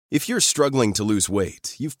If you're struggling to lose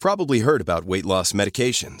weight, you've probably heard about weight loss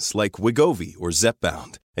medications like Wegovy or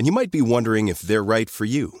Zepbound, and you might be wondering if they're right for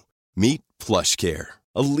you. Meet PlushCare,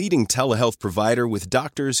 a leading telehealth provider with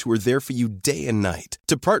doctors who are there for you day and night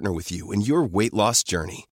to partner with you in your weight loss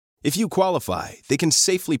journey. If you qualify, they can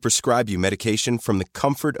safely prescribe you medication from the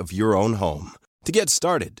comfort of your own home. To get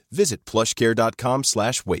started, visit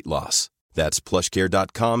plushcare.com/weightloss. That's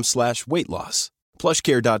plushcare.com/weightloss.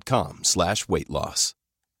 plushcare.com/weightloss.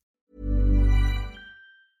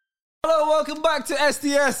 Hello, welcome back to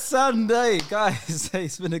SDS Sunday. Guys, hey,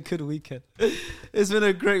 it's been a good weekend. It's been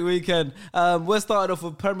a great weekend. We're starting off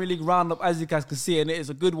with Premier League roundup, as you guys can see, and it is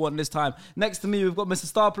a good one this time. Next to me, we've got Mr.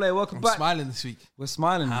 Star Player. Welcome back. I'm smiling this week. We're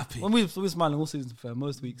smiling. Happy. When we're smiling all season, fair,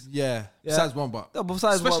 most weeks. Yeah. Besides one, but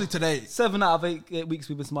especially today. 7 out of 8 weeks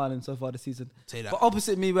we've been smiling so far this season. Say that. But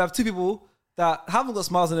opposite me, we have two people that haven't got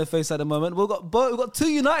smiles on their face at the moment. We've got two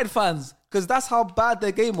United fans, because that's how bad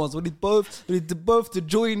their game was. We need both to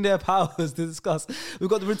join their powers to discuss. We've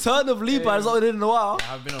got the return of Liba. It's not been in a while.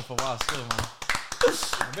 Yeah, I've been on for a while still, man. I'm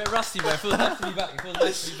a bit rusty, but it feels nice to be back. And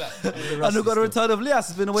we've got the return of Lias.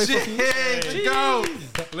 It's been away for a few Hey, go!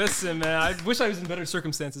 Listen, man, I wish I was in better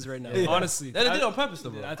circumstances right now. Honestly, They did it on purpose,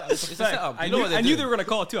 though, bro. It's a setup. I knew they were gonna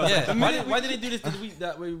call it too. Yeah. Why did they do this the week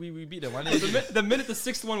that we beat them? Why did they do The minute the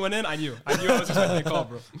 6th one went in, I knew I was expecting a call,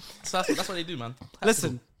 bro. So that's what they do, man.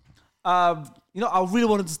 Listen, I really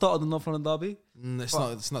wanted to start on the North London derby. It's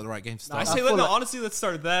not the right game to I start. say, honestly, let's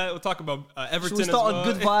start that. We'll talk about Everton. Should we start as well. on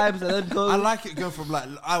good vibes and then go? I like it going from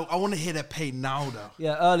I want to hear their pain now though.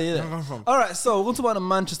 Yeah, early. Where am I going from? All right, so we're going to talk about the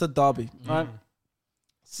Manchester derby, right?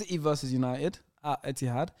 City versus United at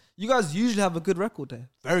Etihad. You guys usually have a good record there.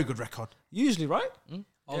 Very good record. Usually, right?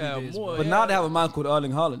 But Now they have a man called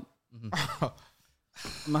Erling Haaland.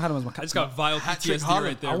 I had him as my captain. I just got vile Hat-trick PTSD Haaland.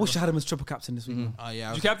 right there. I wish I had him as triple captain this week. Oh yeah.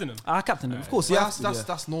 Did you captain him? I captained him, of course. Yeah, Yeah,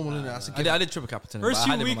 that's normal, isn't it? That's a good. I did triple captain. First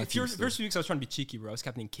few weeks, I was trying to be cheeky, bro. I was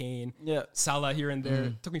captaining Kane, Yeah. Salah here and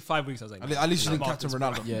there. Took me 5 weeks. I was like, At least you I'm didn't off captain this,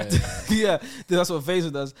 Ronaldo. Yeah. yeah, that's what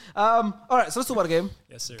Faisal does. All right, so let's talk about the game.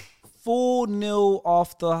 Yes, sir. 4-0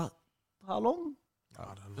 after how long? I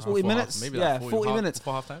don't know. 40 minutes? Maybe Yeah, like 40 minutes.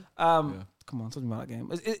 For half time. Come on, talking about that game.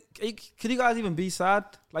 Can you guys even be sad?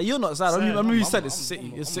 Like, you're not sad. I mean, you said it's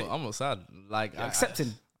City. It's City. I'm not sad. Like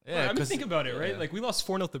Accepting. Yeah, I mean, think about it, right? yeah. Like, we lost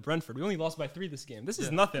 4-0 to Brentford. We only lost by 3 this game. This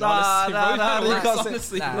is nothing, Nah, honestly. bro. you can't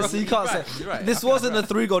Honestly, say. bro. So you can't say. You're right. This wasn't a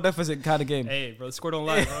 3-goal deficit kind of game. Hey, bro, the score don't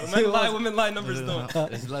lie, bro. Men lie, women lie, numbers don't.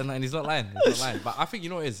 He's not lying. He's not lying. But I think, you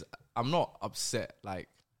know what it is? I'm not upset. Like,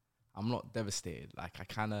 I'm not devastated. Like,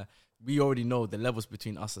 we already know the levels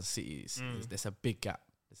between us and City. There's a big gap.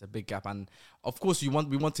 There's a big gap. And of course, we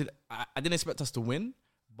wanted, I didn't expect us to win,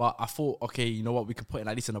 but I thought, okay, you know what? We could put in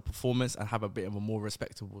at least in a performance and have a bit of a more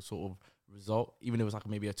respectable sort of result. Even if it was like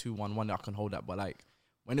maybe a 2-1, I can hold that. But like,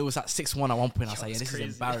 when it was at 6-1 at one point, I was like, yeah, this is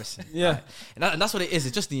embarrassing. Yeah. Like, and that's what it is.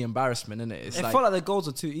 It's just the embarrassment, isn't it? It's It like, felt like the goals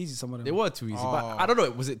were too easy, some of them. they were too easy. But I don't know.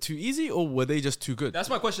 Was it too easy or were they just too good? That's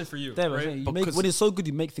my question for you, There, right? when it's so good,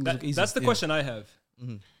 you make things look easy. That's the question I have.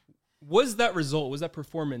 Was that result, was that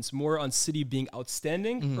performance more on City being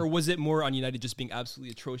outstanding, or was it more on United just being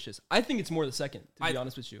absolutely atrocious? I think it's more the second, to be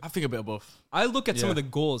honest with you. I think a bit of both. I look at some Yeah. of the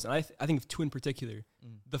goals, and I think of 2 in particular.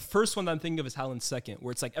 The first one that I'm thinking of is Haaland's second,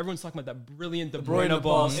 where it's like everyone's talking about that brilliant De Bruyne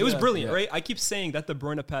ball. pass, It was yeah. brilliant, right? I keep saying that De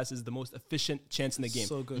Bruyne pass is the most efficient chance in the game.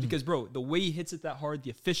 So good. Because, bro, the way he hits it that hard, the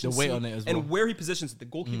efficiency, weight on it as well. and where he positions it. The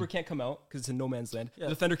goalkeeper can't come out because it's in no man's land. The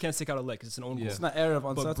defender can't stick out a leg because it's an own goal. It's not area of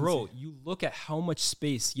uncertainty. But bro, you look at how much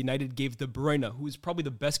space United gave De Bruyne, who is probably the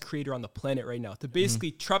best creator on the planet right now, to basically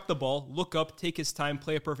trap the ball, look up, take his time,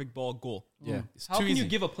 play a perfect ball, goal. Yeah. It's How too can easy. you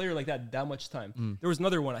give a player like that much time? There was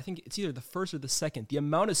another one. I think it's either the first or the second. The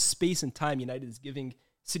amount of space and time United is giving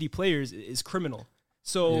City players is criminal.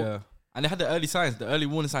 So Yeah. And they had the early signs. The early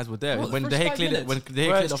warning signs were there. Well, the when first De Gea 5 cleared it, minutes. when De Gea Right,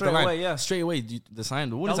 cleared off the straight line, away, yeah. straight away, the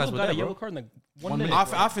warning signs Dalot were got there, a yellow bro. card in like 1 1 minute.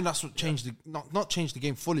 minute. I think that's what changed not changed the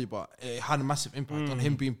game fully, but it had a massive impact on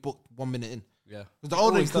him being booked 1 minute in. Yeah. Because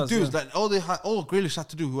all they always could does, do yeah. is that all Grealish had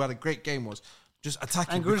to do, who had a great game, was just attack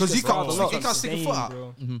him And Grealish because he gets robbed can't a lot. he can't stick a foot out.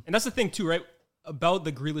 Bro. And that's the thing too, right? About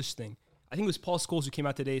the Grealish thing. I think it was Paul Scholes who came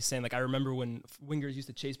out today saying, like, I remember when wingers used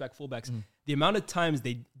to chase back fullbacks. The amount of times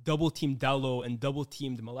they double-teamed Dalot and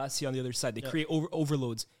double-teamed Malacia on the other side, they create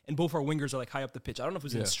overloads, and both our wingers are, like, high up the pitch. I don't know if it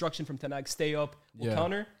was an instruction from Ten Hag, stay up, we'll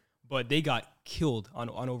counter, but they got killed on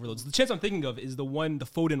overloads. The chance I'm thinking of is the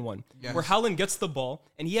Foden one, where Haaland gets the ball,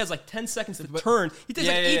 and he has, like, 10 seconds to turn. He takes,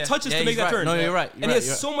 eight touches to make he's that right. turn. No, you're right. And he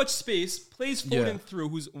has so much space, plays Foden Yeah. through,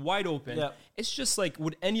 who's wide open. Yeah. It's just like,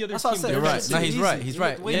 would any other That's what I team? said. do You're that? right. It's No, too he's easy. right. He's You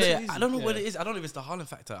right. look way Yeah, too yeah. easy. I don't know what Yeah. it is. I don't know if it's the Haaland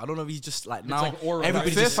factor. I don't know if he's just like now like aura.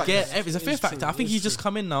 everybody's Fear just factor. scared. It's a fear It's true. factor. I think he's just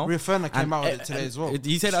come in now. Rio Ferdinand came And- out with it today as well.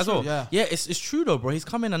 He said that as well. Yeah. Yeah, it's true though, bro. He's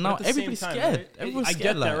coming and now At the same everybody's time, scared. right? Everyone's I scared.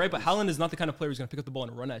 get that, like- right? But Haaland is not the kind of player who's gonna pick up the ball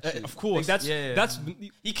and run at you. Of course. Like, Yeah. that's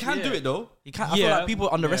He can yeah. do it though. He can. I feel Yeah. like people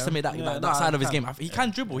underestimate that Yeah, that side of his he game. He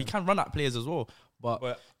can dribble. He can run at players as well. But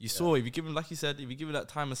But- you saw if you give him, like you said, if you give him that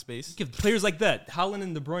time and space. give players like that, Haaland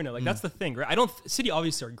and De Bruyne, like that's the thing, right? City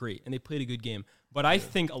obviously are great and they played a good game, but I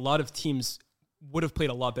think a lot of teams would have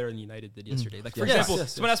played a lot better than United did yesterday. Like for Yes, example,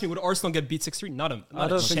 yes, someone asked me, would Arsenal get beat 6-3? Not a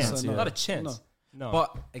don't think chance. so, no. Not a chance. No.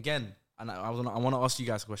 But again, and I want to ask you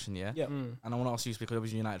guys a question, yeah? Yeah. Mm. And I want to ask you because I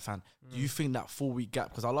was a United fan. Do you think that 4-week gap?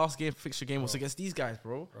 Because our last fixture game was against these guys,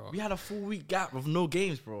 bro. We had a 4-week gap of no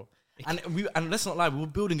games, bro. And let's not lie, we were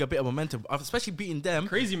building a bit of momentum, especially beating them.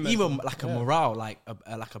 Crazy momentum. Even like a morale, like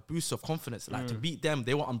a boost of confidence. Like to beat them,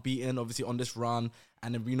 they were unbeaten, obviously on this run,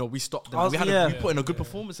 and then we stopped them. We put in a good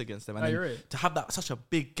performance against them, and then you're right. to have that such a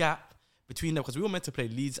big gap between them because we were meant to play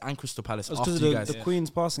Leeds and Crystal Palace It's after because you of guys. the Queen's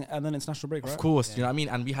passing and then international break, right? Of course, you know what I mean?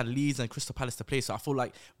 And we had Leeds and Crystal Palace to play, so I feel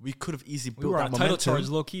like we could have easily we built were that on title momentum. charge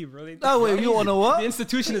low key, bro. Oh, wait, you want to know The what?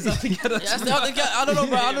 institution is out to get us. I don't know,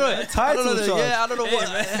 bro. I don't know. I Title don't know. charge. Yeah, I don't know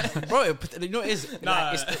what, bro. You know, it is.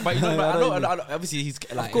 Nah. But you know, I I know know. Obviously, he's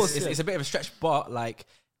like, Of course, it's a bit of a stretch, but like.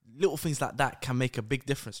 Little things like that can make a big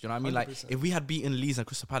difference. You know what I mean? 100%. Like if we had beaten Leeds and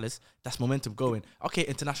Crystal Palace, that's momentum going. Okay,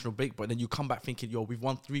 international break, but then you come back thinking, yo, we've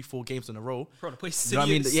won 3-4 games in a row. Bro, to play You City, know what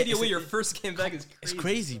I mean? City Yeah, away your first game back is crazy. It's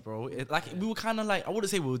crazy, bro. We were kind of like, I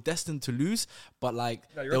wouldn't say we were destined to lose, but like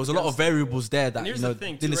No, you're there was a up lot of against it, variables there that And here's you know the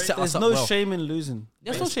thing, didn't too, set right? us There's up no well. shame in losing.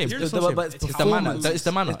 There's no shame. here's There's no shame. But it's It's the manner. performance. It's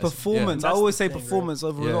the manner. It's performance. I That's always the say thing, right? performance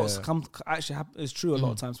over Yeah. results actually is true a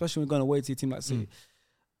lot of times, especially when we're going away to a team like City.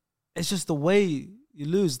 It's just the way you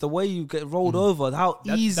lose, the way you get rolled over, how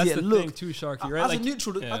easy That's it the looked. thing too, Sharky, right? As Like, a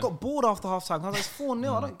neutral, yeah. I got bored after half time. I was like,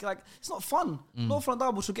 4-0. I don't like. It's not fun. No fun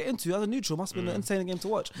double should get into. As a neutral, it must have been an entertaining game to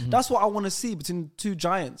watch. That's what I want to see between two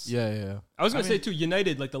giants. Yeah. I was gonna say too,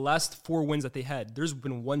 United, like the last 4 wins that they had, there's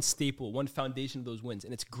been one staple, one foundation of those wins,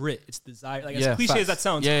 and it's grit, it's desire. Like Yeah, as cliche as that facts.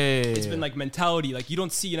 sounds, Yeah, it's been like mentality. Like you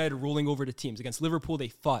don't see United rolling over to teams. Against Liverpool, they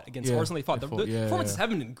fought. Against Yeah, Arsenal, they fought. they The fought. Yeah, performances yeah.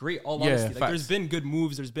 haven't been great, all Yeah, honesty. Like facts. there's been good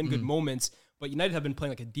moves, there's been good moments, but United have been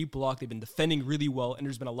playing like a deep block. They've been defending really well, and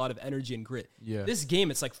there's been a lot of energy and grit. Yeah. This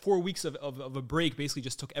game, it's like 4 weeks of a break, basically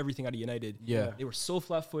just took everything out of United. Yeah. They were so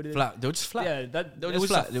flat-footed. Flat. They were just flat. Yeah, that They were it just was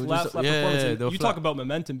flat. a They were flat, just- flat yeah, performance. yeah, And they were you flat. talk about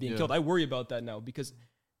momentum being Yeah. killed. I worry about that now because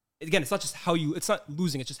again, it's not just how you. It's not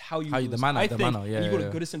losing. It's just how you. How you- lose. the manner, I the think, manner, yeah, and you go to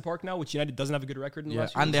yeah. Goodison Park now, which United doesn't have a good record in the Yeah,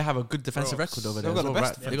 last. and few they years. have a good defensive Bro, record over they've there. got as the well,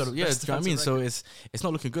 best right? They got, defense. yeah, Best do you know what I mean? defensive So record. it's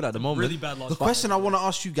not looking good at the moment. really bad loss. The question I want to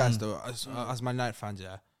ask you guys though, as Man United fans,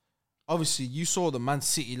 yeah. Obviously, you saw the Man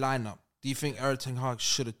City lineup. Do you think Erik ten Hag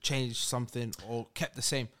should have changed something or kept the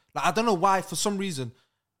same? Like I don't know why, for some reason,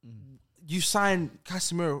 you signed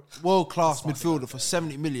Casemiro, world class midfielder for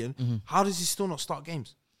 70 million. How does he still not start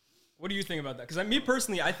games? What do you think about that? Because me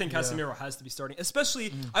personally, I think Casemiro has to be starting.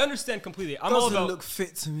 Especially, I understand completely. I'm all Doesn't about. look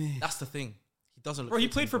fit to me. That's the thing. He doesn't look. Bro, he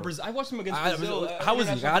fit to played me, for bro. Brazil. I watched him against I- Brazil. how was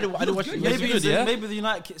he? I didn't watch it. He was Maybe good. he was, yeah. Maybe the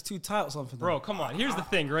United kit's too tight or something. Bro, come on. Here's the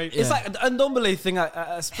thing, right? It's like a Ndombele thing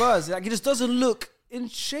at Spurs. Like, he just doesn't look in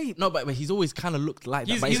shape. No, but he's always kind of looked like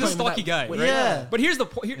that. He's but a not even stocky that- guy. Wait, Right? Yeah. But here's the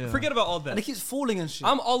point. Forget about all And that. he keeps falling and shit.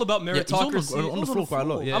 I'm all about Yeah, he's on meritocracy. the floor quite a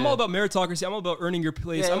lot. Yeah, I'm all about meritocracy. I'm all about earning your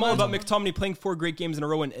place. Yeah, I'm all about man. McTominay playing 4 great games in a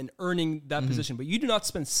row and earning that position. But you do not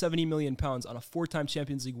spend £70 million on a 4-time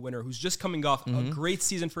Champions League winner who's just coming off a great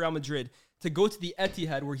season for Real Madrid to go to the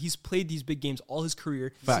Etihad where he's played these big games all his career.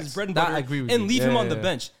 This is Facts. his bread and That butter. I agree with and you. leave him Yeah, on the yeah.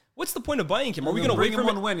 bench. What's the point of buying him? Are we You're going to bring wait for him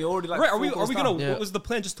him on when you're already like right? Are 4 we goals going down. to? Yeah. What was the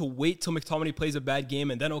plan? Just to wait till McTominay plays a bad game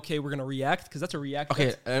and then okay, we're going to react because that's a react.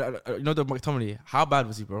 Okay, you know the McTominay. How bad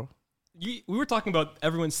was he, bro? We were talking about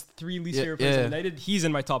everyone's 3 least Yeah, favorite players yeah. in United. He's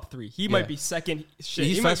in my top 3. He might be second. Shit,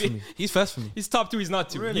 He's he might first for be. me. He's first for me. He's top 2. He's not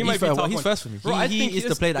 2. He He's might fair- be top he's 1. first for me. Bro, I He think is the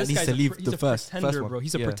this- player that this needs guy's to leave he's the a first pretender, one. bro.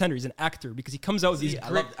 He's a Yeah. pretender. He's an actor because he comes out with these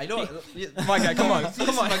great. I know. My guy, come on,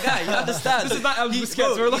 come on, my guy. You understand? This is not Albert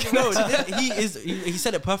Busquets. We're looking at. He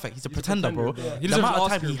said it perfect. He's a pretender, bro. pretender, bro. He The deserves amount an of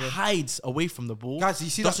time Oscar, he bro. hides away from the ball, Guys, you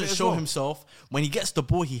see that doesn't bit as show well? himself. When he gets the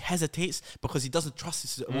ball, he hesitates because he doesn't trust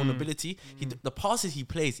his own ability. The passes he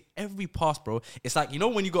plays, every pass, bro, it's like, you know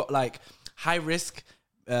when you got like high risk,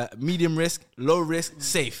 medium risk, low risk,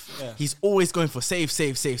 safe. He's always going for safe.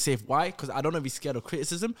 Why? Because I don't know if he's scared of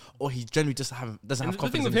criticism or he generally just doesn't And have the thing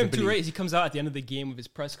confidence with in his him too, ability. right? Is he comes out at the end of the game with his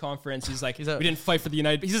press conference. He's like, a- "We didn't fight for the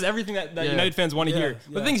United." He says everything that Yeah. United fans want to hear.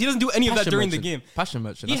 But the yeah. thing is, he doesn't do any of that Passion during the merchant. game. Passion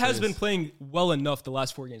merchant. He that's what has it been is. playing well enough the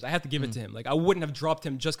last 4 games. I have to give it to him. Like I wouldn't have dropped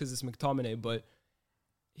him just because it's McTominay, but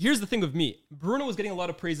here's the thing with me. Bruno was getting a lot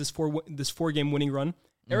of praise this four-game winning run.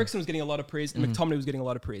 Eriksson was getting a lot of praise, and McTominay was getting a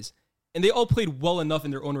lot of praise. And they all played well enough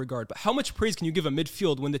in their own regard. But how much praise can you give a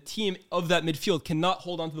midfield when the team of that midfield cannot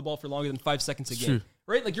hold on to the ball for longer than 5 seconds a game? True.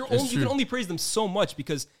 Right? Like you can only praise them so much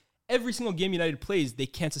because every single game United plays, they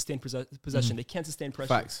can't sustain possession. They can't sustain pressure.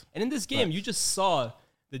 Facts. And in this game, you just saw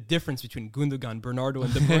the difference between Gundogan, Bernardo,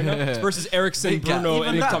 and De Bruyne versus Eriksson, Bruno,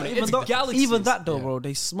 and McTominay. It's galaxies. Even that though, bro,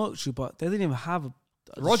 they smoked you, but they didn't even have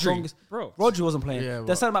Rodri, bro. Rodri wasn't playing. Yeah,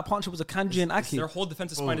 Their centre back partnership was a Kanji and Aki. Their whole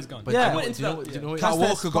defensive spine is gone. But Yeah. do you know what? Kyle That's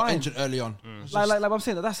Walker got fine. injured early on. Like I'm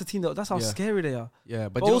saying, that's the team. That's how Yeah. scary they are. Yeah,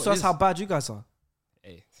 But you know also, what that's it how is? bad you guys are.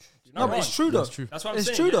 Hey, you're No, not but wrong. it's true though. That's true. That's what I'm It's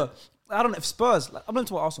saying. true yeah. though. I don't know if Spurs. I'm not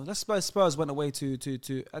into what Arsenal. Let's Spurs went away to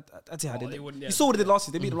Etihad. Oh, they wouldn't- yeah. You saw what they did last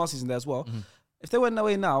season. They beat them last season there as well. If they went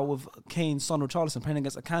away now with Kane, Son, Richarlison playing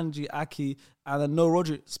against Akanji, Aki, and then no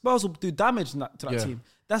Rodri, Spurs will do damage to that team.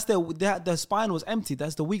 That's their spine was empty.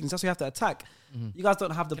 That's the weakness. That's what you have to attack. You guys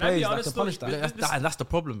don't have the Can I be players that honest can though? punish that. That's the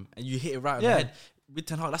problem, and you hit it right on Yeah. the head. With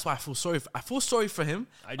Ten Hag, that's why I feel sorry. I feel sorry for him.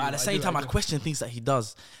 I do, But at the I same do, time, I I do. question things that he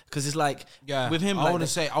does because it's like Yeah, with him. I like, wanna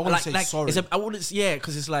say sorry. I wouldn't. Yeah,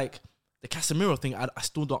 because it's like the Casemiro thing. I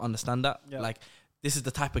still don't understand that. Yeah. Like this is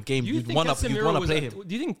the type of game Do you you'd think want to Casemiro was? play him.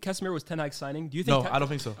 Do you think Casemiro was Ten Hag signing? Do you think? No, I don't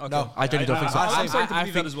think so. Okay. No, I genuinely don't think so. I'm starting to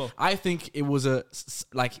believe think, that as well. I think it was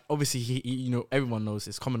like obviously he you know everyone knows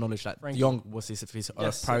it's common knowledge that Frankie. De Jong was his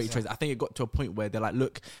Yes, priority yes, choice. I think it got to a point where they're like,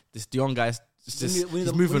 look, this De Jong guy's We need he's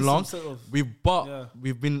a- moving we need along. some sort of-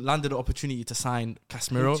 We've been landed the opportunity to sign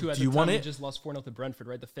Casemiro. Two at Do you the want time, it? We just lost 4-0 to Brentford,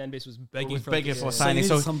 right? The fan base was begging Was for begging the- for So signing. you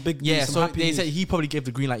So need some big yeah, news, some so happy they news. said he probably gave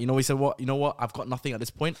the green light. You know, he said, "You know what? I've got nothing at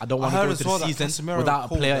this point. I don't want to I go heard into as well the that season Casemiro without a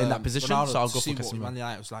called, player in that position. Ronaldo So I'll to go see for what Casemiro." Man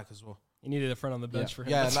United was like as well. He needed a friend on the bench for him.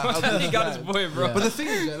 Yeah, That's like- why he got his yeah. boy, bro. But the thing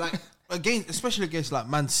is, like especially against like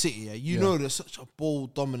Man City, you know they're such a ball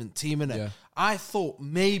dominant team, innit? Yeah. I thought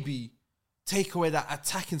maybe take away that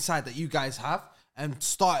attacking side that you guys have and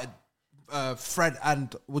started Fred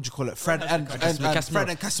and what do you call it? Fred and Fred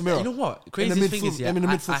and Casemiro. You know what? In Crazy the thing midfield- is, yeah, in the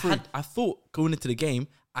midfield three. I thought going into the game,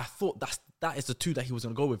 I thought that is the two that he was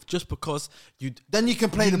going to go with, just because Then you can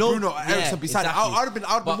play you the know- Bruno or yeah, Eriksson beside exactly. it. I'd have been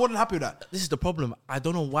But more than happy with that. This is the problem. I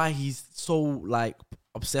don't know why he's so like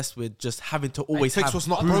obsessed with just having to always fix have what's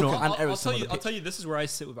not Bruno broken. and I'll Eriksson. tell you, this is where I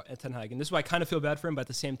sit with Ten Hag, and this is why I kind of feel bad for him, but at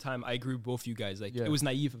the same time, I agree with both you guys. Like, Yeah. it was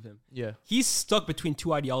naive of him. Yeah. He's stuck between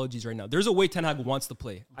two ideologies right now. There's a way Ten Hag wants to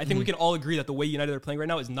play. I think we can all agree that the way United are playing right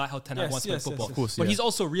now is not how Ten Hag Yes, wants to yes, play yes, football. yes. Of course, But yeah. he's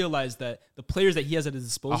also realized that the players that he has at his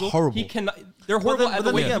disposal, horrible. he cannot. They're horrible at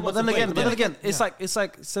the way he wants to play. But then again, it's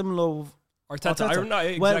like similar with Arteta. I don't know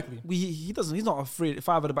When exactly. he's not a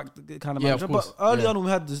five at the back kind of Yeah, of manager. course, But early yeah. on, when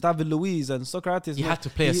we had this David Luiz and Socrates. He man, had to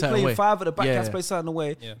play a certain played way. five at the back, Yeah, had to yeah. play a certain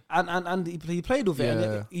way, Yeah. and he played with it. Yeah.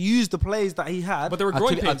 And he used the plays that he had. But there were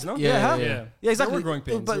growing pains, no? yeah, Yeah. exactly. There were growing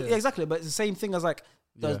pains, But yeah. exactly. But it's the same thing as like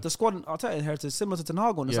Yeah. the squad Arteta inherited, similar to Ten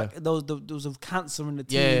Hag one. It's Yeah. like there was a cancer in the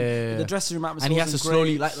team. Yeah. The dressing room atmosphere and he has to wasn't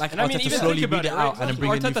slowly great. like And I mean, Arteta even slowly think about weed it, it right? out and then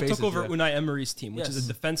bring in new Arteta faces. took over yeah. Unai Emery's team, which Yes. is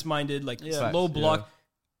a defense-minded, like Yeah. low Facts, block. yeah.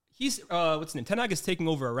 He's what's his name? Ten Hag is taking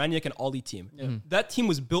over a Ranić and Ollie team. That team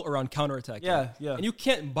was built around counterattack. Yeah, yeah. And you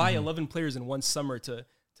can't buy 11 players in one summer to.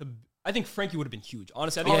 I think Frankie would have been huge.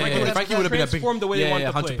 Honestly, I Yeah, think yeah, Frankie yeah. would have been a big transformed the way they wanted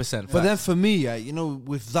to play. 100%. But then for me,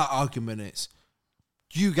 with that argument, it's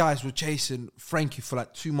you guys were chasing Frankie for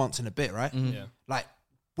like 2 months and a bit, right? Yeah. Like,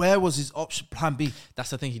 where was his option plan B? that's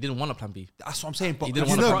the thing. He didn't want a plan B. That's what I'm saying. But He didn't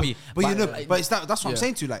you want a know, plan B. but you know, Like- but it's that's what I'm Yeah.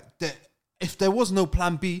 saying to you. Like, if there was no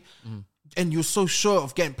plan B, and you're so sure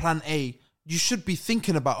of getting plan A, you should be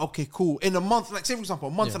thinking about, okay, cool. In a month, like say for example,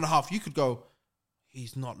 a month and a half, you could go.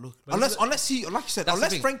 He's not looking unless he, like you said, That's the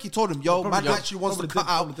unless thing. Frankie told him, yo, man, Probably actually wants to did, cut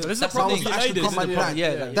out. But this is the That's problem how with actually United. come Man United. Yeah,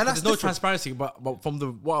 Then there's that's no different. transparency. But from the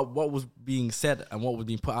what was being said and what was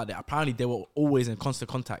being put out there, apparently they were always in constant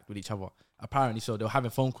contact with each other. Apparently, so they were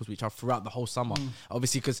having phone calls with each other throughout the whole summer.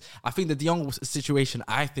 Obviously, because I think the De Jong situation,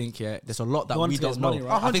 there's a lot that wanted we to get his don't know. money,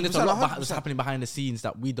 right? I think there's a lot 100%. that's happening behind the scenes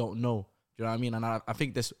that we don't know. Do you know what I mean? And I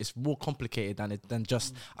think it's more complicated than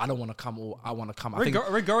just I don't want to come or I want to come. I think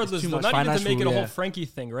Regardless, it's too though, much not even to make it a financial, whole yeah. Frankie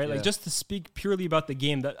thing, right? Like Yeah. just to speak purely about the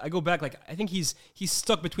game. That I go back, like I think he's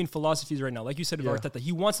stuck between philosophies right now. Like you said about Arteta,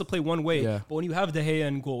 he wants to play one way, Yeah. but when you have De Gea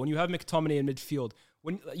in goal, when you have McTominay in midfield,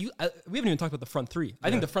 we haven't even talked about the front three. I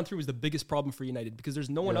think the front three was the biggest problem for United because there's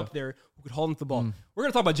no one up there who could hold on to the ball. We're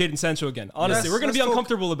gonna talk about Jadon Sancho again. Honestly, Yes, we're gonna be let's talk.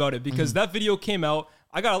 uncomfortable about it because that video came out.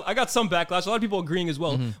 I got some backlash. A lot of people agreeing as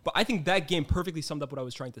well. But I think that game perfectly summed up what I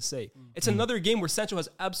was trying to say. It's another game where Sancho has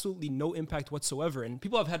absolutely no impact whatsoever. And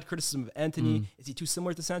people have had criticism of Antony. Is he too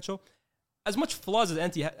similar to Sancho? As much flaws as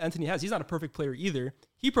Antony has, he's not a perfect player either.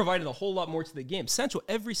 He provided a whole lot more to the game. Sancho,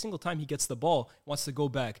 every single time he gets the ball, wants to go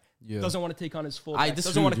back, doesn't want to take on his full. I doesn't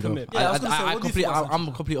disagree want with to you. commit. Yeah, I was gonna say, what do you think about I'm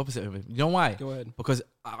Sancho? completely opposite of him. You know why? Go ahead. Because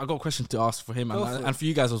I got a question to ask for him Go for it. and for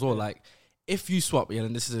you guys as well. Like, if you swap,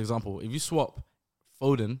 and this is an example, if you swap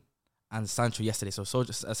Foden and Sancho yesterday, so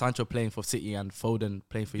Sancho playing for City and Foden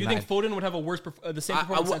playing for You United. think Foden would have a worse, the same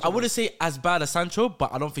performance? I wouldn't say as bad as Sancho,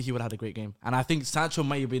 but I don't think he would have had a great game. And I think Sancho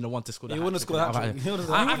might have been the one to score that. He wouldn't have scored that hat-trick. He wouldn't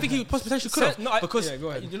have- I think he potentially could have. No, because yeah, go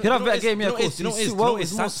ahead. He'd have a better game, yeah, of course. He's more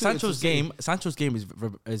suited to Sancho's City. Sancho's game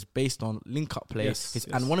is based on link-up play. Yes.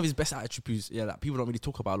 And one of his best attributes, that people don't really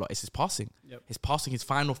talk about a lot, is his passing. Yep. His passing, his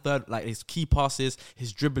final third, like his key passes,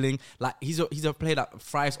 his dribbling. Like he's a player that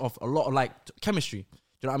thrives off a lot of like chemistry.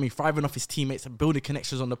 Do you know what I mean? Thriving off his teammates and building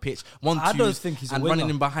connections on the pitch. I don't think he's a and winger. running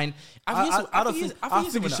in behind. I think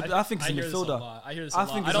he's a midfielder. I hear this I a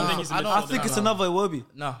think lot. I don't think he's a midfielder. I think it's another Iwobi.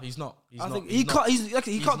 No, he's not. I think he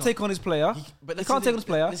can't take on his player. He can't take on his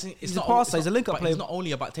player. He's a passer. He's a link-up player. It's not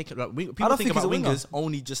only about taking. Like, people don't think think he's about a winger. wingers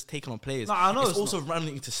only just taking on players. No, I know It's it's also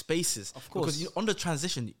running into spaces. Of course. Because on the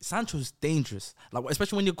transition, Sancho's dangerous. Like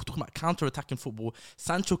especially when you're talking about counter-attacking football,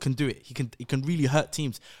 Sancho can do it. He can really hurt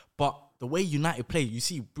teams. But the way United play, you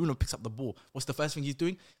see Bruno picks up the ball. What's the first thing he's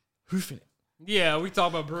doing? Hoofing it. Yeah, we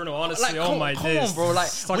talk about Bruno. Honestly, Like, come come on, bro.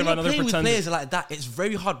 Like talking when you're about another playing with pretender. players like that, it's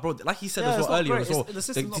very hard, bro. Like he said Yeah, as it's well not earlier great. as well. The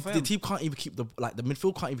system's not for The him. team can't even keep the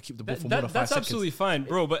midfield can't even keep the ball for more than 5 That's seconds. absolutely fine,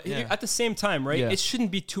 bro. But Yeah. at the same time, right? Yeah. It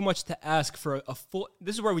shouldn't be too much to ask for a full.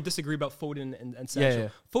 This is where we disagree about Foden and Sancho. Yeah.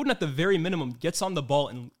 Foden, at the very minimum, gets on the ball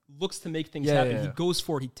and looks to make things Yeah, happen. yeah. He goes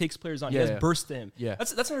for it. He takes players on. Yeah, He has yeah. burst to him. Yeah.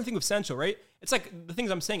 That's another thing with Sancho, right? It's like the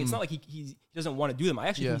things I'm saying. It's not like he doesn't want to do them. I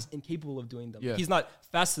actually Yeah. think he's incapable of doing them. Yeah. He's not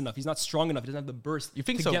fast enough. He's not strong enough. He doesn't have the burst You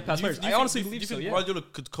think to so? get past Do you- players. do you I think- honestly do believe you so, think yeah. Guardiola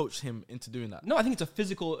could coach him into doing that? No, I think it's a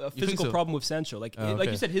physical so? problem with Sancho. Like like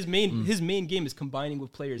okay. you said, his main game is combining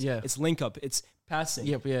with players. Yeah. It's link up. It's passing.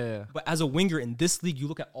 Yeah. But as a winger in this league, you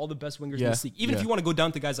look at all the best wingers in Yeah, this league. Even if yeah. you want to go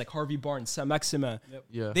down to guys like Harvey Barnes, Sam Maximin,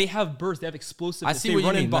 Yeah. they have burst, they have I explosiveness. see they what you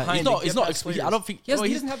run in mean. Like, behind. he's they not. get He's not. past players. I don't think. He no,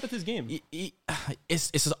 doesn't have that this game.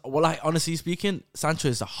 It's well, like honestly speaking, Sancho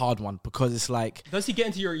is a hard one because it's like Does he get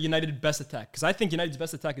into your United best attack? Because I think United's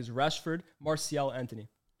best attack is Rashford, Martial, Anthony.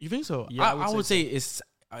 you think so. Yeah, I would say it's.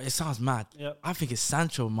 It sounds mad. Yep. I think it's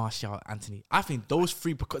Sancho, Martial, Anthony. I think those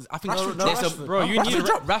three because I think Rashford, there's Rashford. Bro, you need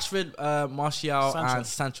Rashford, Martial, Sancho. and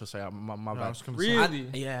Sancho. Sorry, my bad. Really?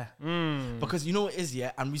 And- yeah. Because you know what it is,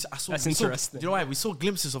 yeah, and I saw. That's we saw- interesting. you know why? We saw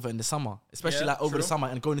glimpses of it in the summer, especially Yeah, like over the true. summer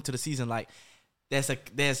and going into the season. Like,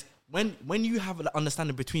 there's when you have an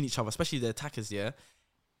understanding between each other, especially the attackers, yeah.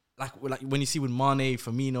 Like when you see with Mane,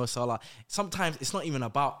 Firmino, Salah, sometimes it's not even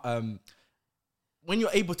about when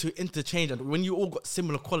you're able to interchange and when you all got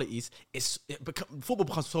similar qualities, football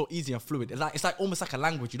becomes so easy and fluid. It's like almost like a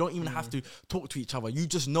language. You don't even have to talk to each other. You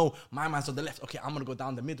just know my man's on the left. Okay, I'm gonna go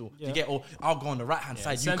down the middle. Yeah. You get, or I'll go on the right hand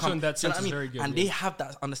side. You Sancho come. in that Do you know sense what is I mean? very good, And yeah. they have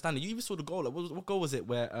that understanding. You even saw the goal. Like, what goal was it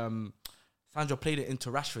where Sandro played it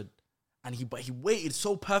into Rashford? And he waited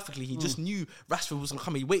so perfectly. He just knew Rashford was gonna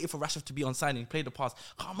come. He waited for Rashford to be onside and he played the pass.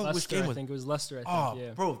 I can't remember which Leicester, game I was. think it was Leicester. I Oh, think.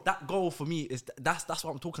 Yeah. bro, that goal for me is that's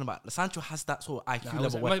what I'm talking about. Sancho has that sort of IQ Nah, it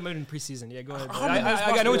level. might have been preseason. Yeah, go ahead. I can't remember which I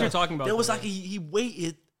know what match, you're talking about. There was though, like he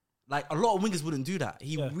waited. Like a lot of wingers wouldn't do that.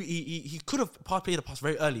 He could have played the pass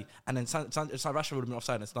very early, and then Rashford would have been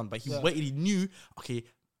offside and it's done. But he waited. He knew, okay,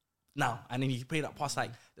 now, and then he played that pass.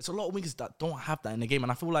 Like there's a lot of wingers that don't have that in the game,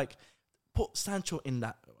 and I feel like put Sancho in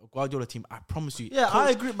that Guardiola team. I promise you. Yeah,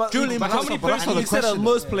 I agree. But Julian, but how many players and are you the said that question,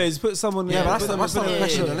 most players put someone. Yeah, but that's not the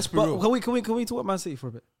question, Yeah. let's be But real. can we talk about Man City for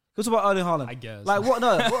a bit? Can we talk about Erling Haaland? I guess. Like what?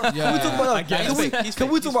 No. Can we talk about? I guess. Can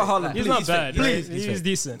we talk about Haaland? He's please? not bad. Please. He's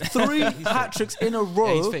decent. 3 hat tricks in a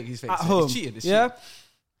row he's fake, he's fake. at It's home. cheating, it's Yeah,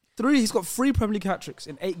 3. He's got 3 Premier League hat tricks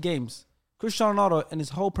in 8 games. Cristiano Ronaldo in his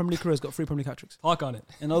whole Premier League career has got 3 Premier League hat tricks Talk on it.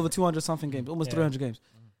 in over 200 something games, almost Yeah. 300 games.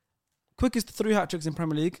 Quickest 3 hat tricks in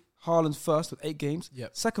Premier League. Haaland's first with 8 games.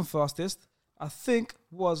 Yep. Second fastest, I think,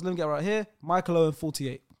 was, let me get it right here, Michael Owen,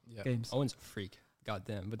 48 Yeah. games. Owen's a freak.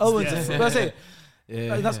 Goddamn. But Owen's, yeah. that's it.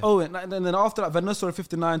 Yeah, That's Owen. And then after that, Van Nistelrooy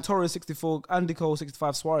 59, Torres 64, Andy Cole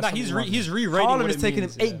 65, Suarez. Nah, he's 71. rewriting Haaland what is it taking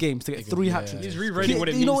means, him 8 yeah. games to get 3 hat tricks. He's rewriting what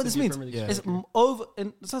it means. You know what to this be a means? Premier League Yeah. It's striker. over.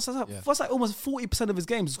 And that's like almost 40% of his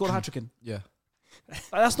games. He's scored a hat trick in. Yeah. Like,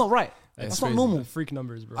 that's not right. That's not crazy. normal. Freak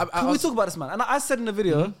numbers, bro. Can we talk about this man? And I said in the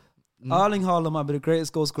video, Erling Haaland might be the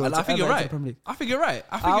greatest goal scorer. And I to think ever you're enter right. the Premier League. I think you're right.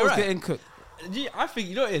 I think I you're was right. getting cooked. Gee, I think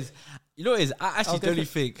you know what it is. You know what it is. I actually Okay. don't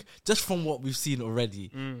think just from what we've seen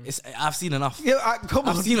already. I've seen enough. Yeah, come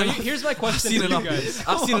on. I've seen enough. Here's my I've question seen to you enough. guys.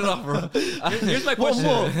 I've seen enough, bro. Here's my What question.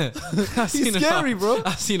 more? I've He's seen scary, enough. bro.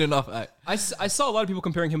 I've seen enough. Like, I saw a lot of people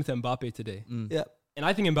comparing him to Mbappe today. Yeah. And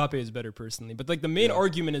I think Mbappe is better personally. But like the main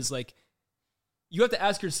argument is like you have to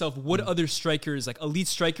ask yourself, would other strikers, like elite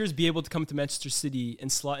strikers, be able to come to Manchester City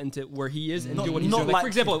and slot into where he is and do what he's not doing? Like, like for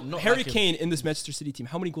example, him, not Harry like him. Kane in this Manchester City team,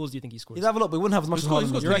 how many goals do you think he scores? He'd have a lot, but he wouldn't have as much as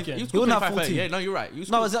Haaland. You reckon? He wouldn't have 14. Yeah, no, you're right. No,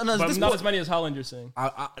 it's But this not boy- as many as Haaland, you're saying.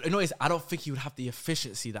 I don't think he would have the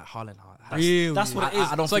efficiency that Haaland has. Really? That's what it is.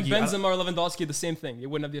 I don't It's like think he- Benzema or Lewandowski, the same thing. It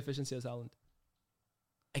wouldn't have the efficiency as Haaland.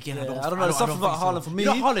 Again, Yeah, I don't know. There's something about Haaland for me. You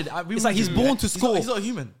know, Haaland, It's like he's born to score. He's not a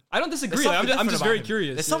human. I don't disagree. There's Like, I'm something just different very about him.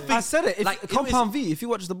 curious. There's Yeah. something- I said it. If, Like, Compound V. If you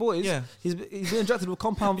watch the boys, Yeah. he's been injected with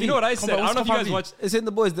Compound V. You know what I said? I don't know if you guys watched. It's in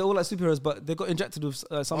the boys. They're all like superheroes, but they got injected with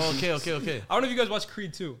something. Okay. I don't know if you guys watched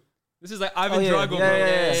Creed 2. This is like Ivan yeah. Drago, bro.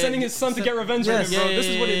 Yeah. Sending his son to get revenge on him, Yes. bro. This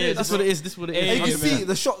is what it is. That's what it is. This is what it Hey, And you is. can man. see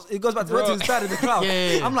the shots. It goes back to Bro. his dad in the crowd.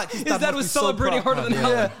 Yeah. I'm like, His dad must was be so celebrating proud. harder than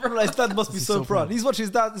Yeah, Haaland. I'm like, his dad must be so proud. He's watching his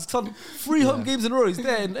dad. His son 3 home games in a row. He's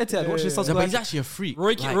there in Etihad watching his son Yeah, score. but he's actually a freak.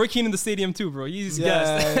 Roy Like, Keane in the stadium too, bro. He's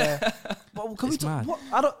gassed. Yeah. But can we It's talk? mad. What?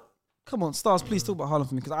 I don't. Come on, stars. Please talk about Haaland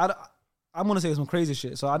for me because I'm gonna say some crazy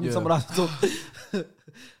shit. So I need Yeah. someone else to talk.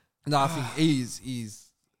 No, I think he's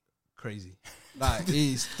crazy. Like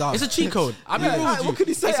he's done. It's a cheat code. I mean, Yeah, what could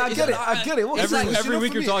he say? It's- I it's- get it. I get it. What can Every- he say? Because, every you know,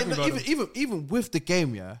 week for you're me, talking and about him. even with the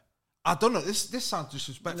game, yeah. I don't know. This sounds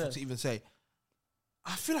disrespectful Yeah. to even say.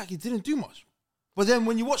 I feel like he didn't do much, but then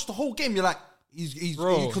when you watch the whole game, you're like, he's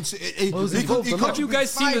Bro. he was involved a lot. Have you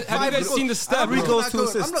guys seen the stat, Three bro? goals, 2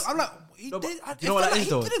 assists. I'm like, he No, but did. you know what that is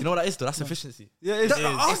though? You know what that is though? That's efficiency. Yeah,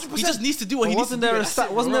 it's, He just needs to do what he needs to wasn't do. there a That's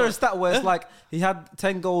stat? it, Wasn't bro. there a stat where it's like he had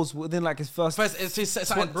 10 goals within like his first? First, it's just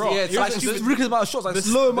Bro, yeah, it's here's like the- stupid. ridiculous amount of shots, like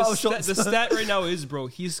slow amount of shots. The stat right now is, bro,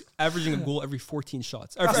 he's averaging a goal every 14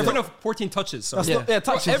 shots. Or, no, 14 touches. Sorry. That's not- yeah,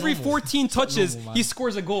 touches. Bro, every 14 touches, normal, man. he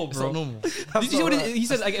scores a goal, It's bro. not normal. Did you see what he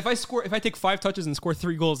says? Like, if I take 5 touches and score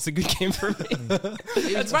 3 goals, it's a good game for me.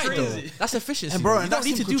 It's right though. crazy. That's efficiency. And bro, you and don't that's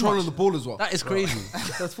need him to do controlling much. the ball as well. That is crazy.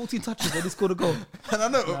 That's 14 touches and he scored a goal. And I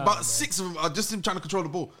know about 6 of them are just him trying to control the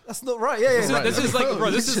ball. That's not right. Yeah, yeah. This is Right. like,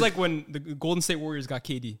 bro, this is like when the Golden State Warriors got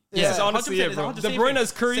KD. Yeah, This is honestly 100%, it, bro. 100% De Bruyne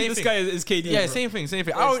is Curry, same this thing. guy is KD. Yeah, bro. same thing.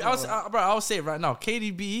 I'll say it right now.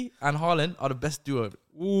 KDB and Haaland are the best duo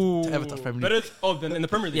Ooh. to ever touch Premier League. Then in the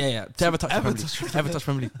Premier League. Yeah, to ever touch Premier League. Ever touch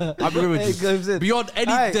Premier League. I'll be real Hey, with goes you. in. Beyond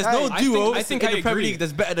any, Hey, there's hey, no I duo I think in I the Premier agree. League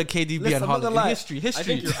that's better than KDB Listen, and I'm not Haaland gonna in lie. history. I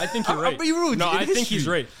think you're I'll right. be rude. No, in I think he's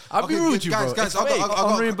history. right. I'll be Okay, rude with you, bro. guys, It's I got- fake. I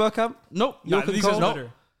got- Henry and Bergkamp, Nope. Nah, Joachim these guys Koh. are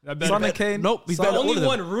better. They're better. Son and Kane. Nope, he's Son- better than all Only of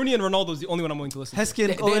one, them. Rooney and Ronaldo is the only one I'm willing to listen to.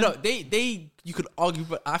 Heskin, Owen. You could argue,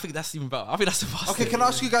 but I think that's even better. I think that's a vast. Okay, can I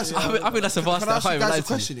ask you guys? I think that's a vast. Can I ask you guys a lie to you.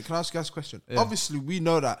 question? Can I ask you guys a question? Obviously, we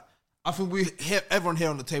know that. I think everyone here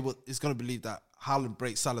on the table is going to believe that Haaland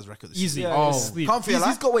breaks Salah's record this Easy. season. Yeah, Oh, yeah. sleep. Can't feel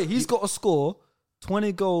like. He's got to score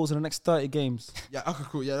 20 goals in the next 30 games. Yeah, okay,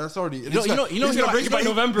 cool. Yeah, that's already. You know he's gonna break it by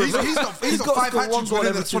November, He's bro. got He's got 5 to score hat one tricks goal within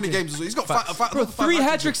every the 20 2 games. He's got Bro, another 3 5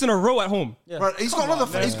 hat-tricks in a row at home. Right, he's got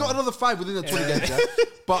another 5 within the 20 games. Yeah.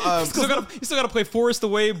 But You still got to play Forest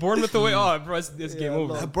away, Bournemouth away. Oh, bro, it's game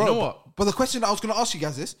over. no. bro, You know what? But the question that I was going to ask you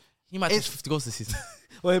guys is, He might touch It's- 50 goals this season.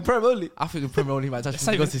 Well, in Prem only. I think in Premier League he might touch That's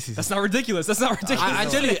 50 not, goals even, this season. that's not ridiculous. That's not ridiculous. I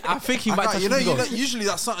genuinely, I think he I might can't- touch you know, 50 goals. usually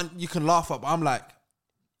that's something you can laugh at. But I'm like,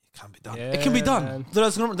 it can be done. Yeah, It can be done. man.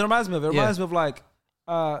 That reminds me of it. It Yeah. reminds me of like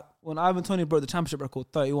when Ivan Toney broke the championship record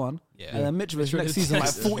 31, Yeah. and then Mitrovic next season like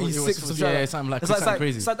 46 or something. Yeah, like something like it's something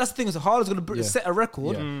crazy. It's like that's the thing. Is Haaland's going to Yeah. set a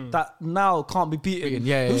record Yeah. that now can't be beaten.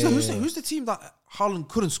 Yeah, Who's the team that Haaland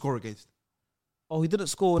couldn't score against? Oh, he didn't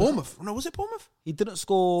score. Bournemouth. No, was it Bournemouth? He didn't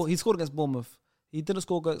score. He scored against Bournemouth. He didn't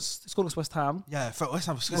score against. He scored against West Ham. Yeah, West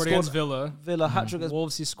Ham. Scored against Villa. Villa hat trick against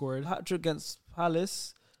Wolves he scored. hat trick against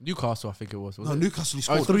Palace. Newcastle, I think it was. No, it? Newcastle he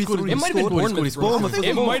Oh, scored. he scored. It might have been scored, Bournemouth. scored, Bournemouth.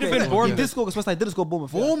 It might have been He Bournemouth. did score against West Ham. He didn't score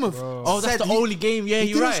Bournemouth. Yeah. Bournemouth. Oh, that's said the only game. Yeah, he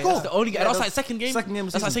you're didn't right. score. That's the only game. Yeah, That was that- like second game. second game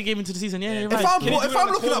of the That's like season. second game into the season. Yeah, you're If right. I'm Can you do it on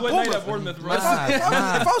a looking cold at wet night Bournemouth, at Bournemouth, bro? if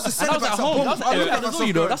I was the centre And that was backs at at home. Bournemouth, That was I look at at home,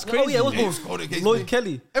 you know. That's Oh yeah, it was He Bournemouth. scored against Lloyd me.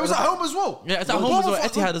 Kelly. It was at home as well. Yeah, it's at home as well.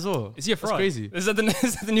 Bournemouth- Etihad as well. Is he a That's fraud? crazy. Is that the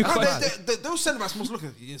new No, question? those centre backs must look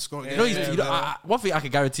at. He didn't score. You know, one thing I can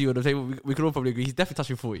guarantee you on the table, we can all probably agree, he's definitely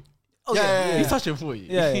touching 40. Oh yeah. He's touching 40.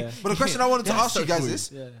 Yeah, yeah. But the question I wanted to Yeah, ask you so guys cool.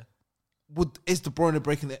 is: Yeah. is De Bruyne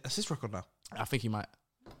breaking the assist record now? I think he might.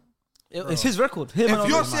 It's his record. Him and If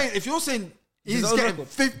you're saying It's his he's own getting record.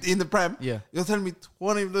 50 in the Prem, Yeah. you're telling me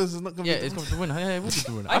 20 of those is not going to Yeah, be it's going to win. Yeah, it will be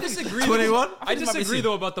the winner. I disagree. 21? I think it might be disagree seen.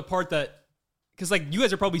 though about the part that because like you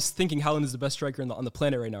guys are probably thinking Haaland is the best striker on the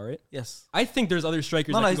planet right now, right? Yes. I think there's other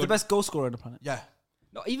strikers. No, that can he's go- the best goal scorer on the planet. Yeah.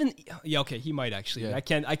 No, even okay, he might actually. Yeah. I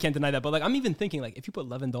can't deny that. But like, I'm even thinking like, if you put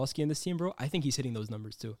Lewandowski in this team, bro, I think he's hitting those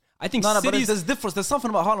numbers too. I think No, but City's there's difference. There's something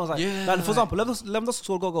about Haaland. Like, Yeah. like, for example, Lewandowski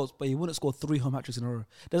scored goals, but he wouldn't score 3 home hat tricks in a row.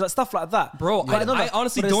 There's like stuff like that, Bro, I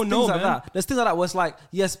honestly but there's don't know, things like man. that. There's things like that where it's like,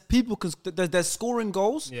 yes, people can. There's scoring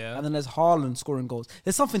goals, Yeah. and then there's Haaland scoring goals.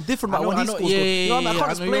 There's something different about I when know, he scores yeah, goals. yeah, You know what I mean? I yeah, can't I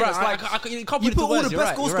know, explain you're it. It's right. like I can't you put put it to all words. the You're best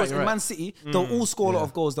right, goal you're scorers right, in you're Man City. They'll all score a lot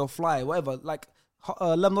of goals. They'll fly, whatever. Like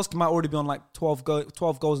Lewandowski might already be on like 12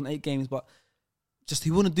 goals in 8 games, but. Just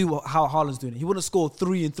he wouldn't do how Haaland's doing it. He wouldn't score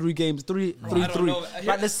 3 in 3 games. 3. I don't know.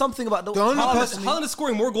 Like there's something about the only person- Haaland is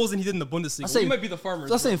scoring more goals than he did in the Bundesliga. saying- he might be the farmer.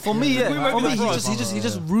 That's saying for me, We might yeah. For be me, the he's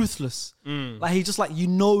just ruthless. Like he just like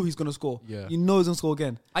he's gonna score. Yeah. You know he's gonna score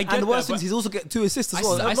again. I get and the worst that, thing is but he's also get 2 assists as I,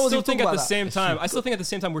 well. I No one's still even think talking at the about same time. I still think at the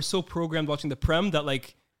same time we're so programmed watching the Prem that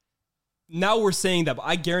like. Now we're saying that, but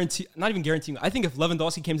I guarantee, not even guaranteeing. I think if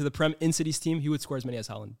Lewandowski came to the Prem in City's team, he would score as many as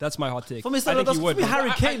Haaland. That's my hot take. For me, I think he would. for me,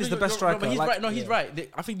 Harry I- Kane I- is the best no, striker. but he's Like, right. No, he's right.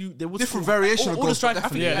 I think they would Different score, variation of all the goals, strikers. but I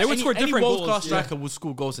think definitely. Yeah, they would score different Any goals, world-class yeah. striker would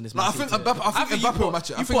score goals in this. No, I Man think City Mbappe- team. I think you Mbappe will put- match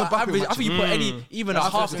it. I you think put Mbappe will average- match I think you it. put any even a That's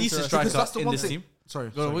half interesting. decent Because striker that's the in one this thing. team. Sorry.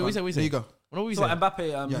 Go on, what we say? There you go. What we so say? Mbappe,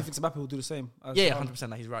 Yeah. he thinks Mbappe will do the same. as Yeah, Haaland.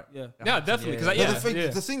 100%. He's right. Yeah. Yeah, definitely. Because Yeah,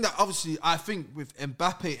 the thing that obviously I think with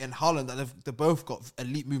Mbappe and Haaland that they both got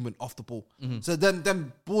elite movement off the ball. So then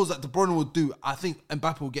them balls that De Bruyne will do, I think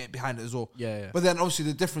Mbappe will get behind it as well. Yeah. But then obviously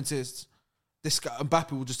the difference is this guy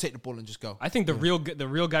Mbappe will just take the ball and just go. I think the real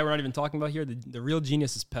guy we're not even talking about here, the real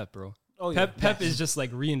genius is Pep, bro. Oh, yeah. Pep is just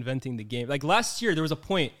like reinventing the game. Like last year, there was a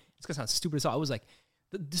point. It's gonna sound stupid as hell. I was like,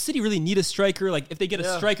 the City really need a striker. Like if they get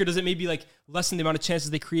a striker, does it maybe like lessen the amount of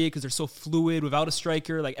chances they create because they're so fluid without a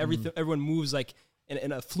striker? Like everyone moves like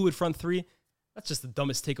in a fluid front three. That's just the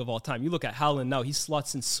dumbest take of all time. You look at Haaland now; he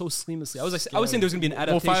slots in so seamlessly. I was saying there's gonna be an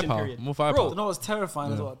adaptation firepower, period. more firepower. You know what's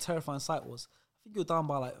terrifying? Is what a terrifying sight was. I think you're down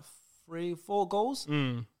by like 3-4 goals.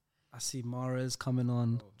 I see Mahrez coming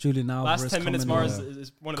on, Julian Alvarez. Last 10 minutes, coming Mahrez on,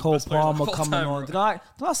 is one of the Cole best players of Palmer all coming time, on. bro. Do you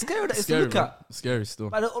know how scary that is to Scary, look bro. at? Scary still.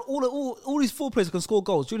 Like all these 4 players can score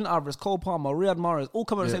goals. Julian Alvarez, Cole Palmer, Riyad Mahrez, all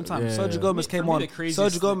coming at the same time. yeah, Sergio yeah. Gomez For came me, on. the craziest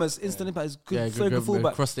Sergio thing- Gomez, instant impact, is good, very good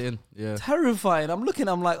fullback. Crossed it in. Yeah. Terrifying. I'm looking.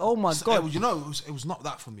 I'm like, oh my god. You know, it was not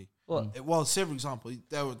that for me. What? It was, say for example,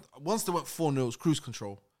 once they went 4-0, it was cruise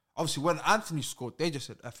control. Obviously, when Anthony scored, they just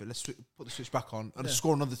said, F it, let's put the switch back on and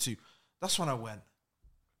score another 2. That's when I went,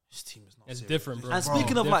 this team is not It's serious. different, bro. And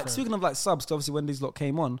speaking of like subs, 'cause obviously when these lot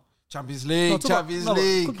came on, Champions League, talk about- Champions no,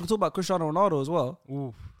 League. Talk about Cristiano Ronaldo as well.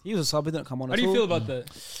 Ooh. He was a sub. He didn't come on. How at do you all. feel about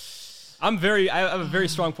that? I have a very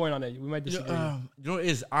strong point on it. We might disagree. You know what it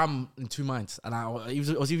is? I'm in 2 minds, and I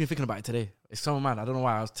was even thinking about it today. It's so mad. I don't know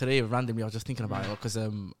why. Today randomly I was just thinking about it because I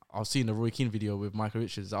was seeing the Roy Keane video with Michael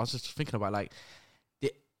Richards. I was just thinking about like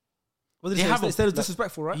What did They he say? haven't- Instead of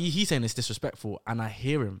disrespectful, right? he's saying it's disrespectful, and I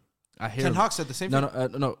hear him. Ten him. Hag said the same No,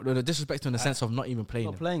 thing. no, disrespectful in the sense of not even playing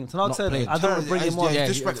Not him. playing him. Tanag Not said, playing. I don't want to bring him on. Yeah,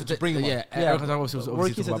 disrespectful to bring him on. Yeah, Yeah. Eric Hazard was Roy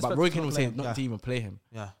obviously Keane said talking about, but disrespectful Roy to Keane was play saying him. not Yeah. to even play him.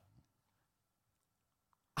 Yeah.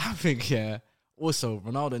 I think, also,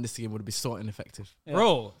 Ronaldo in this game would be so ineffective.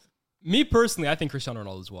 Bro, me personally, I think Cristiano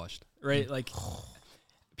Ronaldo is washed, right? Like,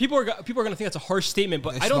 people are going to think that's a harsh statement,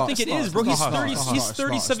 but It's I don't not. think it It's is, not. bro. It's He's not hard. 30. It's not He's hard.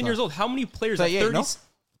 37 years old. How many players at 38, 30? no?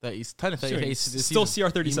 That he's turning 38 Sorry, this still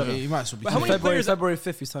season. CR37. He might as well be. But how many players- February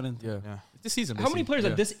 5th he's turning. Yeah. This season. How many players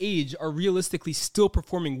at this age are realistically still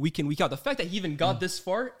performing week in, week out? The fact that he even got this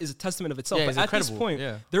far is a testament of itself. Yeah, but it's at this incredible. point,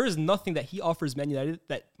 Yeah. there is nothing that he offers Man United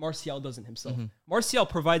that Martial doesn't himself. Martial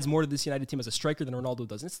provides more to this United team as a striker than Ronaldo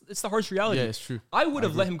does. It's the harsh reality. Yeah, it's true. I would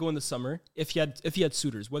have let him go in the summer if he had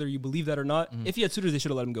suitors, whether you believe that or not. If he had suitors, they should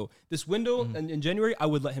have let him go. This window in January, I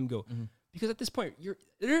would let him go. Because at this point,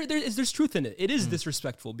 there's truth in it. It is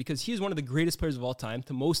disrespectful because he is one of the greatest players of all time,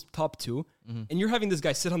 to most top 2, and you're having this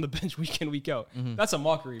guy sit on the bench week in, week out. That's a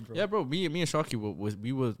mockery, bro. Yeah, bro. Me and Sharky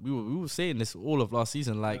we were saying this all of last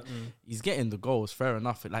season. Like he's getting the goals, fair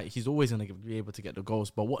enough. Like he's always gonna be able to get the goals.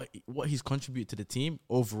 But what he's contributed to the team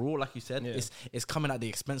overall, like you said, is coming at the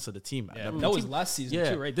expense of the team. Yeah, The that was team- last season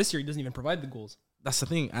Yeah. too, right? This year he doesn't even provide the goals. That's the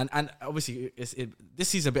thing, and obviously this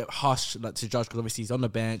season a bit harsh like, to judge because obviously he's on the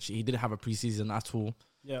bench. He didn't have a preseason at all.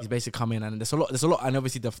 Yeah. He's basically come in, and there's a lot, and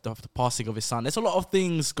obviously the passing of his son. There's a lot of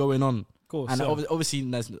things going on. Of course, and yeah. obviously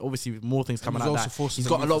there's more things coming he's out. also That forcing he's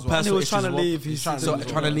them got a to lot leave of as well. And he personal was issues trying to as well. leave. He's trying to So leave.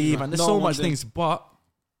 trying to leave, and there's No so one much did. things, but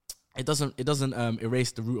it doesn't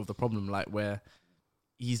erase the root of the problem, like where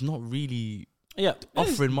he's not really Yeah.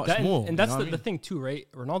 offering much more. And that's you know what I the mean? thing too, right?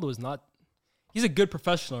 Ronaldo is not. He's a good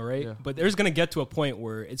professional, right? Yeah. But there's gonna get to a point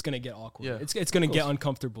where it's gonna get awkward. Yeah. It's gonna get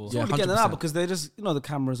uncomfortable. Yeah. We're getting it 100%. out because they just, the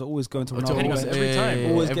cameras are always going to Depending Ronaldo. on Always, every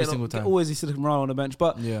time. always every getting single time. Always he's sitting Ronaldo on the bench.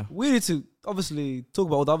 But Yeah. we need to obviously talk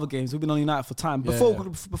about all the other games. We've been on United for time. Before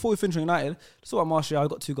we finish on United, let's talk about Martial. I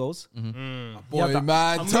got 2 goals. Boy,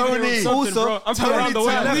 man, I'm Tony. leaving here with something, bro. I'm from around the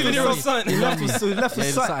way. I'm leaving here with something. He left with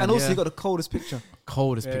sight, something, and also yeah. he got the coldest picture.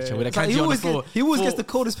 Coldest picture with a It's like kanji on the floor. he always gets the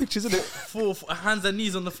coldest pictures, isn't it? Four hands and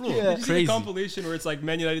knees on the floor. Yeah. Did you see the Crazy. compilation where it's like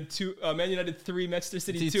Man United 2, Man United 3, Manchester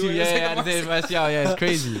City 2? Two, and it's like a it's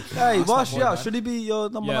crazy. Hey, Martial, should he be your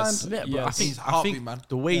number Yes. 9? Yeah, but Yes. He's I heartbeat, think man.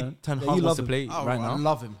 the way Yeah. Ten Yeah, Hag you wants love to him. play Oh, right I now.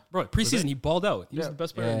 love him. Bro, preseason he balled out. He was the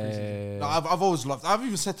best player in preseason. No, I've always loved. I've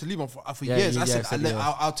even said to Liban for Yeah, years. yeah, I said,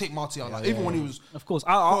 yeah. I'll take Martial. Like, even when he was Of course.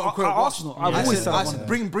 Arsenal. I've I always said, said I I said,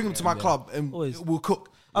 wanted bring him to my club and Always. we'll cook.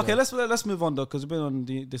 Okay, let's move on though, because we've been on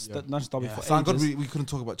the national derby for Thank God ages. we couldn't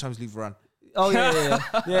talk about Champions League Varane. Oh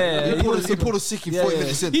yeah. He pulled a sick in 40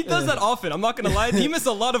 minutes in. He does that often. I'm not gonna lie. He missed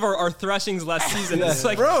a lot of our thrashings last season. It's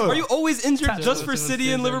like, Bro. are you always injured just for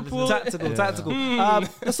City and Liverpool? Tactical.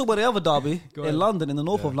 Let's talk about the other derby Go ahead. in London, in the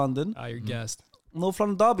north of London. Ah, you're gassed. North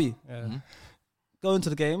London derby. Yeah. Go into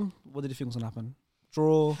the game. What did you think was gonna happen?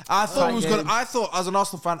 Draw. I thought we was game. gonna. I thought as an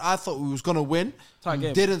Arsenal fan, I thought we was gonna win. Tight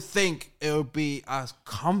game. Didn't think it would be as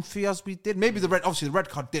comfy as we did. Maybe the red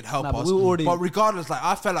card did help Nah, but us. we were already- but regardless, like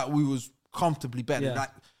I felt like we was comfortably better. Yeah.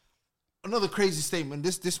 Like another crazy statement.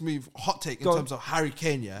 This move, hot take in Go on. terms of Harry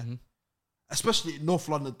Kane, yeah, especially in North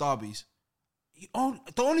London derbies. The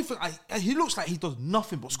only thing he looks like he does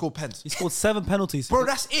nothing but score pens. He scored 7 penalties. Bro,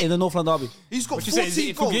 that's it. in the North London derby. He's got What you say? Is 14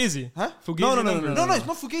 it goals. Fugazi? Huh? Fugazi No, numbers? No, it's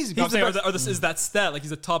not Fugazi. I'm saying, He's is that stat like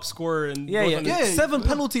he's a top scorer in Yeah. North London? 7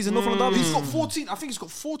 penalties in North London derby. got 14. I think he's got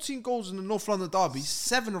 14 goals in the North London derby.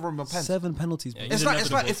 7 of them are pens. 7 penalties. Bro. Yeah, It's He's like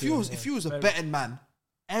inevitable if you was a betting man,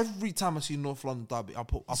 every time I see North London derby, I'll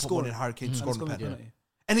put one in Harry Kane scoring a pen. penalty.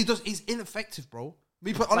 And he's ineffective, bro.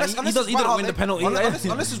 He doesn't win the penalty.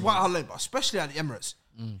 Unless it's White Hart Lane, but especially at the Emirates,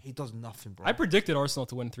 he does nothing, bro. I predicted Arsenal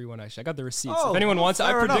to win 3-1. Actually, I got the receipts. Oh, if anyone wants, it,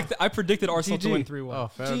 fair enough. I predicted Arsenal to GG. win 3-1. Oh,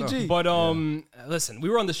 fair enough. GG. But listen, we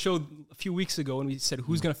were on the show a few weeks ago and we said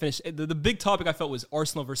who's going to finish. The big topic I felt was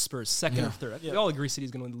Arsenal versus Spurs, second or third. We all agree City's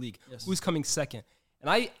going to win the league. Who's coming second? And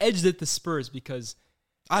I edged it to Spurs because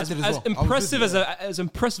I as did as well. impressive as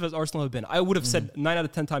impressive as Arsenal have been, I would have said 9 out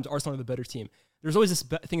of 10 times Arsenal are the better team. There's always this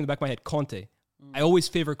thing in the back of my head, Conte. I always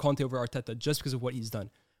favor Conte over Arteta just because of what he's done.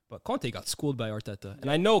 But Conte got schooled by Arteta. And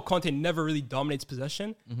I know Conte never really dominates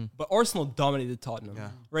possession, but Arsenal dominated Tottenham.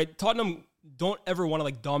 Right? Tottenham don't ever want to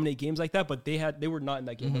like dominate games like that, but they were not in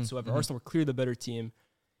that game whatsoever. Arsenal were clearly the better team.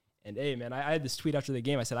 And hey, man, I had this tweet after the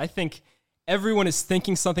game. I said, I think everyone is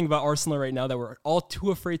thinking something about Arsenal right now that we're all too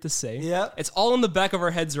afraid to say. Yeah. It's all in the back of our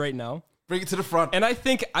heads right now. Bring it to the front. And I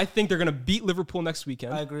think they're going to beat Liverpool next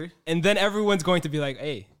weekend. I agree. And then everyone's going to be like,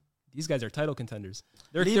 hey, these guys are title contenders.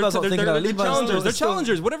 They're Levi's not thinking that. Levi's challengers. still- They're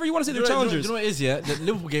challengers. Whatever you want to say, they're challengers. You know what it is, yeah? The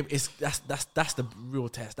Liverpool game is that's the real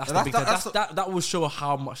test. That's the That's- big that's test. That will show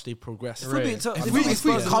how much they progress. Right.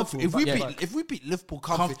 If we beat Liverpool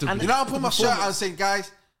comfortably, you know, I'll put my shirt out and say, guys,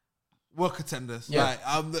 we're contenders. Yeah.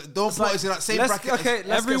 Like, don't put us in that same bracket.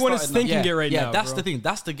 Everyone is thinking it right now. That's bro. the thing.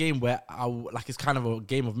 That's the game where it's kind of a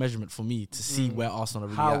game of measurement for me to see where Arsenal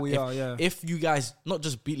are really at. If you guys not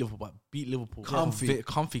just beat Liverpool, but beat Liverpool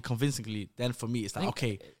comfy, convincingly, then for me it's like,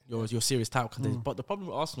 okay, you're serious title contenders. But the problem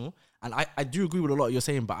with Arsenal, and I do agree with a lot you're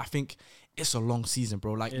saying, but I think it's a long season,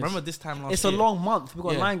 bro. Like, remember this time last It's year? a long month. We've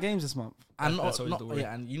got Yeah. 9 games this month. And That's always the way.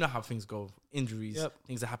 and you know how things go, injuries, Yep.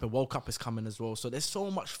 things that happen. World Cup is coming as well, so there's so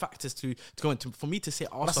much factors to go into. For me to say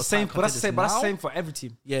Arsenal, That's the same. But that's the now, same for every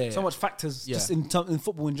team. Yeah, So yeah. much factors Yeah. just in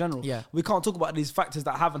football in general. Yeah. We can't talk about these factors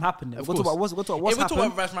that haven't happened yet. Of We'll talk course. about what's If we're talking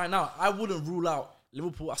happened. about right now, I wouldn't rule out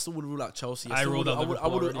Liverpool. I still would rule out Chelsea. I ruled out Liverpool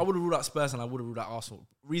already. I would have ruled out Spurs, and I would have ruled out Arsenal.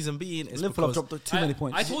 Reason being is Liverpool have because dropped too many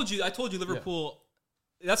points. I told you Liverpool.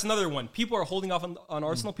 That's another one. People are holding off on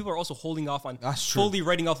Arsenal. People are also holding off on That's true. fully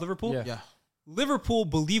writing off Liverpool. Yeah. Yeah. Liverpool,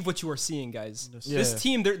 believe what you are seeing, guys. Yeah. This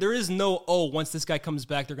team, there is no, once this guy comes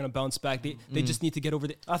back, they're going to bounce back. They just need to get over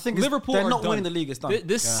the. I think Liverpool they're are not done. winning the league. It's done.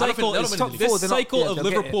 This I don't think cycle they'll is win the league. Top four, this they're not- cycle yeah, of they'll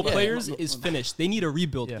get it. Liverpool Yeah. players Not- is not- finished. They need a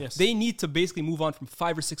rebuild. Yes. They need to basically move on from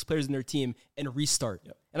 5 or 6 players in their team and restart.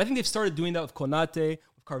 And I think they've started doing that with Konate.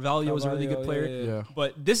 Carvalho is a really good player. yeah.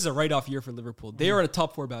 But this is a write-off year for Liverpool. They are in a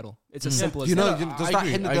top 4 battle. It's as simple as You know, that. does I that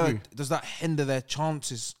agree, hinder I agree. does that hinder their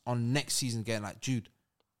chances on next season getting like Jude?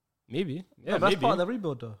 Maybe. Yeah, Yeah, that's maybe. part of the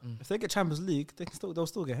rebuild though. If they get Champions League, they'll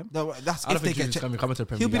still get him. No, that's I don't if they think get. Jude's coming to the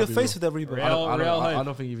Premier He'll League. be I'll the real. face of their rebuild. Real- I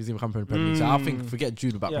don't think he's even coming to the Premier League. So I think forget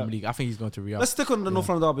Jude about Yeah. Premier League. I think he's going to Real. Let's stick on the North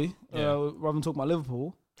London derby Yeah. rather than talk about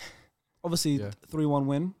Liverpool. Obviously, Yeah. 3-1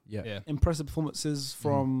 win. Yeah. Yeah. Impressive performances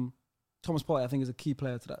from Thomas Partey, I think, is a key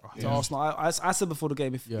player to that. To Arsenal. I said before the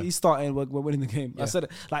game, if Yeah. he's starting, we're winning the game. I said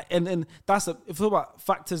it. Like, and that's if you talk about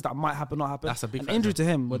factors that might happen, not happen. That's a big An factor. injury to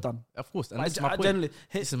him, we're done. Of course, and Like, this is my point. generally,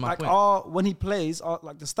 This is my like point. when he plays,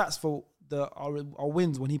 like the stats for our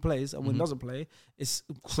wins when he plays and when he doesn't play, it's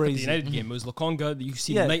The crazy. United game, it was Lokonga. You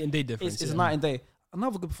see Yeah, night and day difference. It's yeah. night and day.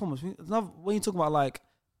 Another good performance. When you talk about like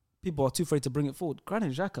people are too afraid to bring it forward,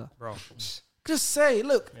 Granit Xhaka. Bro. Just say,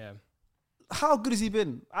 look, Yeah. how good has he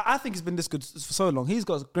been? I think he's been this good for so long. He's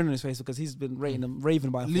got a grin on his face because he's been rating him,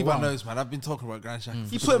 raving by Levi Levi. knows, man. I've been talking about Granit Xhaka.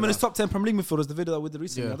 He put him in his top 10 Premier League midfielders. The video that we did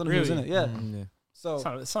recently. Yeah. I don't know who was in it. Yeah. Yeah. So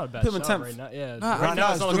It's not a bad Put him in shout 10th. right now. Yeah. Nah, right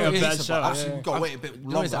now, it's not looking like a bad shout. Actually, yeah. we've got to wait a bit You know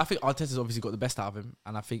what it is? longer. I think Arteta's obviously got the best out of him,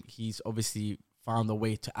 and I think he's obviously found a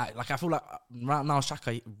way to act. Like I feel like right now,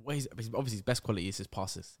 Xhaka, obviously his best quality is his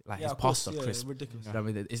passes. Like yeah, his of course, passes are yeah, crisp. ridiculous. You know what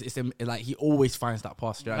I mean? It's like he always finds that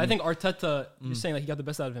pass. You know what I think Arteta, you're saying like he got the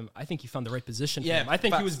best out of him. I think he found the right position. Yeah, for him. I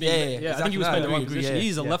think he facts. was being. Yeah, I think exactly. he was No, playing the I wrong agree, position. yeah,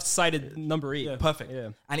 He's a yeah. left-sided number 8. perfect. Yeah.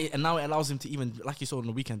 And now it allows him to even, like you saw on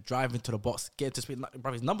the weekend, drive into the box, get to speed.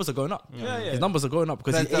 Bro, his numbers are going up. Yeah, yeah. His numbers are going up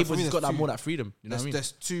because That- he's that able. for me, He's that's got that two- more that freedom. You know what I mean?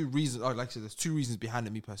 There's two reasons. Like I said, there's two reasons behind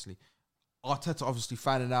it. Me personally, Arteta obviously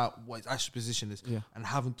finding out what his actual position is, Yeah. and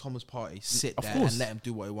having Thomas Partey sit Of there course. and let him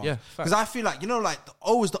do what he wants. Yeah, Because I feel like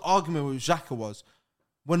always the argument with Xhaka was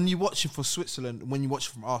when you watch him for Switzerland, and when you watch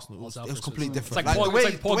him from Arsenal, it was completely different. It's like the way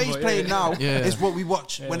Pogba, he's yeah, playing yeah. now Yeah. is what we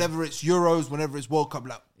watch whenever it's Euros, whenever it's World Cup.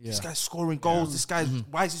 Like this Yeah. guy's scoring goals. This guy's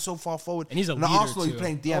why is he so far forward? And he's a at leader Arsenal, too. he's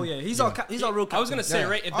playing DM. Oh yeah, he's our real. I was gonna say Yeah.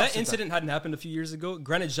 right if I've that said incident hadn't happened a few years ago,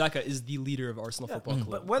 Granit Xhaka is the leader of Arsenal Football Club.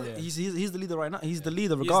 But whether Yeah. he's the leader right now, he's the leader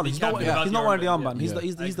the regardless. He's not captain without he's the not wearing the armband, armband. yeah. He's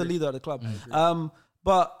the I he's the agree. leader of the club.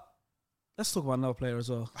 But let's talk about another player as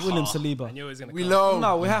well, William I Saliba. knew it was gonna We come. know.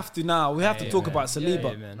 No, we have to now. We have to Yeah, talk man. about Saliba.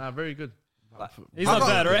 Yeah, man. Nah, very good. He's not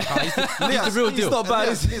bad, right? He's the real He's deal. not bad.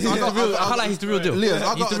 Lias, He's I got- I I can't lie, he's the real deal. Lias,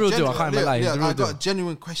 I He's got the a real deal. I genuine- can't even lie. He's Lias, the real I got deal. a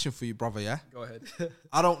genuine question for you, brother. Yeah, Go ahead.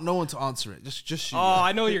 I don't know when to answer it. Just you. Oh,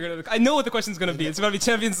 I know you're gonna. I know what the question's gonna be. It's gonna be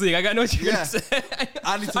Champions League. I know what you're Yeah. gonna say.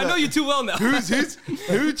 I need to I know know. you too well now.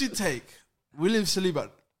 Who'd you take, William Saliba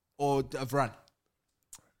or Varane?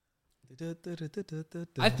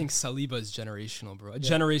 I think Saliba is generational, bro. A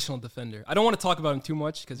generational defender. I don't want to talk about him too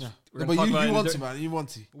much because we're But gonna talk about you him want in to, the- man. You want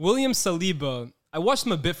to. William Saliba. I watched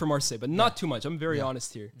him a bit for Marseille, but not too much. I'm very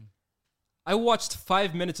honest here. I watched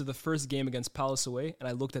 5 minutes of the first game against Palace away, and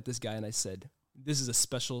I looked at this guy and I said, "This is a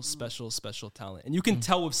special talent." And you can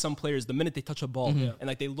tell with some players the minute they touch a ball and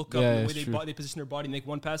like they look up, Yeah, and the it's way true. they position their body, make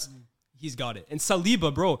one pass, he's got it. And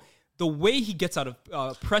Saliba, bro. The way he gets out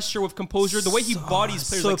of pressure with composure, the way he bodies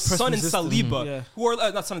players so like Son and press-resistant. Saliba, Yeah. who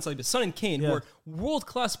are not Son and Saliba, Son and Kane, who Yeah. are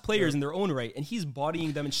world-class players in their own right, and he's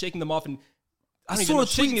bodying them and shaking them off and I don't saw even know, a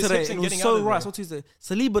shaking tweet his today, hips and and it was getting so out of right. I there. saw a tweet today.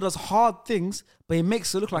 Saliba does hard things, but he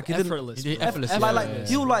makes it look like he didn't. Effortless. He did effortless, And yeah, like yeah,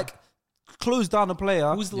 he'll like close down a player.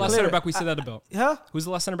 Who's the last clear center it. back we said that about? Yeah. Who's the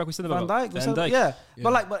last center back we said that Van about? Dijk, Van Dijk. yeah.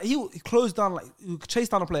 But he closed down, like he chase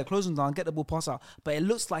down a player, close him down, get the ball pass out. But it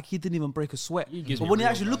looks like he didn't even break a sweat. gives But me when you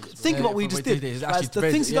real actually look, vibes, think bro. about what he Yeah, just from what he did. did, it's Like, actually the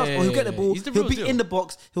very- things he does, yeah, he'll yeah, get the yeah. ball, He's the he'll real be deal. in the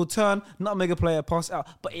box, he'll turn, not make a player, pass it out.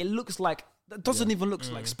 But it looks like that doesn't even look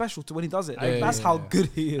like special to when he does it. Like, Yeah, that's yeah, how yeah. good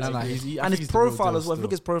he is. Nah, I and think his he's the real profile deal as well. If you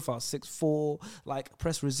look at still. his profile, 6'4", like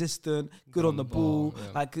press resistant, good on the ball,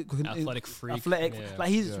 like Athletic freak. athletic. Yeah. Like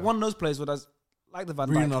he's one of those players where there's like the Van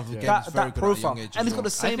Reading Dijk, of the game that is very good at a profile, young age and as he's got well. the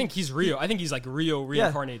same. I think he's Rio. I think he's like Rio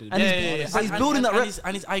reincarnated. And he's building that.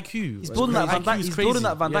 And his IQ. He's building that Van Dijk. He's building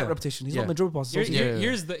that Van Dijk Yeah. reputation. He's Yeah. not the dribble passes. Here-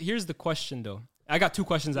 also. Here's the question though. I got two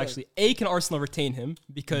questions actually. A, can Arsenal retain him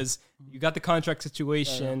because you got the contract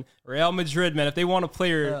situation? Real Madrid, man, if they want a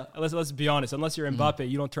player, let's be honest. Unless you're Mbappe,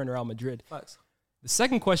 you don't turn to Real Madrid. Facts. The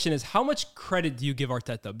second question is how much credit do you give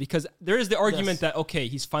Arteta? Because there is the argument Yes. that okay,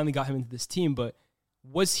 he's finally got him into this team, but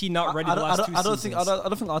was he not ready the last two I don't seasons?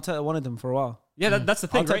 think Arteta wanted him for a while. Yeah, that's the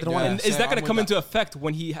thing, Arteta right? didn't want And him. is Yeah, that going I'm to come with into effect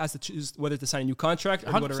when he has to choose whether to sign a new contract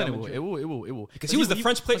or go to 100% Real it will. Madrid? It will. Because he was the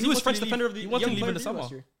French player. He was French defender of the He wanted to young leave in player the of the year summer.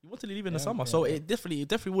 last year. He wanted to leave in the summer, so it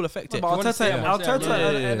definitely will affect it. But wanna say how much? Arteta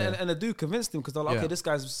Yeah. and Edu convinced him because they're like, Yeah. okay, this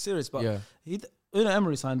guy's serious. But Yeah.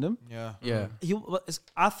 Emery signed him. Yeah. Yeah.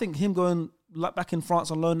 I think him going back in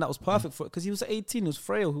France on loan, that was perfect for it because he was 18, he was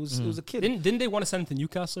frail, he was a kid. Didn't they want to send him to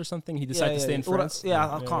Newcastle or something? He decided to stay in all that- France.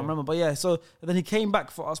 I can't remember, but yeah. So and then he came back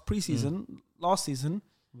for us pre-season last season.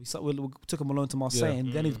 We took him alone to Marseille, Yeah.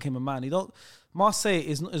 and then he became a man. Marseille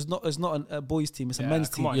is not a boys' team; it's a Yeah, men's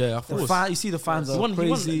come team. on. Yeah, of The course. you see the fans He are won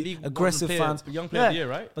crazy, league, aggressive fans. Young player of the year,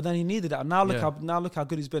 right? But then he needed that. Now look Yeah. how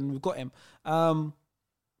good he's been. We've got him.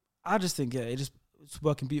 I just think it's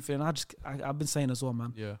working beautifully, and I've been saying as well,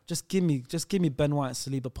 man. Yeah. Just give me Ben White and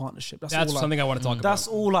Saliba partnership. That's all something I want to talk about. that's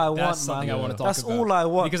all I want, That's something man. I want to talk That's about. all I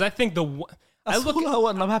want. Because I think That's all I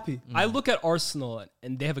want, and I'm happy. I look at Arsenal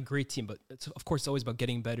and they have a great team, but of course it's always about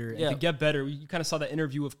getting better. And to get better, you kind of saw that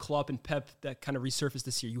interview with Klopp and Pep that kind of resurfaced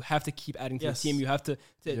this year. You have to keep adding to the team. You have to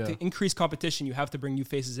increase competition. You have to bring new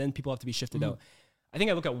faces in. People have to be shifted out. I think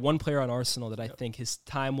I look at one player on Arsenal that I think his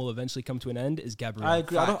time will eventually come to an end is Gabriel. I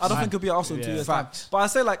agree. I don't think he'll be at Arsenal in 2 years' time. But I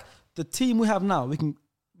say like the team we have now, we can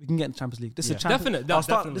get in the Champions League. This is a Champions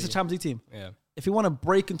This is a Champions League team. Yeah. If you want to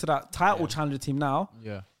break into that title challenger team now,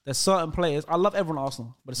 there's certain players. I love everyone at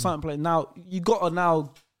Arsenal, but there's certain players now you got to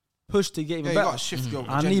now push to get even better. You got to shift your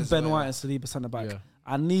I need Ben White and Saliba centre back. Yeah.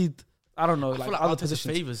 I need. I don't know, I feel like like other Arteta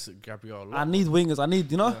positions. favors Gabriel a lot. I need wingers. I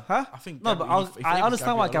need, huh? I think no, but I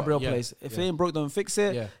understand why Gabriel Gabriel plays. If it ain't broke, don't fix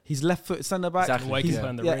it. Yeah. He's left-footed centre back. Exactly. He's,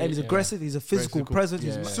 and he's aggressive. He's a physical presence.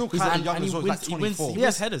 He's still he's kind of young and as he well. wins, Like he wins 24.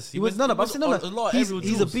 yes, headers. He wins. No, but I'm saying, no.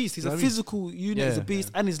 He's a beast. He's a physical. physical unit. He's a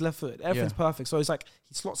beast, and he's left-footed. Everything's perfect. So it's like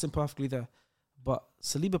he slots in perfectly there. But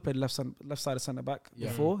Saliba played left-sided centre back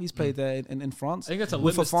before. He's played there in France. I think that's a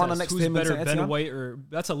with litmus Fofana test. next Who's to him. better, and Ben Etienne. White or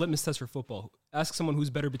that's a litmus test for football. Ask someone who's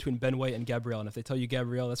better between Ben White and Gabriel, and if they tell you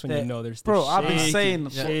Gabriel, that's when you know there's. Bro, I've been shaking.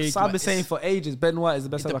 saying, for ages, Ben White is the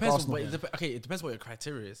best It centre back depends. Arsenal. It depends what your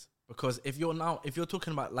criteria is. Because if you're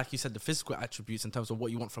talking about, like you said, the physical attributes in terms of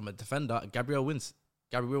what you want from a defender, Gabriel wins.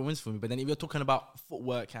 Gabriel wins for me. But then if you're talking about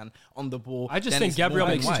footwork and on the ball, I just then think it's Gabriel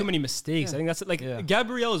more makes Ben White. too many mistakes. I think that's like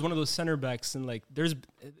Gabriel is one of those center backs, and like there's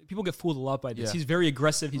people get fooled a lot by this. Yeah. He's very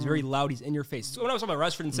aggressive. He's very loud. He's in your face. So when I was talking about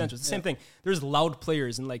Rashford and Sancho, it's the same thing. There's loud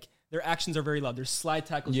players, and like their actions are very loud. There's slide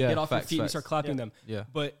tackles. You get off your feet, and you start clapping them. Yeah.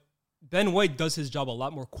 But Ben White does his job a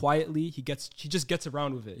lot more quietly. He just gets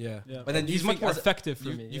around with it. Yeah. But then he's much more effective for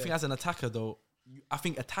me. You think as an attacker though, I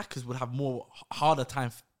think attackers would have more harder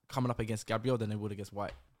time coming up against Gabriel than they would against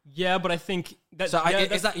White. Yeah, but I think that So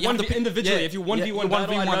that's you have to pick- individually. If you 1v1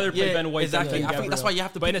 battle, I'd rather play Ben White exactly. than I think Gabriel. that's why you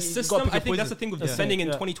have to. But in a pick- you system, gotta pick I your think that's the poison. thing with defending in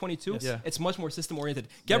 2022. Yeah. It's much more system oriented.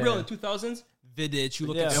 Gabriel in 2000s, Vidic. You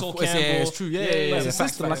look at Sol Campbell. it's true. Yeah. It's a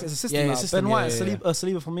system. Like, it's a system. now. Ben White and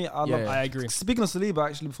Saliba for me. I agree. Speaking of Saliba,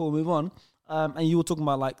 actually, before we move on, and you were talking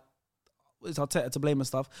about like it's Arteta to blame and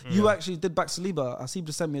stuff. You actually did back Saliba. I see you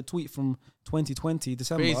just sent me a tweet from 2020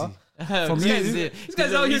 December. Crazy. From you, This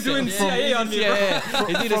guy's out here doing CIA on me. He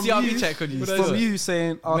did a CRB check on you. from you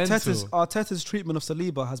saying Mental. Arteta's treatment of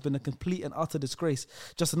Saliba has been a complete and utter disgrace.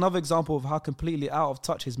 Just another example of how completely out of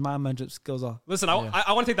touch his man management skills are. Listen, I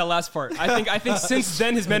want to take that last part. I think since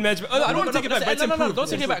then his man management. I don't want to take it back, but it's improved. Don't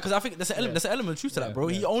take it back because I think there's an element of truth to that, bro.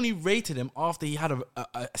 He only rated him after he had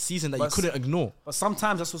a season that you couldn't ignore. But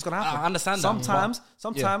sometimes that's what's going to happen. I understand that,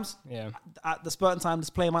 Sometimes, at the certain time, this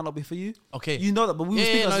player might not be for you. Okay. You know that, but we were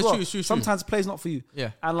speaking as it's well. true, it's true. Sometimes the player's not for you.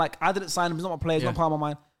 Yeah. And like, I didn't sign him, he's not my player, he's not part of my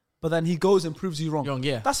mind. But then he goes and proves you wrong.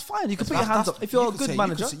 Yeah. That's fine. You can put your hands up. If you're a good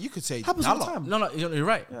manager, you could say happens all the time. No, you're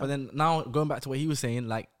right. But then now going back to what he was saying,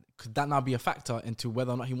 like, could that now be a factor into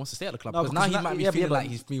whether or not he wants to stay at the club? No, Because now he because might be yeah, feeling but- like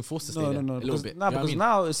he's being forced to stay there a little bit. No, You know what I because mean?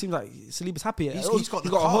 now it seems like Saliba's happy. He's got the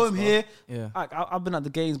a cards, home bro. here. Yeah. I've been at the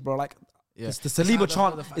games, bro. Like, Yeah. it's the Saliba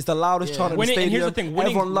chant is the loudest chant in the Winning- and stadium. here's the thing,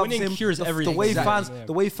 winning- Everyone loves winning him. cures everything. The way Exactly.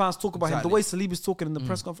 the way fans talk about him, the Exactly. way Saliba's talking in the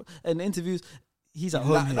press conference and the interviews, he's at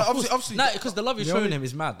home here. Obviously, No, because the love you're showing him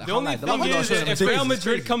is mad. The only thing is, if Real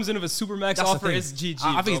Madrid comes in with a supermax That's the offer, thing. it's GG.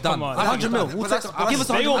 I think he's bro. done. Come on. 100 mil. We'll take give us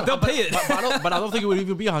 100 They'll pay it. But I don't think it would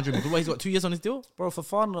even be 100 million. He's got 2 years on his deal. Bro, for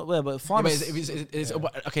fun, yeah, but Yeah, fun. but it's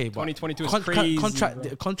okay. But 2022 is crazy,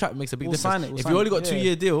 Contract makes a big We'll sign difference. it, we'll If sign you only it, got yeah.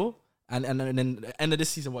 2-year deal and then the end of this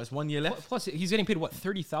season, it's 1 year left. Plus, he's getting paid what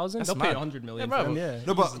 30,000. That's They'll pay mad. 100 million. Yeah, for bro. him. Yeah.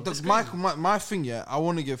 No, but my thing, yeah, I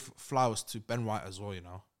want to give flowers to Ben White as well, you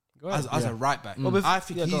know. As a right back. I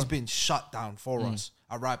think go he's on. been shut down for us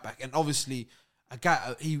at right back. And obviously,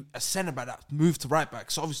 a centre back that moved to right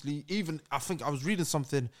back. So obviously, even I think I was reading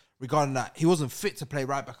something regarding that he wasn't fit to play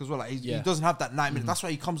right back as well. Like he doesn't have that 9 minutes. That's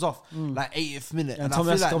why he comes off like 80th minute. Yeah, and I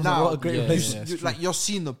Tommy feel like comes off now, a lot of great places. like you're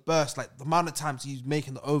seeing the burst, like the amount of times he's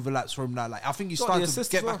making the overlaps from now. Like I think he's Got the starting to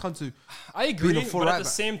assist get as well. back onto. I agree, being a full but at right the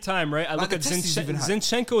back. same time, right? I look the at test he's even had.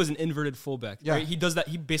 Zinchenko is an inverted fullback. Yeah. Right? He does that.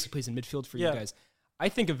 He basically plays in midfield for you Yeah. guys. I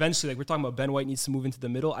think eventually, like we're talking about, Ben White needs to move into the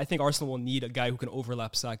middle. I think Arsenal will need a guy who can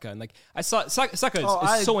overlap Saka. And like I saw, Saka is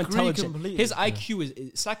so agree intelligent. completely. His IQ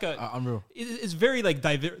is Saka. Unreal. Is very like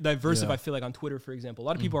diverse. I feel like on Twitter, for example, a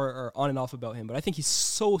lot of people are on and off about him, but I think he's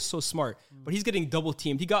so smart. But he's getting double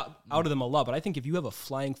teamed. He got out of them a lot. But I think if you have a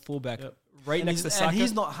flying fullback right next to Saka, and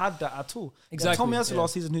he's not had that at all. Exactly, Tommy Asu yeah.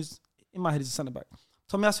 last season, who's in my head is a centre back.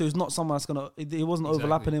 Tommy Asu is not someone that's gonna. He wasn't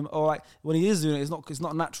overlapping him, or like when he is doing it, it's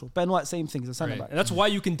not natural. Ben White, same thing, he's a centre back. and that's why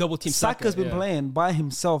you can double team Saka. Saka's been playing by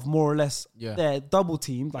himself more or less. Yeah. They're double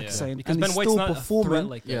teamed, like you're saying, Because and Ben he's White's still not a performing. threat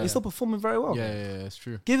like that. He's still performing very well. Yeah, it's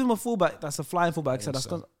true. Give him a fullback that's a flying fullback. So that's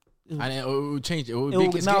And it will change. It will It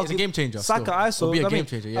will be, now it's a game changer. Saka, still. I saw. It'll be a I game mean,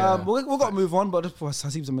 changer. Yeah. we've got to move on, but I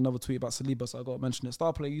see some another tweet about Saliba, so I got to mention it.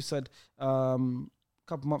 Star player, you said a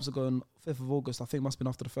couple months ago on 5th of August, I think it must have been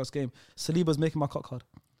after the first game, Saliba's making my cock hard.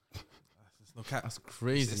 No cap. That's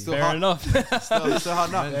crazy. It's still Fair hard. enough. Still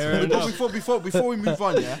hard now. Fair But enough. before we move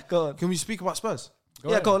on, yeah, Go on. can we speak about Spurs? Go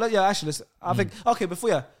on. Actually, listen, I think, okay,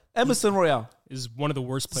 before, Emerson Royale. Is one of the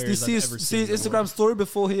worst Did you players see I've his, ever see seen. his Instagram story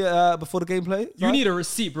before the gameplay? You need a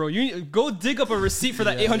receipt, bro. You need, go dig up a receipt for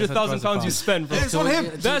that £800,000 you spent, bro. It's on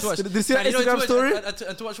him. That's Did you see that And you know, Instagram story?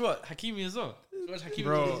 And to watch what? Hakimi as well. To watch Hakimi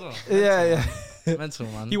Bro. as well. Yeah. Mental,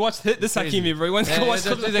 man. he watched this Crazy. Hakimi, bro. He went to Yeah, watch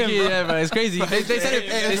yeah, clips of him, bro. yeah, bro, it's crazy. They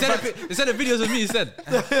sent the videos of me instead.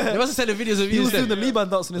 They must have sent the videos of me He was instead. doing the Liban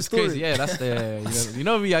dance in his It's story. crazy. Yeah, that's the. You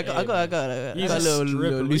know me. I got He's a a little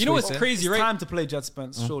stripper. loose You know what's waist, crazy, It's right? time to play Jet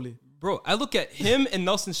Spence, surely. Bro, I look at him and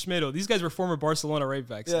Nelson Schmedo. These guys were former Barcelona right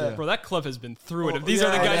backs. Yeah. Bro, that club has been through it. Oh, If these are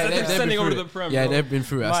the yeah, guys yeah, that they've they're been sending through over to it. the Prem, Yeah, bro. they've been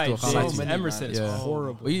through it. I My still can't lie days, to you. Emerson is Yeah.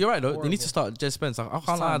 horrible. Well, you're right though. They need to start Jed Spence. I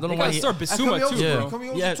can't lie. I don't know They why. gotta start And Bissouma too, Yeah. bro. Can we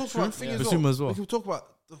also Yeah, talk true. about thing Yeah. as Bissouma well? as well. We can talk about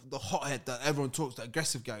the hothead that everyone talks, the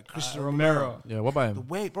aggressive guy, Christian Romero. Yeah, what about The him?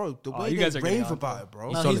 way, bro, the way you they guys are getting rave on, about it, bro.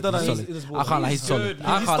 No, Solid, he's done he's it. solid. He's I can't lie. He's solid. good.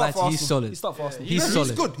 I He's can't lie. stopped He's Arsenal. solid. He stopped Arsenal. He's He's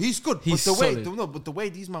solid. good. He's good. He's but the way, solid. no, but the way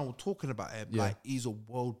these men were talking about him, Yeah. like he's a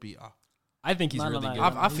world beater. I think he's No, really no, good. no.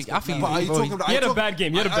 I think. But are you bro, talking about? He had are you a bad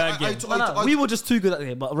game. He had a bad game. We were just too good at the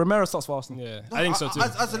game, but Romero starts for Arsenal. Yeah, I think so too.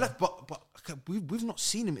 As a left, but we've not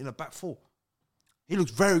seen him in a back four. He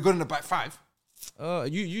looks very good in the back five.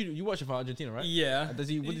 you watch it for Argentina, right? Yeah. What does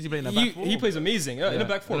he play in the back four? He plays amazing in the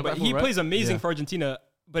back four, In the but back he four, right? plays amazing Yeah. for Argentina.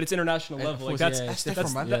 But it's international And of level. Like course, that's yeah, That's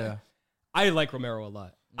different, man. Yeah. I like Romero a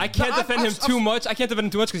lot. I can't No, defend him I've- too much. I can't defend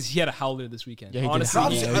him too much because he had a howler this weekend. Yeah, he did. Honestly, No,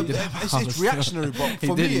 Yeah, he did. it's reactionary, but He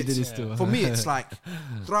for did, me, he did it still. for me, it's like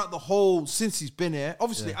throughout the whole since he's been here.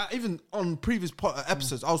 Obviously, even on previous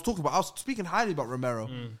episodes, I was speaking highly about Romero,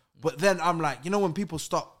 but then I'm like, you know, when people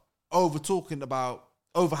stop over talking about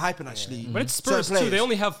overhyping, actually, but it's certain Spurs too. players, They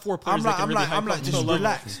only have 4 players I'm that like, can I'm really like, hype I'm like, up just to the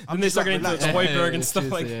relax. level. I'm Then they just start like, getting into relax. Højbjerg and it's stuff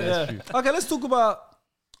true, like yeah, that. it's true. Okay, let's talk about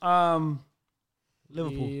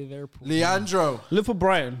Liverpool. Leandro. Liverpool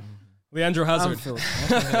Brighton. Leandro Hazard. Anfield.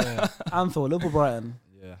 Anfield. Liverpool Brighton.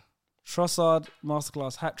 Yeah. Trossard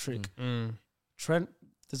masterclass hat trick. Trent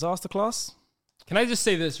disaster class. Can I just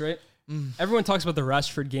say this, right? Everyone talks about the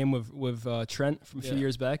Rashford game with Trent from a few Yeah.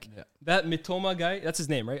 years back. Yeah. That Mitoma guy, that's his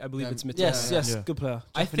name, right? I believe it's Mitoma. Yes, yes, Yeah. good player.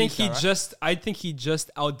 I think he Japanese guy,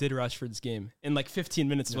 just outdid Rashford's game in like 15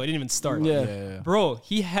 minutes. So I didn't even start. Yeah. Bro,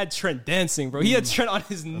 he had Trent dancing, bro. He had Trent on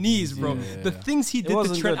his knees, bro. The things he did to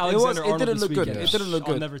wasn't Trent good. It was- Alexander it Arnold didn't this look good. weekend. It didn't look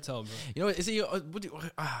I'll good. never tell, bro. You know, is it?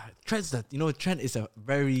 Trent's that. You know, Trent is a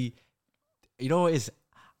very. You know, what is?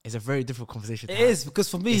 It's a very difficult conversation. to It have. is because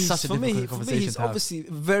for me, It's he's, such a for me, difficult for me, conversation he's to have. obviously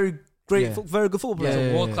very great, Yeah. very good football player.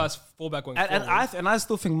 Yeah. World class fullback going And forward. I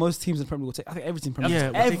still think most teams in Premier League will take. I think every team in Premier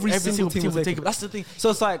League, Yeah, every single team will take it. it. That's the thing. So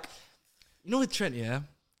it's like, You know, with Trent, yeah,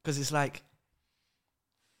 because it's like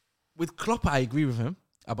with Klopp, I agree with him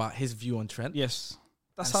about his view on Trent. yes,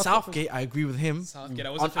 that's And how Southgate, I agree with him. Southgate, I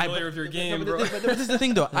wasn't On- familiar with your game, but, bro. but this is the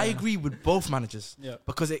thing, though. I agree with both managers. Yeah.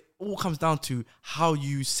 Because it all comes down to how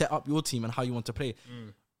you set up your team and how you want to play.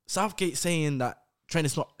 Southgate saying that Trent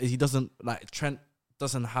is not, he doesn't like Trent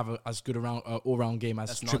doesn't have as good all round game as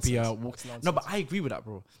That's Trippier. nonsense. That's No, but I agree with that,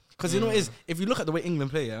 bro. Because you know what it is, if you look at the way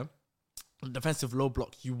England play, yeah, defensive low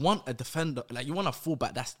block, you want a defender, like you want a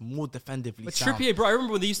fullback that's more defensively But sound. Trippier, bro, I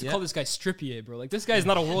remember when they used to Yeah. call this guy Strippier, bro. Like, this guy's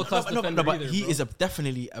not a world class defender but either, he bro. is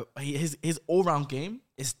definitely his all round game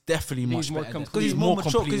is definitely He's much more better. complete. because he's more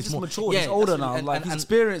mature. complete, Because he's he's just more- mature. Yeah, He's older that's- now. and- Like and- he's and-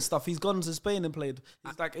 experienced stuff. He's gone to Spain and played.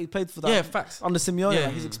 He's like he played for that. Yeah, facts. Under Simeone, Yeah.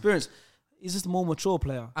 like, he's experienced. He's just a more mature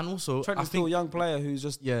player. And also, Trent I is still a think young player who's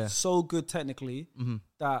just Yeah. so good technically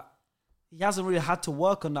that he hasn't really had to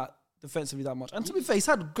work on that defensively that much. And to be fair, he's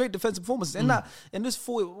had great defensive performances. In this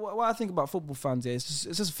what I think about football fans, yeah, it's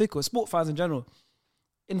just fickle. Sport fans in general.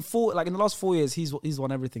 In the last 4 years, he's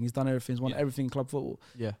won everything. He's done everything. He's won everything in club football.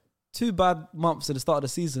 yeah. 2 bad months at the start of the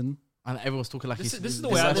season. And everyone's talking like This he's. is the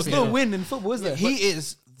he's way I like- There's look no at it. win in football, is there? He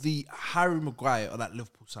is the Harry Maguire of that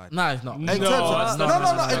Liverpool side. Nah, it's not. No, In terms of- it's no, not.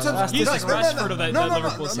 no, no, in terms of- He's no, like no, no, Rashford of that no, no,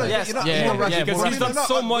 Liverpool no, side. Yes, you're not- yeah, you're not yeah, Rashford. because he's done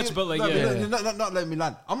so much, but like, no, yeah. not let me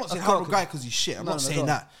land. I'm not saying Cool, Harry Maguire because he's shit. I'm No, not no, saying go on.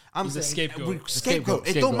 that. I'm He's a saying scapegoat. Scapegoat.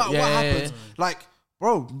 It Scapegoat. don't matter Yeah, what yeah, yeah. happens. Like,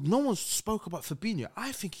 bro, no one spoke about Fabinho.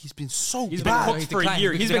 I think he's been so He's been bad. cooked for a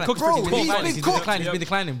year. He's been cooked for Bro, 12 he's months. been He's cooked. declining. He's been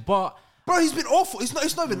declining. But Bro, he's been awful. It's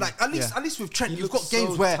not even like at least with Trent, you've got looks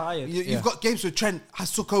games so where tired. you've got games where Trent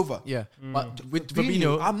has took over. yeah, but with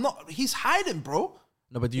Fabinho, Fabinho, he's hiding, bro.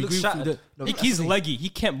 no, but do you looks agree with shattered. no, He- that's he's the thing. leggy. He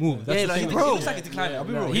can't move. That's Yeah, the like, thing. he looks like a decliner. I'll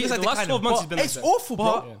be real. He- He looks like the last declining, 12 months but he's been It's awful,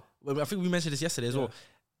 bro. Well, I think we mentioned this yesterday as well.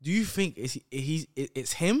 do you think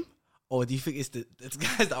it's him? Or do you think it's the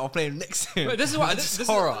guys that are playing next to him? But this is what this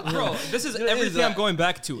horror. bro. This is You know, it is everything I'm that- going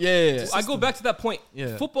back to. Yeah. I go back to that point.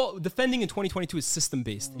 Yeah. Football defending in 2022 is system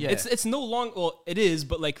based. Yeah. It's no long. Well, it is,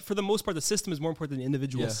 but like for the most part, the system is more important than the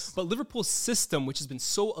individual. Yes. But Liverpool's system, which has been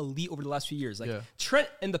so elite over the last few years, like Yeah. Trent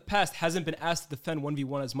in the past hasn't been asked to defend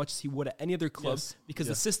 1v1 as much as he would at any other club Yes. because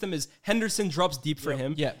Yeah. the system is Henderson drops deep for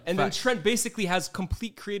him, Yeah, and facts. then Trent basically has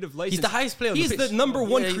complete creative license. the highest player on the He's pitch. the number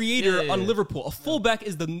one Yeah, creator yeah. on Liverpool. A fullback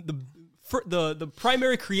is the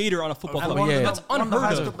primary creator on a football And club. one of the- That's one of the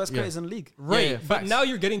unheard highest of. best creators in the league. Right, Yeah, but facts. now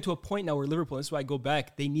you're getting to a point now where Liverpool, and this is why I go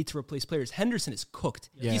back, they need to replace players. Henderson is cooked.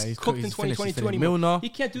 Yeah, he's he's cooked cooked. in He's finished. 2022 He's anymore. Milner, He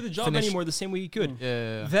can't do the job finished. anymore the same way he could.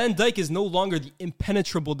 Yeah. Van Dijk is no longer the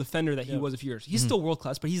impenetrable defender that he was a few years. He's still world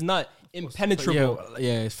class, but he's not impenetrable.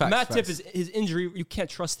 Yeah, it's facts. Matip facts. is his injury. You can't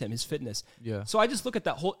trust him. His fitness. Yeah. So I just look at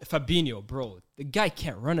that whole Fabinho, bro. The guy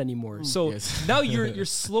can't run anymore. So Yes. now you're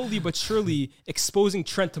slowly but surely exposing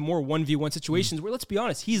Trent to more 1v1 situations where, let's be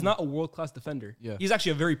honest, he's not a world class defender. Yeah. He's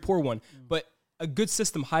actually a very poor one. But a good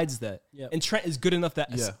system hides that. Yeah. And Trent is good enough that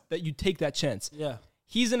Yeah. that you take that chance. Yeah.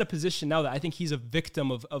 He's in a position now that I think he's a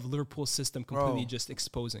victim of Liverpool's system completely Bro. just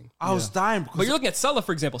exposing. I was dying because But you're looking at Salah,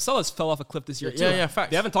 for example. Salah's fell off a cliff this year too. Yeah, facts.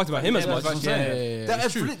 They haven't talked about him as Yeah, much. that's Yeah, what I'm yeah, saying. yeah, That-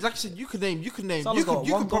 it's true. like I said, you could name. Salah's You got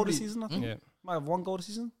could one goal probably. this season, I think. Yeah. Might have one goal this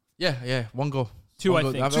season. Yeah, one goal. Two, One I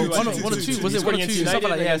goal. think. One Two, or I two. think. Was Two, it two. one or Scored two? against Something United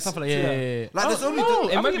like yeah, against- something like yeah. Like there's only No,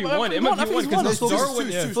 the- it might be one. It might be one because There's Darwin.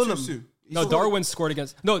 two, Yeah. two, Fulham. two. He No, scored- Darwin scored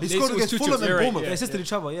against. No, He they scored it was against 2-2. Fulham and You're right, Bournemouth. They yeah. assisted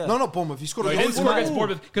each other. Yeah. No, not Bournemouth. He scored No, he against didn't score against Bournemouth.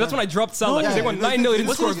 Bournemouth because that's when I dropped Salah. Yeah, Because they won yeah, 9-0. He didn't they score a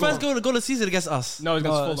What's his first goal. goal of the season against us? No, it was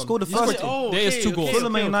against Fulham. Scored the He first. scored- They has two goals.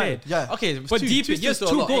 Fulham and United. Yeah. Okay, But deep, he has 2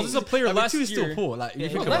 goals. This is a player last two is still year. poor. Like you Yeah,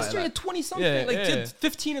 think last about year he it. had 20 something. Yeah, Like yeah. did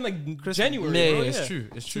 15 in like January. Yeah, bro, it's true.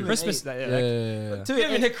 It's true. Christmas. Yeah. Two, Yeah,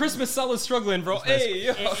 I mean, hit Christmas Salah's struggling, bro. Hey,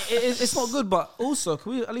 yo. it's not good, but also,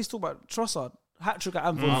 can we at least talk about Trossard? Hat-trick at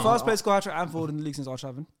Anfield. First place score hat-trick at Anfield in the league since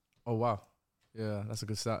Arshavin. Oh wow. Yeah, that's a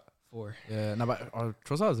good stat. 4. Yeah, no, but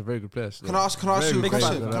Trossard is a very good player. Can I ask you a Very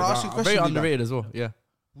question? good. Can I ask you a question? Very Liga? underrated as well. Yeah.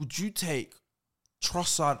 Would you take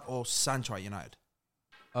Trossard or Sancho at United?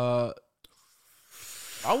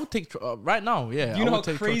 I would take right now. Yeah. Do you know I how would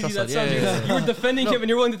take crazy Trossard. that sounds? You were defending him and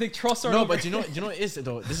you're willing to take Trossard No, over. but do you know what it is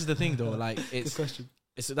though? This is the thing though. Like it's question.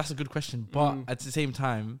 that's a good question, but at the same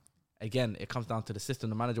time, again, it comes down to the system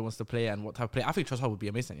the manager wants to play and what type of player. I think Trossard would be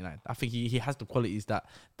amazing at United. I think he has the qualities that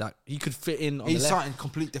he could fit in on He's the left. something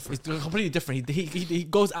completely different. It's completely different. He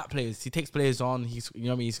goes at players. He takes players on. He's you know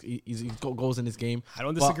what I mean. He's got goals in his game. I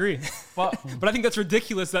don't disagree. But But I think that's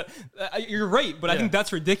ridiculous. That you're right, but I Yeah. think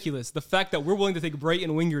that's ridiculous. The fact that we're willing to take Brighton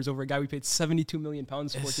wingers over a guy we paid £72 million for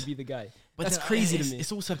to be the guy. That's then, crazy to it's, me.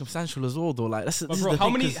 It's all circumstantial as well, though. Like this But is bro, the how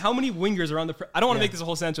thing, many 'cause- how many wingers around the? I don't want to make this a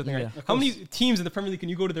whole Sancho thing. Right? Yeah, How many teams in the Premier League can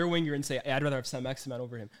you go to their winger and say, hey, "I'd rather have Sam Maximan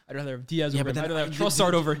over him. I'd rather have Diaz over him. I'd rather have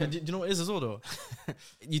Trossard over him." Do you know what it is as well, though?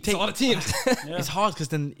 You It's take a lot of teams. It's hard because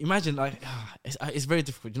then imagine like it's very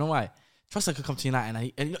difficult. You know why? Trossard could come to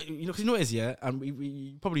United and you know what it is, yeah. And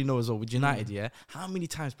we probably know as well with United, yeah. How many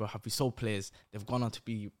times, bro, have we sold players? They've gone on to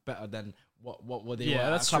be better than what they Yeah,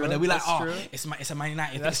 were. that's at club, true. And then we're like, That's oh, true. it's a Man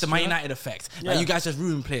United. That's It's the Man true. United effect. Yeah. Like you guys just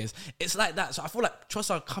ruin players. It's like that. So I feel like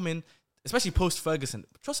Trossard coming, especially post Ferguson.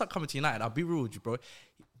 Trossard coming to United. I'll be real with you, bro.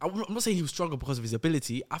 I'm not saying he would struggle because of his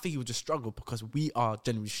ability. I think he would just struggle because we are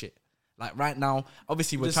genuinely shit. Like right now,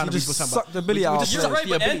 obviously we're Just- trying you to just rebuild something. suck the ability out of You're players. right,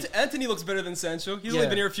 but ability. Anthony looks better than Sancho. He's only Yeah.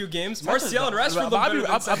 been here a few games. Martial and Rashford look better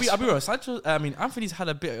than I'll Sancho. be real. Sancho, I mean, Anthony's had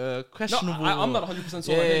a bit No, questionable. I'm not 100%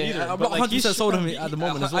 sold on him either. I'm but, not like, 100% he's sold on shown- him at the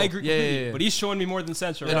moment as well. I agree Yeah, completely, yeah, yeah. but he's showing me more than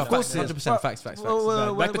Sancho. Yeah, no, right now. facts, 100% facts. Back to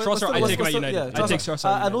Trossard, I take him at United. I take Trossard at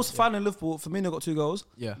And United. also, finally, Liverpool, Firmino got 2 goals.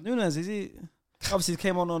 Yeah. Nunes, is he? Obviously, he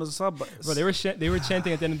came on as a sub, but Bro, they were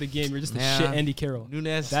chanting at the end of the game, "You're just a Yeah. shit Andy Carroll."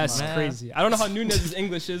 Nunes, That's man. crazy. I don't know how Nunes'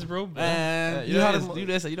 English is, bro. but- You You know, had it's him-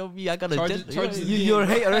 Nunes, you know me, I got a Charges- jet. charges- you're a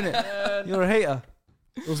hater, innit? You're a hater.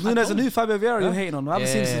 It was Nunes and who? Fabio Vieira you're hating on. I haven't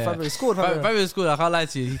seen this since Fabio. He scored Fabio. Fabio scored. I can't lie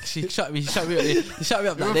to you. He shut me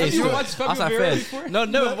up that day. You so watched Fabio I was like, Vieira fair. before? No,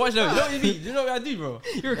 never watched them. You know what you mean? You know what I do, bro?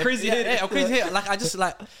 You're a crazy Yeah, hater. yeah, I'm crazy hater. Like I just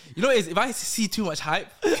like, you know what it is? If I see too much hype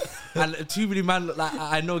and too many man like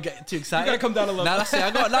I know get too excited, You gotta come down a level. Now that's it.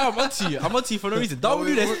 I'm onto you. I'm onto you for no reason.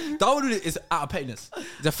 Darwin Nunes is out of pettiness.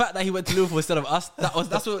 The fact that he went to Liverpool instead of us,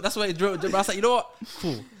 that's what it drove. I was like, you know what?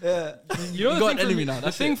 Cool. Yeah. You know You got the thing, an for enemy me, now, the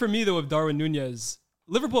that's thing it. for me though with Darwin Nunez,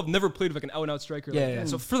 Liverpool have never played with like an out-and-out striker. Yeah, like yeah. that.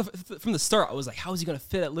 So from the start, I was like, how is he gonna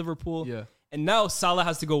fit at Liverpool? Yeah. And now Salah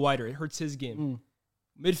has to go wider. It hurts his game.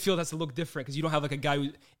 midfield has to look different because you don't have like a guy who.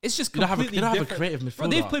 It's just You don't have a- completely you don't have a different. creative Bro,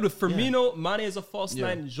 midfielder. they've played with Firmino, Mane as a false Yeah.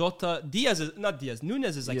 nine, Jota,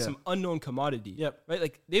 Nunez is like Yeah. some unknown commodity. Yep. Right?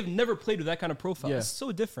 Like they've never played with that kind of profile. Yeah. It's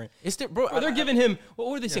so different. Bro. Bro, they're giving him what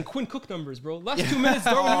were they saying? Quinn Cook numbers, bro. Last 2 minutes,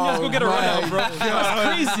 Darwin Nunez go get a run out, bro.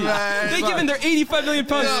 That's crazy. They giving their 85 million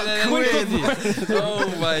pounds. Quinn Cook.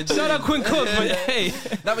 Oh my. Shout out Quinn Cook, but hey,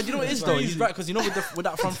 Nah, but you know what it is though? He's right because you know with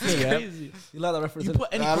that front three, yeah. crazy. You like that reference? You innit? put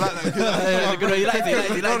any. I like that. You liked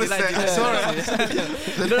it.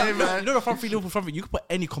 Sorry. You know the front three, Liverpool front three. You can put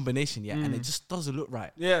any combination, yeah, and it just doesn't look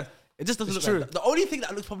right. Yeah. It just doesn't It's look true. right. The only thing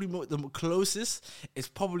that looks probably the closest is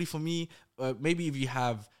probably for me, maybe if you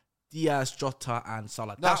have Diaz, Jota, and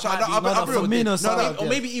Salah. No, That so- might no, be- I'll be real. Firmino, No, Salah, or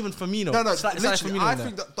maybe even Firmino. No, Slight literally, Firmino I in there.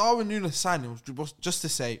 think that Darwin Núñez signing was just to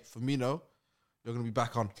say, Firmino, you're going to be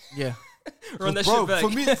back on. Yeah. Run that Bro,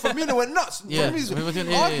 shit back. Firmino went nuts. Yeah.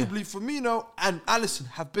 Arguably, Firmino and Alisson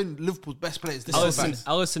have been Liverpool's best players this season.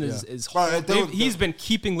 Allison is Bro, he's been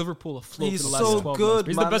keeping Liverpool afloat He's for the last so 12 good, months.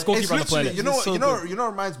 He's man. the best It's goalkeeper on the literally, planet. you know what? so You know good. what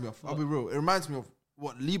it reminds me of. I'll be real. It reminds me of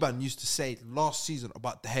what Liban used to say last season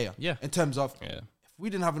about De Gea. Yeah. In terms of, Yeah. if we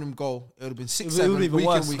didn't have him goal, it would have been 6-7 It would be even week in,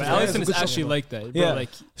 worse. week But out. Yeah, Allison it's a is good actually shot. like that. Bro, Yeah. like,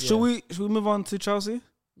 Should we move on to Chelsea?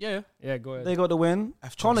 Yeah. Yeah, go ahead. They got the win.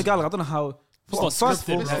 F Conor Chelsea. Gallagher, I don't know how. all First of all,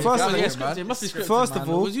 scripted, man. first of Gallagher, all, yes, It must be scripted, First man. of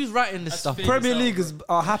all, who's writing this That's stuff? fake. Premier Yourself, Leaguers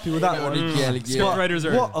are happy with that one. Yeah, Script writers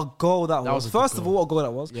are. What a goal that was. was a good First of all, goal. what a goal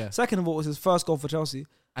that was. Yeah. Second of all, it was his first goal for Chelsea.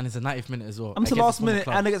 And it's a 90th minute as well. I'm to Against last the former minute,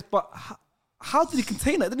 club. and it gets. But how did he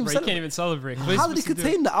contain that? Didn't Bro, even you can't celebrate. even celebrate. How did he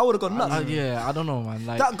contain that? I would have gone nuts. Yeah, I don't know, man.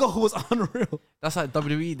 Like That goal was unreal. that's like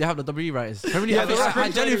WWE. They have the WWE writers. Premier League. Yeah, have the it. I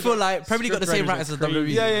script genuinely feel like Premier League got the same writers writers are as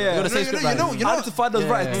crazy. WWE. Yeah, yeah, yeah. They got the same script writers. I need to find those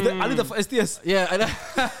Yeah. writers. I need that for SDS. Yeah, I know.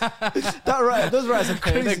 That right, those writers are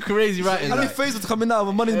They're crazy. crazy writers. I need Faisal to come in now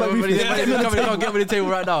with money in my Everybody, briefing. come get me the table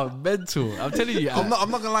right now. Mental. I'm telling you. I'm not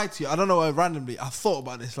gonna lie to you. I don't know why randomly I thought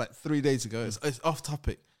about this like 3 days ago. It's off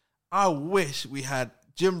topic. I wish we had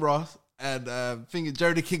Jim Ross and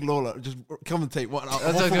Jerry King Lawler just commentate one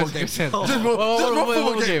football game. Just one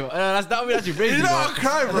football game. That would be actually crazy. You know bro. I'm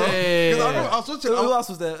crying, bro. Yeah. 'Cause I remember I was watching Who else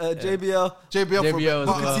was there? JBL. JBL for a bit. JBL as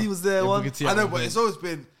But well. He was there. Yeah, one. Booker T, I know, yeah. but it's always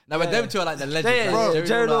been No, but them two are like the legends. Yeah, yeah, Bro, yeah.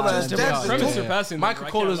 Jerry Lawler and just JBL. them Premise two. surpassing them. Michael bro.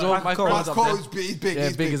 I Cole can't as lie. well. Michael Michael Cole. Cole's Cole up is there. big. He's big. Yeah,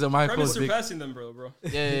 He's big big. as a Michael. Premise Big. surpassing them, bro.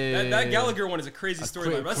 Yeah. That Gallagher one is a crazy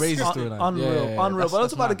storyline. That's crazy scripted. storyline. Unreal, Yeah, unreal. But that's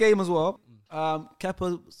let's talk about the mad. game as well.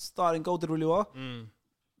 Kepa starting goal did really well.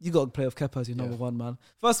 You got to play with Kepa as your number one, man.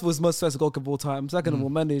 First of all, he's the most successful goalkeeper of all time. Second of all,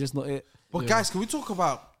 Mendy is just not it. But guys, can we talk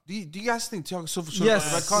about? Do you guys think Thiago Silva should Yes,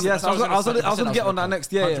 have got the red card? yes. I was going to get on that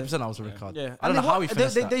next. Yeah, yeah. 100% I was a red card. Yeah. I don't know how he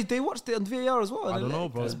finished that. They watched it on VAR as well. I don't know,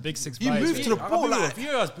 bro. That's big six He bias, moved right? to the ball like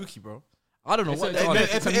VAR's bookie, bro. I don't know what a they're on.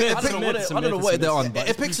 myth, it's a myth, it's a myth, it's a I don't know myth, what it's a they're myth. on, but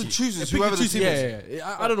it picks and chooses whoever the team is.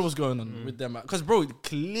 yeah. I don't know what's going on with them, because bro,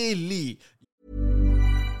 clearly.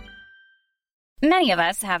 Many of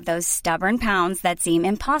us have those stubborn pounds that seem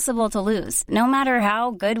impossible to lose, no matter how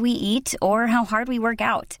good we eat or how hard we work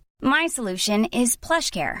out. My solution is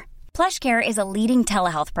PlushCare. PlushCare is a leading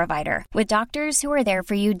telehealth provider with doctors who are there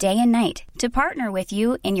for you day and night to partner with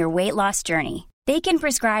you in your weight loss journey. They can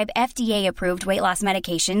prescribe FDA-approved weight loss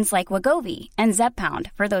medications like Wegovy and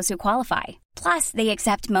Zepbound for those who qualify. Plus, they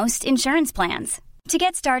accept most insurance plans. To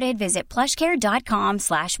get started, visit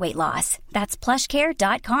plushcare.com/weightloss. That's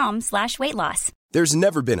plushcare.com/weightloss. There's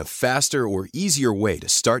never been a faster or easier way to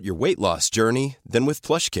start your weight loss journey than with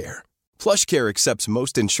PlushCare. PlushCare accepts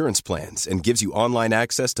most insurance plans and gives you online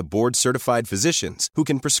access to board-certified physicians who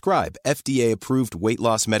can prescribe FDA-approved weight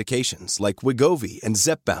loss medications like Wegovy and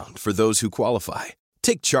Zepbound for those who qualify.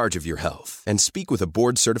 Take charge of your health and speak with a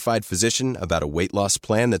board-certified physician about a weight loss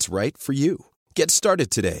plan that's right for you. Get started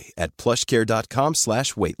today at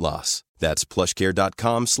plushcare.com/weightloss. That's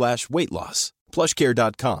plushcare.com/weightloss.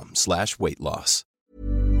 plushcare.com/weightloss.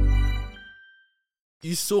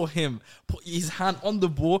 You saw him put his hand on the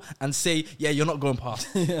ball and say, "Yeah, you're not going past."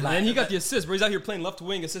 And he got the assist, bro. He's out here playing left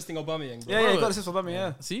wing, assisting Aubameyang, bro. Yeah, he got assist for Bammy,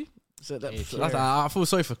 yeah. See, so sure. I feel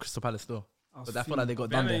sorry for Crystal Palace though, but I feel like they got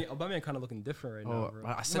done there. Aubameyang kind of looking different right now, bro.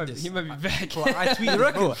 I said this. He might be back. Bro, I tweeted,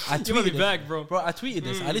 bro. I He might be tweeted this. back, bro. Bro, I tweeted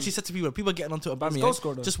this. I literally said to people getting onto goal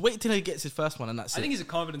scorer, Aubameyang, though. just wait till he gets his first one, and that's I it. think he's a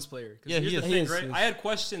confidence player. Yeah, Here's he the is. thing, He is, right? he is. I had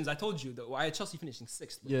questions. I told you that I had Chelsea finishing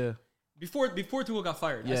sixth. Yeah. Before Tuchel got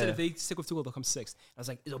fired, I said Yeah. if they stick with Tuchel, they'll come sixth. I was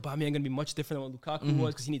like, is Aubameyang going to be much different than what Lukaku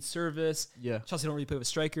was because he needs service? Yeah. Chelsea don't really play with a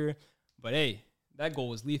striker. But hey, that goal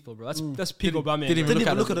was lethal, bro. That's peak Aubameyang. Didn't right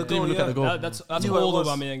even look at the didn't even goal, look at the yeah. goal. That's Knew where it old was.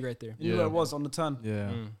 Aubameyang right there. You knew where it was on the turn.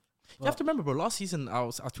 Yeah. You have to remember, bro. Last season, I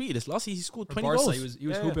tweeted this. Last season, he scored 20 Barca, goals. He was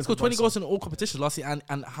Yeah, hooping. He scored for 20 Barca. goals in all competitions last year.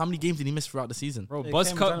 And how many games did he miss throughout the season? Bro, It buzz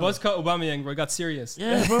came cut down. Aubameyang, bro. It got serious.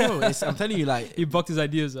 Yeah, bro. I'm telling you, like, He bucked his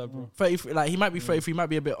ideas up, bro. 30, like he might be 33, he might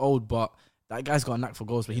be a bit old, but that guy's got a knack for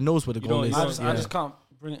goals. But he knows where the You goal don't- is. you don't- I just can't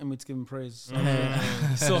bring it in me to give him praise.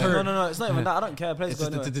 Still hurt. No, it's not even that. I don't care. Players It's go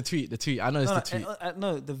just anywhere. the tweet. I know it's the tweet.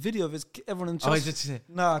 No, the video of his everyone in Oh, Chelsea. it's just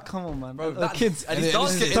Nah, come on, man. Bro, The that- kids and And he's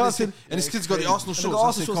his dancing. kid- and his kid's got the Arsenal And they shorts. got I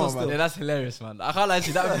Arsenal said, shorts come on, on man. Yeah, that's hilarious, man. I can't lie to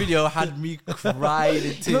you. That video had me crying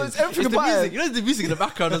in tears. No, it's everything the about music. it. You know, the music in the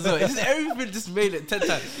background as well. It's just everything just made it 10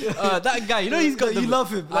 times. That guy, you know, he's got. You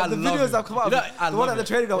love him. Like, the videos that come out. You know, I the one love at the it.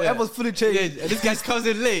 training ground, Yeah. everyone's fully Yeah, changed. and this guy comes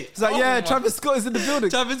in late. It's like, Oh yeah, my- Travis Scott is in the building.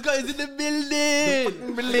 Travis Scott is in the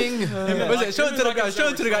building. Was it? Show it to the guy. Show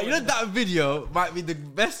it to the guy. You know that video might be the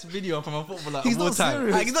best video from a footballer He's of all not time.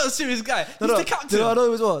 serious. Like, he's not a serious guy. No, He's no, the captain. I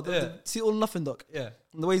know as well. Yeah. See All or Nothing doc. Yeah.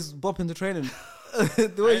 And the way he's bopping to training.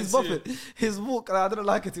 The way he's bopping. His walk, I didn't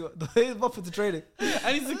like it too much. The way he's bopping to training.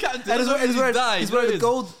 And he's the captain. And he's wearing the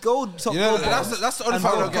gold top. Yeah, gold that's bars. the only And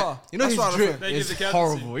thing I gold don't get. car. You know That's his what I drip don't They give is the captaincy.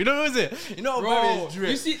 horrible. You know what is it? You know Bro, Aubameyang's drip.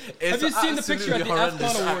 you see, is have you seen the picture at the absolutely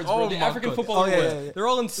AFCON horrendous. Awards, bro? Oh The my African God. Football Oh, yeah, Awards. yeah, yeah. They're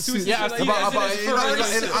all in suits. Yeah, Like, but- you But, guys but, in his you know,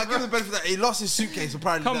 first- I give him the benefit that he lost his suitcase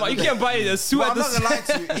apparently. Come on, you can't buy a suit But at I'm the not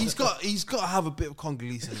gonna lie to you. He's got to have a bit of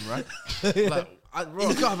Congolese in him, right? Like,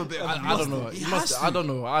 He's got to have a bit. Of I don't know. He He has must. to. I don't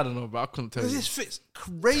know, but I couldn't tell Because you. his fits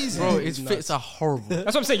crazy. Bro, his fits are horrible. That's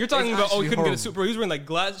what I'm saying. You're talking It's about, he actually couldn't get a horrible. suit, bro. He was wearing like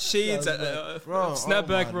glass shades, Bro,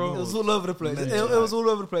 snapback, oh bro. It was all over the place. It was all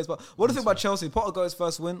over the place. But what do you think about Chelsea? Potter got his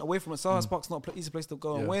first win away from it. Selhurst Park's not an easy place to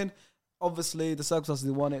go and Yeah. win. Obviously, the circumstances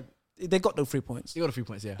they won it. They got the 3 points. He got a few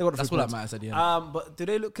points, yeah. They got a That's few what points. that matters at the end. But do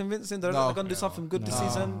they look convincing? They're No. going to do something good this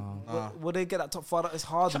season. Will they get that top 5? It's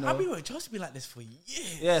hard, you I've know. been with Chelsea been like this for years.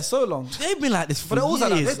 Yeah, so long. They've been like this for But they're always like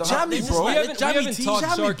that. years. They're jammy, It's bro. like We they're haven't jammy team. talked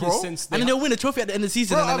jammy, Sharky bro. since And then they'll win a trophy at the end of the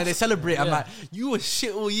season, Bro, and then they celebrate. I'm Yeah. like, you were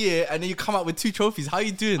shit all year, and then you come out with 2 trophies. How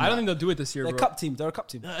you doing? I don't think they'll do it this year, They're a bro. cup team. They're a cup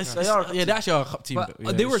team. It's- They are a cup yeah, they actually are a cup team. But though.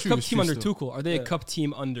 Yeah, they were a it's true, cup it's team true under still. Tuchel. Are they a cup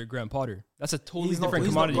team under Graham Potter? That's a totally He's not- different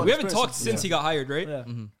he's not commodity. got We haven't experience talked since- since he got hired, right? Yeah.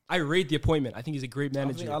 I rate the appointment. I think he's a great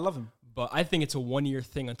manager. I love him. But I think it's a 1 year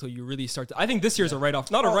thing until you really start to. I think this year's a write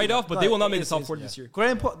off. Not a write off, but No, they will not it make the is, top it is, 4 yeah. this year.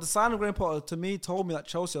 Graham Potter, the sign of Graham Potter to me told me that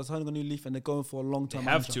Chelsea are turning a new leaf and they're going for a long They term.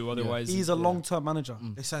 have to, otherwise. He's a long term manager.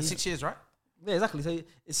 They signed 6 years, right? Yeah, exactly. So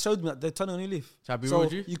it showed me that they're turning a new leaf. Shall I be So real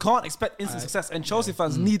with you? you can't expect instant success, and Chelsea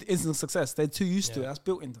fans need instant success. They're too used to it. Yeah. That's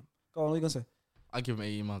built in them. Go on, what are you gonna say? I give him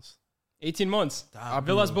 18 months. 18 months. I've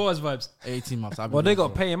Villas been- Boas vibes. 18 months. I've Well, been they with got him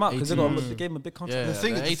to for pay him out because 18 they gave him a big contract. Yeah,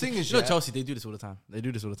 The thing is, you know yeah. Chelsea, they do this all the time. They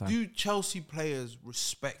do this all the time. Do Chelsea players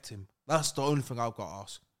respect him? That's the only thing I've got to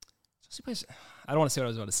ask. Chelsea players- I don't want to say what I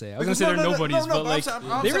was about to say. I was Because going to say no, they're no, no, nobodies, no, but but like,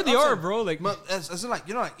 I'm they saying- really I'm are, saying- bro. Like, As in, like,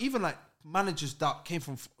 you know, like even like managers that came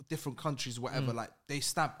from different countries, whatever, like they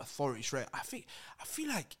stamp authority straight. I feel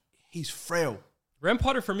like he's frail. Graham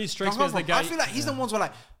Potter for me strikes me as the guy. I feel like he's the ones who are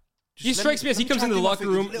like. He strikes me as he comes into the locker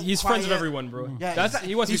room. He's friends with everyone, bro. Yeah,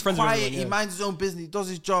 He wants to be he's friends quiet, with everyone. He yeah. minds his own business. He does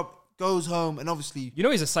his job, goes home, and obviously. You know,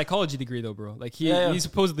 he's a psychology degree though, bro. Like Yeah. he's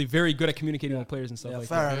supposedly very good at communicating with players and stuff like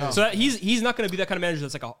fair that. enough. So that he's not going to be that kind of manager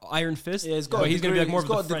that's like an iron fist. Yeah, he's got. but a he's going to degree, be like more he's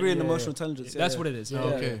of got the a degree in friend. emotional Yeah. intelligence. That's yeah. what it is. Yeah.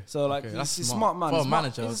 Yeah. Okay. So like Okay, he's that's a smart. smart man. For a Smart-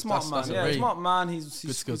 manager, he's a smart that's man. a Yeah, very smart man.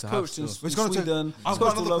 He's skill to have coached in still. He's gonna take- Sweden. I've He's got coached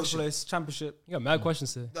another all over the question. place. Championship. You got mad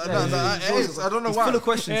questions today. I don't know He's why. full of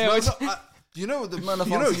questions. Yeah, No, what's- no, You know the Man of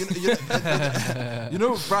you know answers. you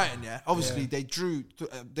know with Brighton, yeah. Obviously they drew.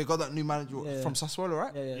 They got that new manager Yeah. from Sassuolo,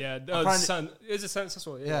 right? yeah, yeah. Yeah, Apparently- son. Is it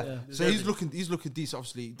Sassuolo? Yeah. Yeah. So he's looking decent.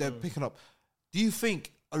 Obviously, they're picking up. Do you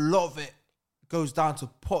think a lot of it goes down to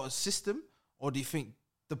Potter's system, or do you think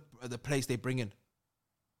the place they bring in?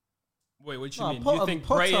 Wait, what you No, mean? Potter- you think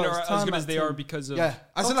Potter's Brighton are as turned good as that they are team. because of? Yeah,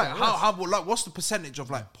 as in like Potter, how like what's the percentage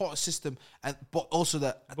of like Potter's system and but also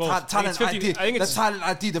the Both. I think talent it's 50 idea, I think the it's- talent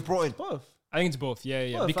idea they brought in. Both. I think it's both. Yeah,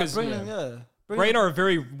 yeah. Both. Because like bringing, yeah. yeah. Brighton are a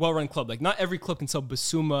very well-run club. Like not every club can sell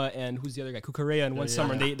Basuma and who's the other guy, Kukurea in one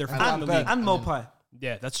summer. And they're fifth in the league. And Mopai.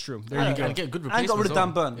 Yeah, that's true. There Yeah. you go. And get good And replacements. got rid of as well.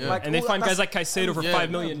 Dan Burn. Yeah. Like, And they all find that- guys like Caicedo for Yeah, $5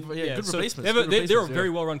 million. yeah, good so replacements, they have a- good they're a replacements, very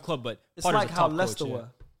yeah. well-run club, but It's Potter's like a how top Leicester coach, yeah. were.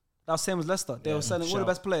 That was same as Leicester. They were selling all the Shout.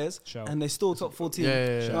 best players, Shout. and they still top 14. Yeah, yeah, You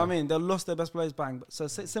know yeah. what I mean? They lost their best players, bang. So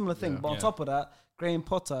similar thing. But on Yeah. top of that, Graham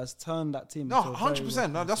Potter has turned that team. No, into a very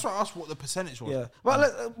 100%. No, that's why I asked what the percentage was. Yeah,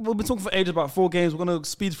 well, we've been talking for ages about 4 games. We're going to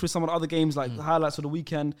speed through some of the other games, like the highlights of the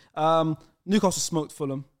weekend. Newcastle smoked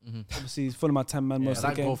Fulham. Obviously, Fulham had 10 men most of That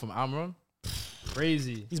the game. goal from Amron.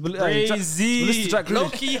 Crazy. He's listen crazy. to Jack Grealish.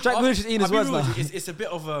 Low-key, Jack Grealish is eating his words now. It's a bit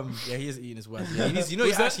of yeah, he is eating his words. Yeah, he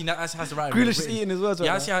actually has to write. Grealish is eating his words He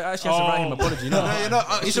right actually has to write him an apology.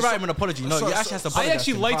 No, he should write him an apology. No, he actually has to. I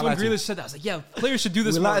actually liked when Grealish said that. I was like, yeah, players should do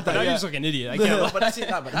this. We more, like that, but now yeah. you're just like an idiot. I can't. But that's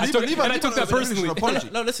it. I took that personally.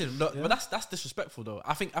 No, listen. No, but that's disrespectful though.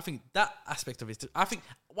 I think that aspect of it. I think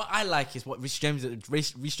what I like is what Reece James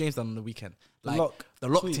done on the weekend. Like the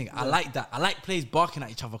lock Sweet, thing. yeah. I like that. I like players barking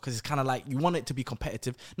at each other because it's kind of like you want it to be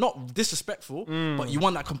competitive, not disrespectful, but you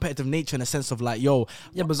want that competitive nature in a sense of like, yo,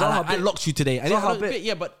 Yeah, but I locked you today. Zaha bit.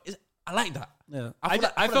 Yeah, but I like that. Yeah.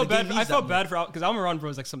 I felt bad for because Almiron, bro,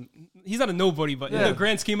 is like he's not a nobody, but in Yeah. the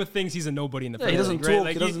grand scheme of things, he's a nobody in the he Premier doesn't League, right? talk,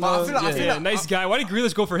 Like, he doesn't I know. feel like- yeah, nice guy. Why did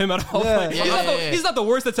Grealish go for him at all? Yeah. Like, he's not the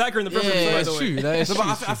worst attacker in the Premier League. by That's the way. true. That is No, true.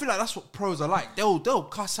 but I feel like that's what pros are like. They'll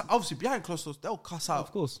cuss out. Obviously, behind closed doors, they'll cuss out.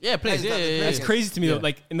 Of course. Yeah, players. Yeah, It's yeah. crazy to me though. Yeah.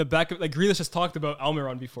 Like in the back of like Grealish has talked about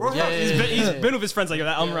Almiron before. Bro, yeah, He's been with his friends like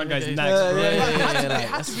that Almiron guy's next. yeah, bro. yeah. It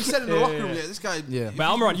had to be said in the locker room. Yeah, this guy. Yeah. But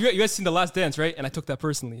Almiron, you guys seen The Last Dance, right? And I took that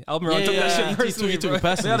personally. Almiron took that shit personally. He took bro. it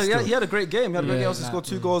personally. He had a great game. He had a great game. He also Nah. scored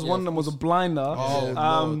 2 goals. One of them was a blinder.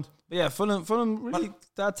 Oh, But yeah, Fulham really,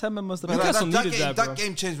 that 10 men must have been. Newcastle that needed game, that, bro. that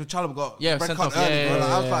game changed when Chalobah got Yeah, red sent card off. early, bro. Like,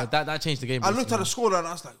 I was Yeah, like, that changed the game. I looked at the basically. scoreline and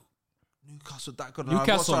I was like, Newcastle that good. And I watched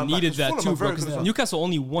Newcastle that, needed because that Fulham too, are bro. very Because good as well. Newcastle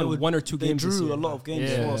only won 1 or 2 They games. this drew year. a lot of games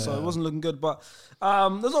Yeah. as well, so it wasn't looking good. But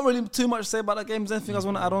there's not really too much to say about that game. Is there anything else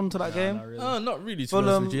want to add on to that game? Not really. Not really.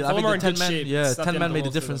 Fulham- I think Fulham are the in 10 good men, shape. yeah, It's not 10 the men end made a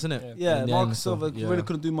of the difference, world, innit? Yeah, In the Marcus end, so, Silva yeah. really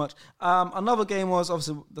couldn't do much. Another game was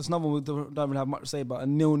obviously there's another one we don't really have much to say about a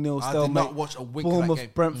 0-0 I did stalemate. not watch a wink of that Bournemouth game.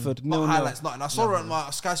 Brentford Not 0-0. highlights, nothing. I saw it on my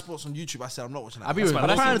Sky Sports on YouTube. I said, I'm not watching that. I'll be That's real. my- When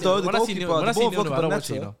I Apparently see though, the when I see goalkeeper- when I the see Bournemouth 0-0, I don't goalkeeper watch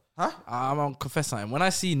it, you Neto. know. Huh? I'm on confess something. When I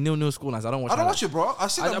see 0-0 scorelines, I don't watch. I don't watch highlights. it, bro. I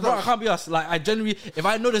see them. Bro, I can't be us. Like I genuinely, if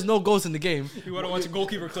I know there's no goals in the game, You want to watch a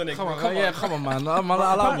goalkeeper clinic? come bro. on, yeah, come on, man. Allow me,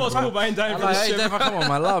 Football's man. cool, but I ain't dying for this shit. bro. Come on,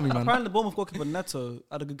 man. Allow me, man. Apparently the Bournemouth goalkeeper Neto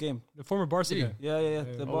had a good game. The former Barca guy. Yeah.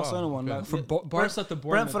 The Barcelona one. Okay. Like, For Barca at the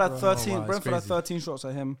Brentford Bournemouth, had bro. 13. Oh, wow, it's Brentford had crazy. 13 shots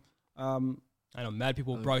at him. I know mad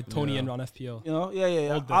people brought Tony in on FPL. You know, yeah.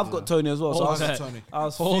 Hold that, I've got Tony as well. So Hold I that. was, Tony. I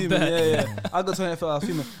was Hold fuming. that. Yeah. I got Tony. I was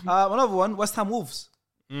fuming. Another one, West Ham Wolves.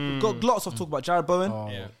 Got lots of talk about Jared Bowen.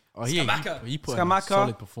 Yeah. Oh, he put in a Skamaka.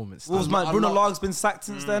 solid performance. Wolves, man. Bruno Larg's been sacked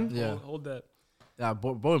since then. Yeah. Hold that. Yeah,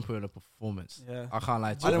 Bowen put in a performance. Yeah. I can't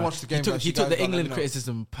lie to you. I didn't man. watch the game, He but took you guys the got England let me know.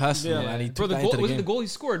 criticism personally, Yeah. and he Bro, took the that goal into was the it the game. goal he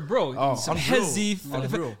scored, bro. Oh, Some unreal. hezzy,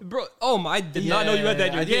 Unreal. bro. Oh my, I did not know you had that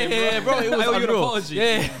in your game, yeah, bro. It was I owe you an unreal. apology.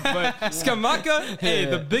 Yeah. But Skamaka, hey,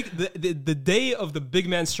 Yeah. the day of the big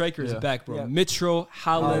man striker is Yeah. back, bro. Yeah. Mitro,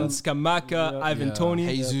 Haaland, Skamaka, Ivan Yeah. Toney,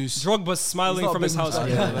 Jesus. Drogba's smiling He's not from a his big house.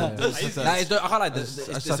 man. I can't like this.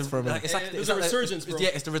 That's for a minute. There's a resurgence, bro. Yeah,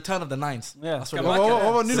 it's the return of the nines. Yeah. That's what Skamaka. it is. What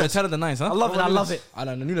about It's the Nunes? return of the nines, huh? I love it. I love it. I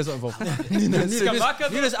don't know. Nunes not involved.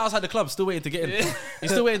 Skamaka, Nunes outside the club, still waiting to get in.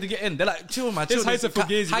 He's still waiting to get in. They're like, chill, man. Chill. His heights are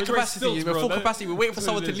fugazi. High We're very capacity. stilts, We're bro. full That- capacity. We're waiting for that's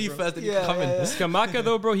someone what to it leave is, bro. first, then you can come in. Skamaka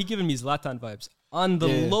though, bro, he giving me Zlatan vibes on the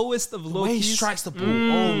Yeah. lowest of low Way he keys. strikes the ball.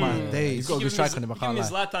 Oh my days. He's got a good strike on him. I Giving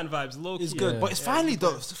can't me lie. Zlatan vibes, low key. He's good. But it's finally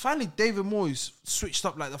though. Finally, David Moyes switched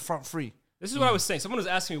up like the front three. This is what I was saying. Someone was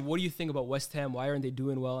asking me, what do you think about West Ham? Why aren't they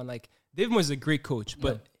doing well? And like, David Moyes is a great coach,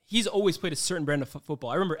 but he's always played a certain brand of football.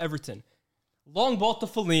 I remember Everton. Long ball to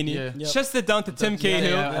Fellaini, Yeah. chest it down to Tim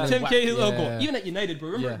Cahill. yeah, Tim whack. Cahill, Yeah. goal. Even at United, bro.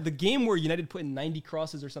 Remember Yeah. the game where United put in 90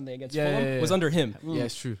 crosses or something against Yeah, Fulham yeah, yeah. was under him. Yeah,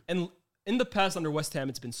 it's true. And in the past under West Ham,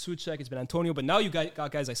 it's been Souček, it's been Antonio, but now you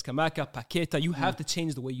got guys like Skamaka, Paqueta. You have to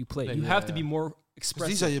change the way you play. You have to be more 'Cause expressive.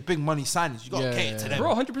 these are your big money signings. You got to Yeah, cater to them.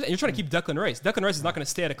 Bro, 100%. You're trying to keep Declan Rice. Declan Rice is not going to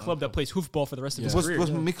stay at a club that plays hoofball for the rest of his Was career.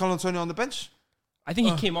 Mikel Antonio on the bench? I think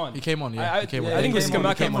he came on. He came on, yeah. He came on. I think it was He came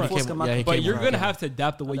on, Skamaka he came on, up front. he came on. Yeah, he But came you're on. going to have to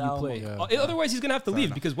adapt the way you Almo. play. Yeah. Otherwise, he's going to have to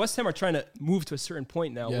leave because West Ham are trying to move to a certain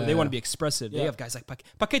point now where Yeah. they want to be expressive. They Yeah. have guys like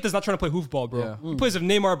Paqueta's not trying to play hoofball, bro. Yeah. He plays with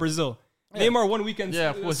Neymar Brazil. Neymar one weekend,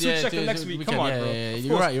 Yeah, of course. Souček Yeah, the next week. Come on, bro. Yeah,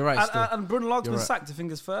 you're right. You're right. Still. And Bruno Larg's You're been right. sacked. Do you think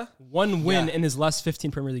it's fair? One win Yeah. in his last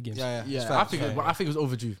 15 Premier League games. Yeah. Yeah, I think it was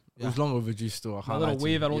overdue. It was long overdue still. I A can't little lie to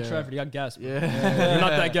wave you. at Old Yeah. Trafford. He got gas. Bro. Yeah. You're not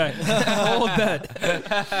that guy. Hold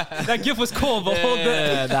that. That gift was cold, but hold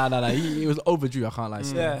that. Yeah, nah. He was overdue. I can't lie.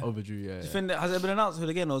 Still. Yeah. Overdue. Yeah. Do you think has it been announced who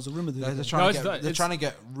again, or is it rumored? They're No, trying it's to done. get. They're It's- trying to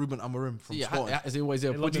get Ruben Amorim from Yeah, Sporting. is it always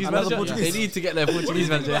a Portuguese another manager? Portuguese. They need to get their Portuguese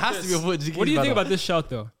manager. It has to be a Portuguese. What do you think manager. about this shout,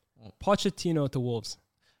 though? Pochettino to Wolves.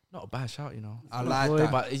 Not a bad shout, you know. I like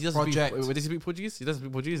that. But he doesn't Project. speak. Does he speak Portuguese? He doesn't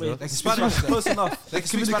speak Portuguese though. They can speak Spanish. Close enough. They can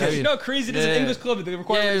speak Spanish. You know how crazy it is? An Yeah. English club, they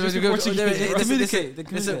require you to speak Portuguese. They bro. communicate. They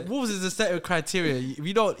Listen, communicate. Wolves is a set of criteria.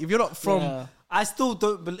 If you're not from, Yeah. I still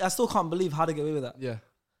don't. I still can't believe how they get away with that. yeah,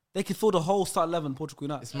 They could fill the whole start 11 Portugal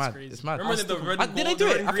United. it's mad. crazy. It's mad. Remember the red and Did they gold, do the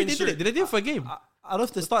red it? and I think green they did it. shirt? Did they do it for a game? I don't know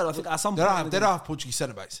if they started. I think at some They point. don't have Portuguese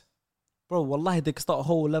centre backs. Bro, wallahi, they could start a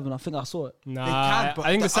whole 11. I think I saw it. Nah, can, but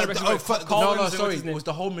I think the the- center backs oh, were fuck, Collins No, and sorry. what's his It name? was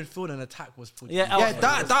the whole midfield and attack was fully. Yeah, Yeah,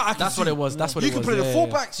 that I can That's see. what it was. That's what You it can was. play the yeah,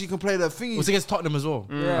 fullbacks. You can play the thingy. It was against Tottenham as well.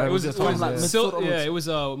 Yeah, It was against Moutinho, Tottenham. yeah, it was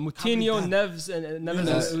Moutinho, Neves, and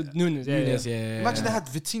Neves, Nunes. Yeah, Nunes, yeah. yeah. Imagine they had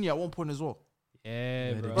Vitinha at one point as well.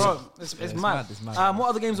 Yeah, bro. Bro, it's it's mad. mad, it's mad. What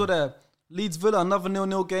other games were there? Leeds Villa, another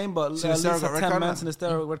 0-0 game, but Leeds Sinisterra had got red 10 card, men. man.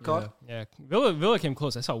 Sinisterra red card. Yeah, Villa came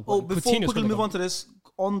close. I saw one. Oh, before Coutinho quickly scored move a goal. on to this,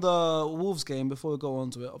 on the Wolves game, before we go on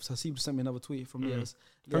to it, obviously Hasib sent me another tweet from Leas.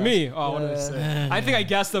 For me, what did I say? I think I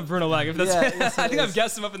gassed up Bruno Lag. If that's, Yeah, yes, I it think is. I've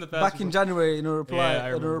gassed him up in the past. Back in January, in a reply, Yeah, I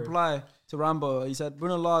remember. to Rambo, he said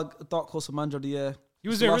Bruno Lag, dark horse for manager of the year. He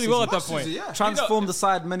was doing really well at that Last point. season, yeah. Transformed the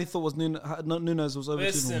side many thought was Nunes was overachieving.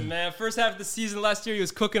 Listen, man. First half of the season last year, he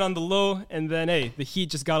was cooking on the low, and then hey, the heat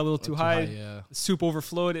just got a little too high. Yeah. The soup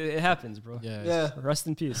overflowed. It happens, bro. Yeah. Yeah. Rest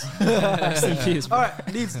in peace. Rest in peace, bro. All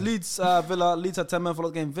right, Leeds, Villa. Leeds had 10 men for the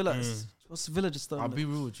game. Villa, what's Villa just I'll done? be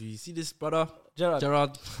real with you. You see this brother, Gerrard.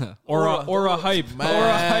 Gerard. Aura hype. Man.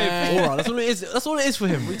 Aura hype. Aura. That's all it is. That's all it is for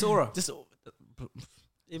him. It's Aura. Just,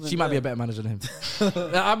 Even she might be a better manager than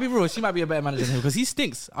him. I'll be real. She might be a better manager than him because he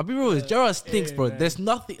stinks. I'll be real. Gerard stinks, bro. man. There's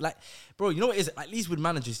nothing like, bro. You know what it is? At least with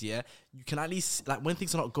managers, yeah, you can at least like when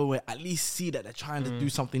things are not going, at least see that they're trying to do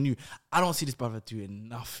something new. I don't see this brother doing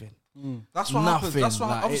nothing. That's what Nothing, happens. That's what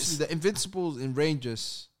like, obviously the Invincibles in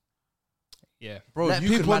Rangers. Yeah. Bro, Let you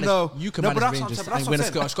can people manage. know. You can No, but manage that's what I'm Rangers saying, but and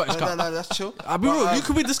that's win a what I'm Scottish Cup. No, that's chill. I'll be real. You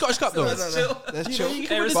can win the Scottish Cup though. That's chill.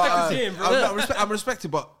 Hey, respect the team, bro. I'm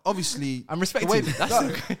respected, but obviously I'm respected.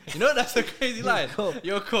 the way- You know that's a crazy line.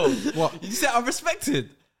 You're cool. What? You said I'm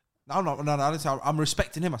respected. I'm not. No, I didn't say I'm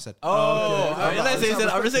respecting him. I said. Oh, okay. He said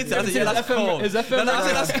I'm respected. I said yeah, that's cold. Is FM No, I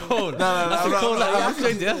said that's cold. That's a cold line. I'm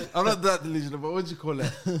respected. Yeah. I'm not that delusional, but what do you call it?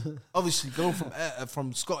 Obviously, going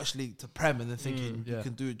from Scottish League to Prem and then thinking you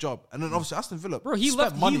can do a job, and then obviously Aston Villa, Bro, he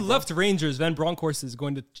spent left. money, He bro. left Rangers. Van Bronckhorst is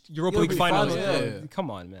going to Europa League finals. final, bro. yeah. Come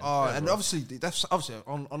on, man. And obviously that's obviously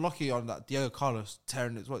unlucky on that Diego Carlos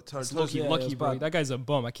tearing his what? Tearing his Lucky, yeah, it lucky, was bro. bad. That guy's a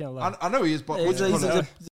bum. I can't lie. I know he is, but what He's do you call it?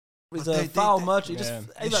 a foul they- merchant. He yeah. just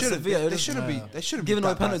They he's like shouldn't. Sevilla. They shouldn't be. They shouldn't be giving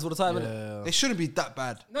away that penalties bad. all the time, innit? They shouldn't be that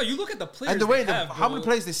bad. No, you look at the players. And the way they have, how many bro.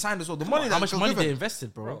 players they signed as well. The money How that much got money given. they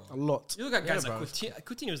invested, bro? A lot. You look at guys Yeah, like bro.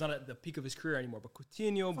 Coutinho's not at the peak of his career anymore, but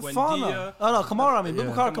Coutinho, Fofana. Buendia, Oh no, Kamara. I mean,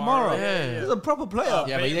 Bukayo Kamara. yeah. He's a proper player.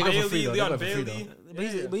 Yeah, but they go for free though. They Leon go for free Bailey.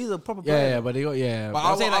 though. But he's a proper player. Yeah, but they got But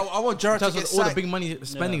I want in Gerrard to terms get of all the signed. big money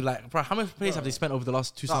spending, like, bro, how much players have they spent over the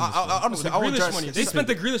last 2 No, summers? I honestly, I want Grealish Gerrard money. to They get spent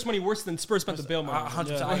the Grealish money worse than Spurs spent the Bale money.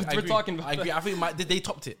 100%. I We're agree. talking about I agree. I think they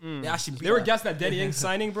topped it. They actually beat They were that. gassing that Danny Ings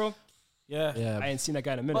signing, bro. Yeah. Yeah. I ain't seen that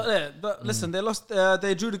guy in a minute. But yeah, but listen, they lost.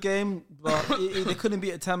 They drew the game, but they couldn't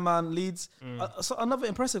beat a 10-man Leeds. So another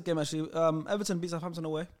impressive game actually. Everton beat Southampton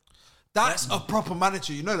away. That's a proper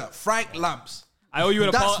manager. You know that Frank Lamps. I owe you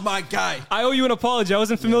an That's apology. my guy. I owe you an apology. I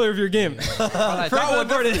wasn't familiar with your game. Frank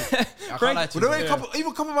Lampard. I can't lie to But the you. way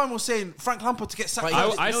even a couple of men were saying Frank Lampard to get sacked.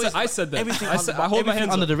 But I said that. Everything, I hold my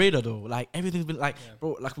hands under up. the radar though. Like everything's been like,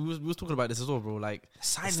 bro. Like we was talking about this as well, bro. Like the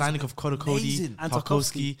signings signing of Cody, amazing. And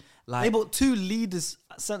Tarkowski, They like bought 2 leaders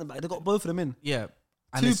at centre back. They got both of them in. yeah.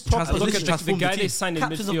 Two it's proper- it's look Look at at literally the transformed guy the they team. signed in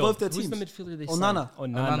Captains of midfield. both their Who's the teams. midfielder they Onana.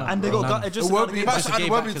 signed? Onana. And they Bro, got Onana. just Iwobi, That's a add game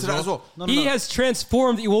Iwobi back to as that as well. well. He has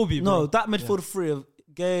transformed Iwobi, bro. No, that midfield three of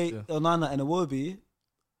Gay, Onana, and Iwobi.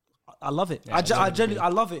 I love it. Yeah, I genuinely, I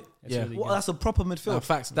love it. Yeah. really Well, good. that's a proper midfield.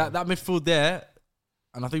 Facts. That midfield there,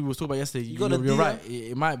 and I think we were talking about yesterday. You got a You're Dia. right.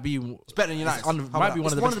 It might be. It's better than United. Might be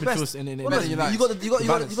one of the It's best midfields in Well, better no, than United. you got the,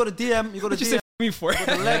 you got a DM. You got a What you say DM. me for?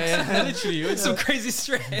 Literally, It's some crazy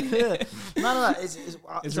straight. Yeah. No. It's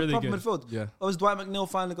a really proper good. midfield. Yeah. Obviously, Dwight McNeil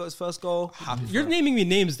finally got his first goal. You're naming me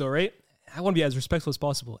names though, right? I want to be as respectful as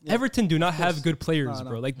possible. Everton do not have good players, No, no.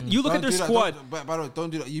 bro. Like you look at their Don't do that. squad. By the way, don't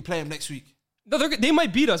do that. You play him next week. No, they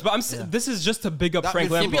might beat us, but this is just to big up That Frank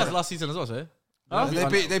midfield- They beat us Lampard. last season as well, sir.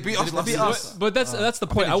 They beat us last beat season. us. But that's the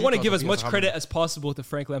point. I want to give as Newcastle much beat us credit as possible to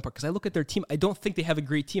Frank Lampard because I look at their team. I don't think they have a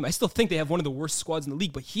great team. I still think they have one of the worst squads in the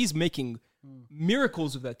league, but he's making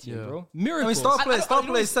miracles with that team, Yeah. bro. I mean, Miracles. star I players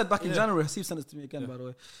don't- said back in January. Steve sent it to me again, by the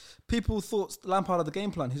way. People thought Lampard had the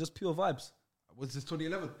game plan. He's just pure vibes. Was this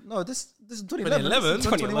 2011? No, this is 2011. 2011?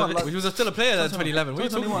 2021. Like, He was still a player in 2011. What are you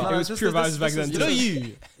talking 2021, about? It was pure vibes back then. You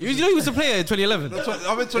know he was a player in 2011.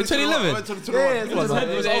 I went 2011. I went 2021. Yeah, It was all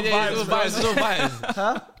vibes. It was all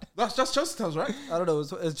vibes. That's Chelsea times, right? I don't know.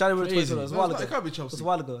 It's January Crazy. 2021. It was a while ago. It can't be It was Chelsea. a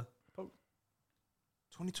while ago.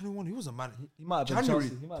 2021. He was a man. He might have been January.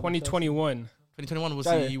 Chelsea. He might have been 2021. 2021 was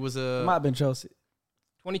Sorry. he was Chelsea. It might have been Chelsea.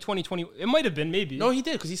 2020. It might have been, maybe. No, he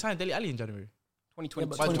did because he signed Dele Alli in January. 2020.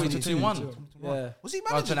 but 2021. Yeah. Was he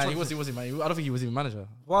Oh, manager? 20, he wasn't man. I don't think he was even manager.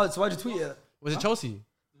 Why? So why'd you tweet it? Was it Chelsea?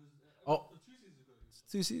 Oh,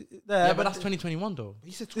 Yeah, but that's 2021 though.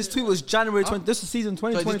 He said This tweet was January 20. This is season So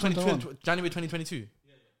 2020. January 2022.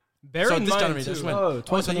 Bear So in this mind, January, too. that's when. Oh, Oh, so he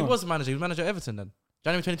 2021. was the manager. He was manager of Everton then.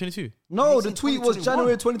 January 2022. No, the He's in tweet was 2021.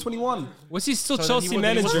 January 2021. Was he still So then Chelsea he wasn't-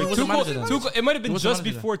 manager? he wasn't manager then. Tuchel, it might have been He wasn't just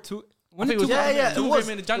manager before Tuchel. When I did think it was Tuchel? Yeah, yeah, Tuchel it was.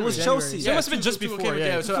 came in It January. was Chelsea. So it must have been just Tuchel before. came-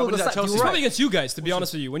 Yeah. So Tuchel when did was that sacked, Chelsea? you It's were probably against you guys, to be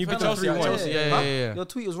honest with you. When you beat them Chelsea, 3-1. Chelsea, yeah. Your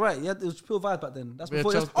tweet was right. Yeah, it was pure vibes back then. That's Yeah,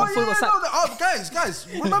 before. Chelsea. Before he was sacked. guys,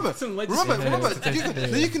 remember, Some legislation.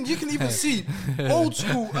 remember. You can even see old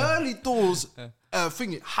school, early doors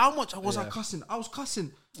thingy. How much was I cussing? I was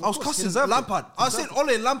cussing Lampard. I said Ole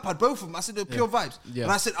and Lampard, both of them. I said they're pure vibes, Yeah.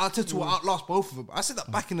 and I said Arteta will outlast both of them. I said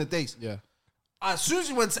that back in the days. Yeah. As soon as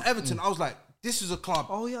he went to Everton, I was like, this is a club.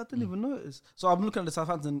 Oh yeah, I didn't even notice. So I'm looking at the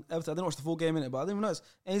Southampton Everton. I didn't watch the full game in it, but I didn't even notice.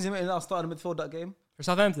 Ainsley Maitland-Niles started in midfield that game. For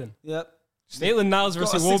Southampton. Yeah. Maitland-Niles Got a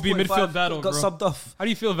versus Iwobi 6.5, midfield battle, got bro. subbed off. How do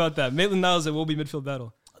you feel about that? Maitland-Niles and Iwobi midfield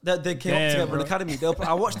battle. They came Damn, up together bro. in the academy.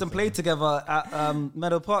 I watched them play together at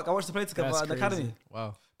Meadow Park. I watched them play together That's at the crazy. academy.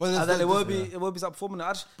 Wow. But And then Iwobi's up performing.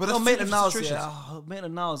 But But that's two Maitland-Niles, different yeah.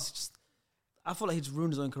 Maitland-Niles, just I feel like he just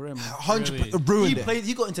ruined his own career, man. 100% ruined it.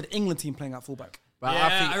 He got into the England team playing at fullback. But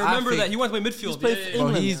I remember think- that. He went to play midfield. played for Yeah, yeah, yeah. Bro,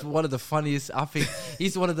 England. he's one of the funniest. I think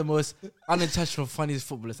he's one of the most unintentional, funniest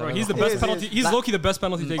footballers. Bro, I've he's the ever best He is, penalty. he is. He's low-key the best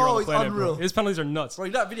penalty taker on the he's planet, bro. unreal. His penalties are nuts. Bro,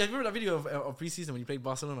 remember that video of preseason when he played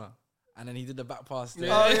Barcelona, and then he did the back pass. Oh,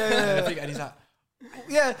 yeah, yeah, And he's like,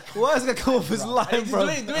 Yeah, why is he gonna come off his line, bro?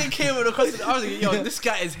 Dwayne came with a constant. I was like, yo, this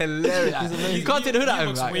guy is hilarious. You can't take the hood out of him.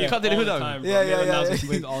 looks Like, weak you can't take the all hood out of time, him. bro. Yeah, Maitland-Niles yeah. looks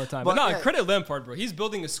weak all the time. But But no, yeah. credit Lampard, bro. He's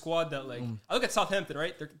building a squad that, like, I look at Southampton,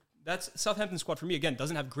 right? That's Southampton squad for me. Again,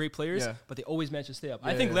 doesn't have great players, Yeah. but they always manage to stay up.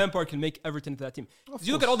 I Yeah, think yeah. Lampard can make Everton into that team. 'Cause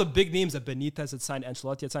you look at all the big names that Benitez had signed,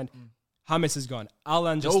 Ancelotti had signed. James is gone.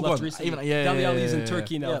 Alan just all left gone. recently. Even- yeah, Dele yeah, Alli's yeah, in yeah.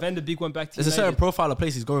 Turkey now. Yeah. Van de Beek went back to There's a certain United. profile of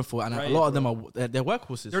place he's going for, and Right, a lot of bro. them are they're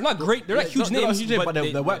workhorses. They're not great. They're not huge They're not names, huge names, but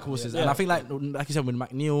they- they're workhorses. yeah. And I think like you said with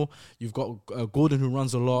McNeil, you've got Gordon who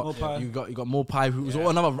runs a lot. Mopai. You got Mopai who's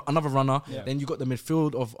another runner. Then you got the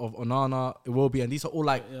midfield of Onana, Iwobi, and these are all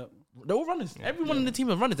like. They're all runners. Everyone in the team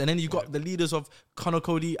are runners. And then you got the leaders of Conor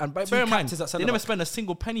Cody. And bear in mind, captains at they centre never back. spent a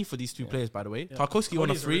single penny for these two players, by the way. Tarkowski on a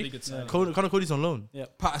Cody's a really free. good signing. Conor Cody's on loan.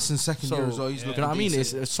 Patterson second So, year as well. He's you looking know what I mean? It's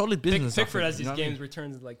decent. a solid business. I Pickford think, as you these know what I mean? games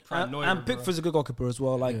returns like prime And, Neuer, and bro. Pickford's a good goalkeeper as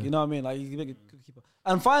well. Like, you know what I mean? Like, he's a good keeper.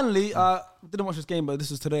 And finally, didn't watch this game, but this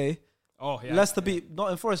was today. Oh, yeah. Leicester beat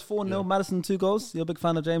Nottingham Forest 4-0. Madison 2 goals. You're a big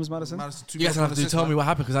fan of James Madison. Madison, two You guys goals, have to assist, tell man. me what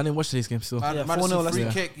happened because I didn't watch today's game still. Man, Yeah, Madison 4-0 free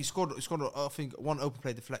Leicester. kick. He scored, I think, one open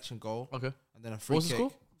play deflection goal, Okay. and then a free What was the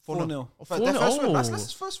kick. score? 4-0. Their first win. That's Oh.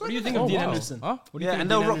 Leicester's first win. What do you think Oh, of Dean wow. Henderson? Huh? What do you Yeah, think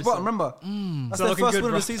and of they're Dean rock bottom, Henderson? remember? That's not their looking first good,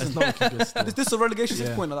 win bro. of the season. It's not looking good still. This is a relegation Yeah.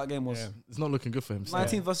 6 point that game was. Yeah. It's not looking good for him.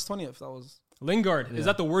 19th versus 20th, that was. Lingard, is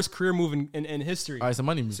that the worst career move in history? It's a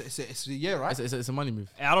money move. It's a year, right? It's a money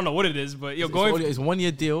move. I don't know what it is, but yo, It's a 1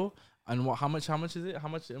 year deal. And how much is it? How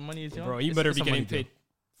much money is it? bro, you better be getting paid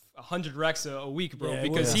 100 racks a week, bro, Yeah,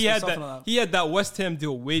 because well, he had something that like that. he had that West Ham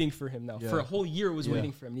deal waiting for him now. Yeah. For a whole year, it was Yeah.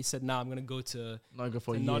 waiting for him. And he said, "Nah, I'm gonna go to Not good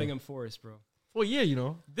for a year. Nottingham Forest, bro." For a year, you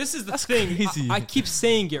know. This is the That's thing. crazy. I keep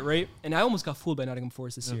saying it, right? And I almost got fooled by Nottingham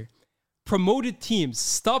Forest this year. Promoted teams,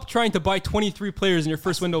 stop trying to buy 23 players in your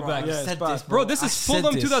first window back. Yeah, it's bad. Bro, this I is said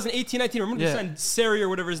Fulham this. 2018-19. Remember Yeah. they signed Sari or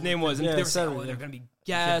whatever his name was, and Yeah, they were saying, Sarri, "Oh, they're yeah. gonna be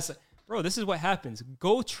gas." Bro, this is what happens.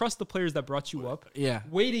 Go trust the players that brought you up. Yeah.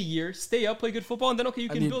 Wait a year, stay up, play good football, and then okay, you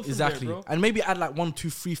can build from exactly. there, bro. And maybe add like 1, 2,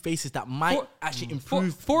 3 faces that might actually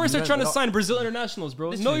improve. Forest you are know, trying to but sign Brazil internationals, bro.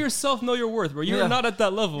 Know Literally. yourself, know your worth, bro. You're Yeah. not at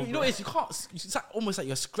that level. You know, bro. you can't. It's like almost like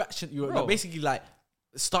you're scratching. You're Bro. basically like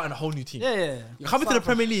starting a whole new team. Yeah. You're coming to the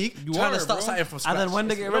Premier League, You trying are, to start bro. something from scratch. And then when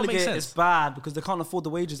they get It don't make relegated, sense. it's bad because they can't afford the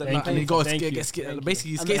wages that Thank they're And paying you for. go Thank you.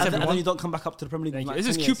 basically And skates then everyone. you don't come back up to the Premier League. Thank in you. like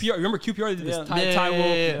This is 10 years. QPR. Remember QPR did this? Yeah.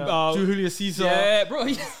 Taiwo, Drew Julio Caesar, yeah, bro.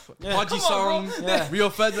 Haji Come on, Song, bro. Yeah. Rio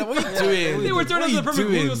Ferdinand. What are you doing? They were turning to the What are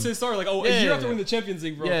Premier you League. doing? Cesar, like, a year after winning the Champions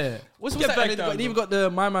League, bro. Yeah. What's Get that? back They down, even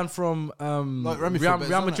got my man from Remy Real Fabez,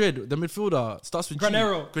 Real isn't it? Madrid, the midfielder. Starts with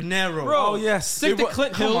Granero. Granero. Bro, Oh, yes. Stick to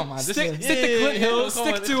Clint Come Hill. on, man. This Stick is- to yeah, Clint yeah, Hill. come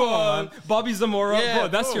Stick on, to come on, man. Bobby Zamora. Yeah, bro,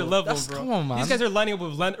 that's bro, your level, that's- bro. come on, man. These guys are lining up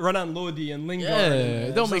with Renan Lodi and Lingard. Yeah, and,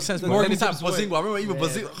 it don't make sense. Morgan Morgan Gibbs Gibbs Bazinga. I remember even Yeah,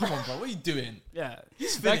 Bazinga. Come on, bro. What are you doing? Yeah.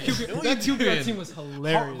 finished. That What are you QPR doing? team was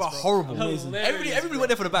hilarious, bro. Horrible. Hilarious, Everybody went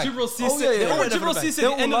there for the bag. Gibril Cisse. Oh, yeah, yeah. They all went They Gibril all Cisse They at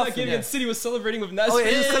all the end of that laughing, game yeah. against City was celebrating with Nasser. Oh, yeah,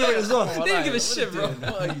 he was celebrating as well. They didn't give a shit, bro.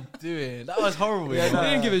 What are you doing? That was horrible. They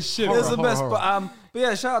didn't give a shit, It was bro. the best. horror. But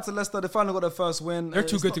yeah, shout out to Leicester. They finally got their first win. They're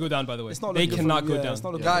too It's good not- to go down, by the way. It's not They looking good cannot for- go yeah, down. it's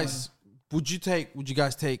not looking Guys, would you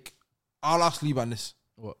guys take? I'll ask Lee about this.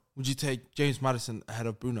 What? Would you take James Maddison ahead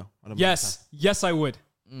of Bruno? Yes, yes, I would.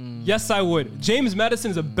 Yes, I would. James Madison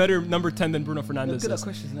is a better number 10 than Bruno Fernandes. good at is.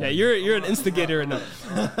 questions, Yeah, you're an instigator right now.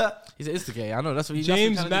 He's an instigator. I know that's what he.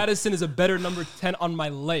 James that's what he Madison is a better number 10 on my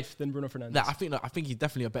life than Bruno Fernandes. Nah, I think he's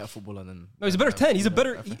definitely a better footballer than. No, he's a better 10. He's a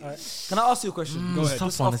better. Can I ask you a question? Go ahead. tough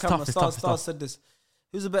Just one, off it's camera. tough, it's tough, it's Star tough. said this.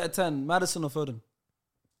 Who's a better 10, Madison or Foden?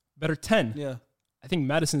 Better 10. Yeah. I think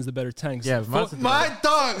Madison's the better 10. 'cause Yeah, Fo- Madison- My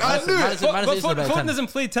dog, I knew it. Madison but is a better Foden 10. doesn't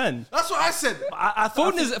play 10. That's what I said.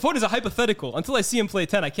 Foden is a hypothetical. Until I see him play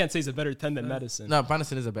 10, I can't say he's a better 10 than Madison. No,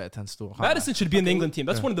 Madison is a better 10 still. Madison should be in the England team.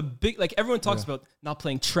 That's one of the big, like everyone talks about not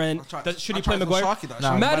playing Trent. Should he play Maguire?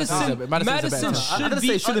 Nah, Madison Madison's a better should 10. I didn't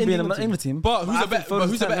say he shouldn't be in the England team. But who's a better? But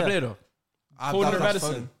who's a better player though? Foden or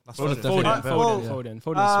Madison? That's Foden's Foden. definitely Foden. better. Foden. Foden is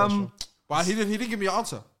special. But he didn't give me an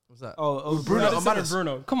answer. What's that? Oh, Bruno or Madison or Madison?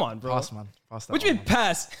 Bruno. Come on, bro. Pass, man. Pass that What do you one, mean man.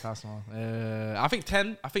 pass? Pass, man. I think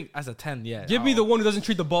 10. I think as a 10, yeah. Give me the one who doesn't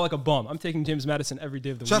treat the ball like a bum. I'm taking James Madison every day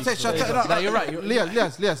of the Shall I week. take? Shall I take? Nah, you're right.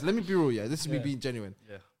 Lias, let me be real. Yeah, this is me being genuine.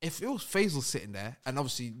 Yeah. If it was Faisal sitting there and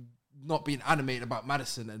obviously not being animated about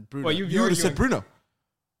Madison and Bruno, Well, you you would have said arguing- Bruno.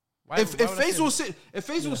 If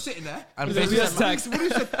Faisal was sitting there, And He's a Faisal- yes tax.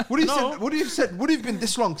 what do you said? Would have been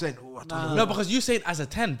this long saying? Oh, I don't know. No, because you saying as a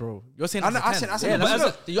 10, bro. You're saying as a 10. I said, Yeah, no, that's no,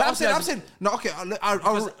 what- you're I'm asking saying, as- no, okay,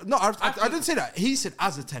 I didn't say that. He said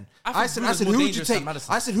as a 10. I I think said, Bruno's more who'd you dangerous than take?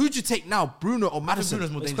 Madison. I said, who'd you take now, Bruno or Madison?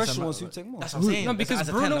 Bruno's more His dangerous question than was who Madison. take more. That's what I'm saying. No, because As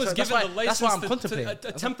a 10, Bruno that's is why- given the that's why license I'm to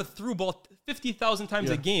contemplating. attempt the through ball 50,000 times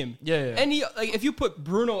a game. Yeah. Any like if you put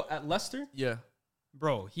Bruno at Leicester, Yeah.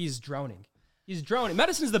 bro, he's drowning. He's drowning.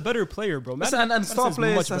 Madison is the better player, bro. Listen, and Madison's star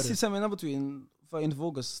players, much I better. see sent me another tweet in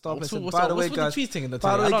August. Star players said, What's by the way, the guys. tweet thing in the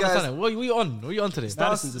by the I way, don't guys. understand it. What are we on? What are you on today?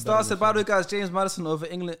 Madison's a Star better said, by the way, guys, James Madison over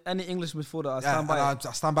England, any English midfielder. I Yeah, stand by it.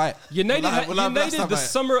 I stand by it. United, Well, the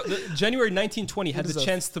summer, January 1920 had the deserve.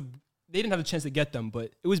 chance to. They didn't have a chance to get them,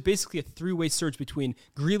 but it was basically a three-way search between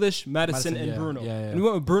Grealish, Madison, and yeah, Bruno. yeah. And we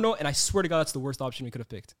went with Bruno, and I swear to God, that's the worst option we could have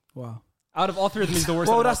picked. Wow. Out of all three of them, he's the worst.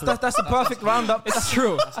 Well, out of all that's a perfect roundup. It's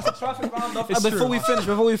true. That's a perfect roundup. It's And before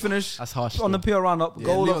true. we finish, That's harsh. on the PR roundup, Yeah,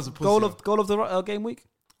 goal Leo's a of pussy, goal of the game week,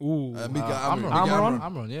 Ooh. Miguel Amron. Amron.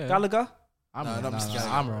 Amron, yeah. Gallagher.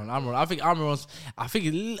 Amron. I think Amron's. I think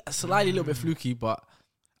it's slightly a little bit fluky, but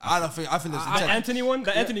I think there's The Anthony one,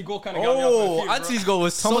 the Anthony goal kind of got me off my feet, bro. Anthony's goal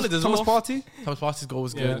was solid as Thomas well. Partey. Thomas Partey's goal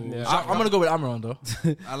was Yeah, good. yeah. I'm gonna go with Amron though.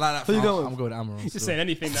 I like that. Who you going I'm with? going with Amron. Just still. saying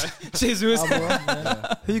anything that Jesus.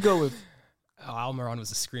 Who you go with? Oh, Almiron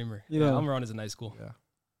was a screamer. Yeah. Yeah, Almiron is a nice goal.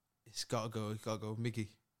 It's gotta go. Miggy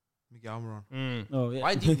Almiron. Oh yeah.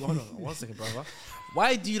 Why do you? Hold on, 1 second, brother.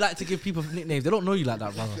 Why do you like to give people nicknames? They don't know you like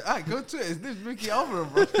that, brother. Alright, go to it. His name's Mickey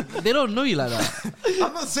Almiron, bro. They don't know you like that.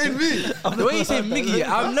 I'm not saying me. The way you say Miggy,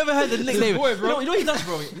 I've never heard the nickname. boy, bro. You know what he does,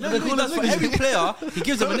 bro? You know what he does for every player? He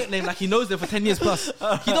gives them a nickname like he knows them for 10 years plus.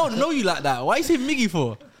 He don't know you like that. Why you say Miggy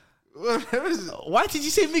for? Where is it? Why did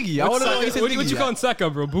you say Miggy? I want to know why you said What Miggy. you calling Saka,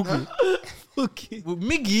 bro? Buku. Okay. Well,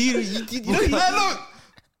 Miggy, you know he Hey, look.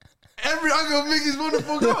 Every uncle of Miggy's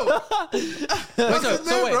wonderful goal.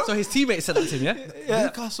 So his teammate said that to him, yeah?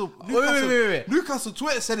 Newcastle. Wait. Newcastle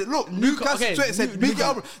Twitter said it. Look, Newcastle okay, Twitter said Miggy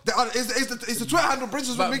Almiron. It's the Twitter handle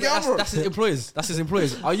Princess with Miggy Almiron. That's his employers. That's his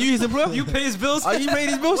employers. Are you his employer? You pay his bills? Are you paying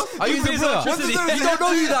his bills? Are you his pays employer? electricity? What's the difference? He don't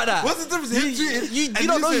know you like that. What's the difference? Him tweeting You and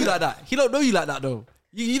don't know you saying like that. He don't know you like that though.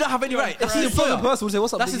 You don't have any right. That's his It's not the employer. person who say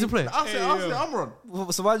what's up. That's his Biggie? employer. I'll say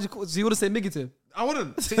Almiron. So why did you? So you would have said Miggy to him? I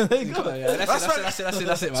wouldn't. That's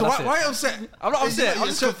it, So man. why upset? I'm not upset. I'm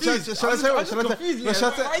just confused. Shall I say?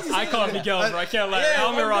 I call him Miguel, bro. I can't lie. Yeah,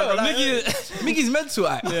 Almiron, bro. like, Miggy's mental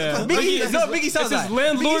act. Yeah. Miggy sounds It's his like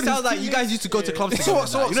landlord. Miggy sounds like you guys used to go to clubs So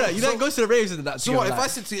together. what, You know that? You don't go to the raves and that. So what? together,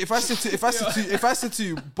 If I said to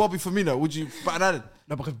you, Bobby Firmino, would you bat an eyelid?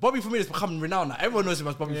 No, because Bobby Firmino is becoming renowned now. Everyone knows him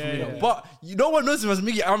as Bobby Firmino. yeah. But no one knows him as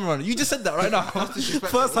Miggy Almiron. You just said that right now.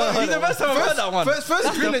 First time I heard He's the that. first time I've heard that one. First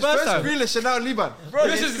That's the Grealish, first time. Grealish, and now Liban.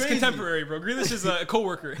 Grealish is his contemporary, bro. Grealish is a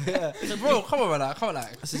co-worker. Bro, come on, man. Come on,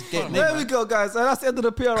 like. There we go, guys. And that's the end of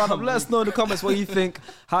the PR roundup. Let us know in the comments what you think,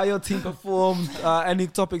 how your team performed, any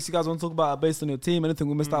topics you guys want to talk about based on your team, anything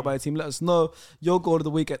we missed out by your team. Let us know your goal of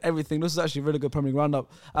the week and everything. This is actually a really good Premier League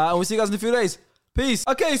roundup. And we'll see you guys in a few days. Peace.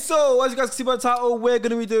 Okay, so as you guys can see by the title, we're going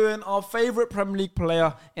to be doing our favourite Premier League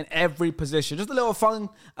player in every position. Just a little fun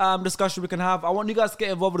discussion we can have. I want you guys to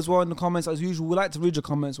get involved as well in the comments. As usual, we like to read your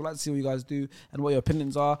comments. We like to see what you guys do and what your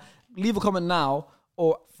opinions are. Leave a comment now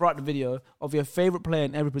or throughout the video of your favourite player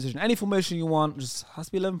in every position. Any formation you want, just has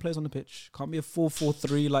to be 11 players on the pitch. Can't be a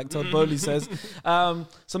 4-4-3 like Todd Bowley says.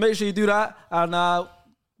 So make sure you do that and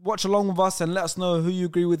watch along with us and let us know who you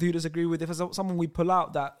agree with, who you disagree with. If there's someone we pull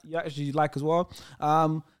out that you actually like as well.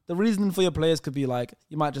 The reasoning for your players could be like,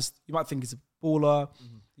 you might think he's a baller.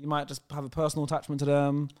 You might just have a personal attachment to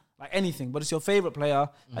them. like anything, but it's your favorite player.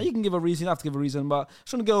 And you can give a reason. You have to give a reason, but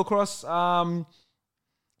just want to go across. I'm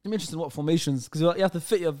interested in what formations because you have to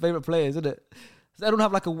fit your favorite players, isn't it? I don't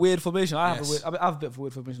have like a weird formation. I have a bit of a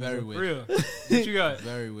weird formation. Very weird. Real. What you got?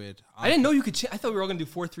 Very weird. I didn't know you could change. I thought we were all going to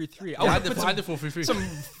do 4-3-3. I did 4-3-3. Some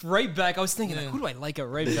right back. I was thinking, like, who do I like at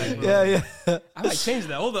right back? Bro? Yeah. I might change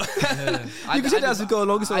that. Hold on. You can change it as we go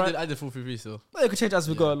along. It's all right. I did 4-3-3 still. You can change it as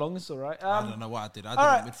we go along. It's all right. I don't know what I did. I did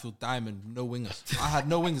alright. a midfield diamond, no wingers. I had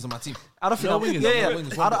no wingers on my team. I don't think No I wingers, Yeah, no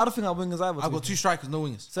wingers. I don't think I have wingers either. I've got 2 strikers, no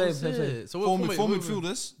wingers. Same. So Four what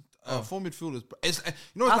midfielders. 4 midfielders. It's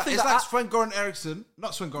you know I it's think like that Sven Goran Eriksson,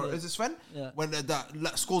 not Sven Goran. Is it Sven? Yeah. When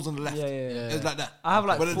that scores on the left. Yeah. It's like that. I have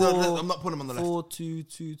like But four, I'm not putting him on the left.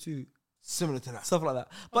 4-2-2-2. Similar to that. Stuff like that.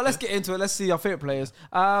 But let's get into it. Let's see our favorite players.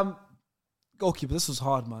 Goalkeeper. This was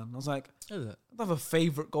hard, man. I was like, I don't have a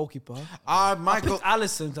favorite goalkeeper. I picked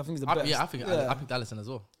Alisson. I think he's the best. I picked Alisson as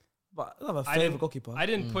well. But I don't have a favorite goalkeeper. I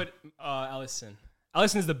didn't put Alisson.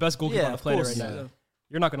 Alisson is the best goalkeeper on the planet right now.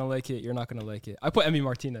 You're not going to like it. You're not going to like it. I put Emi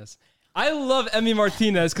Martinez. I love Emi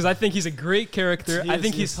Martinez because I think he's a great character. I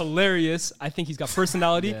think he's hilarious. I think he's got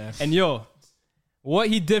personality. Yeah. And what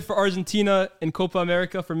he did for Argentina in Copa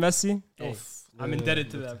America for Messi, I'm indebted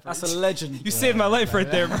to that. Bro. That's a legend. You saved my life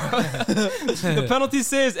right there, bro. The penalty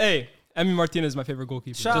saves, Emi Martinez is my favorite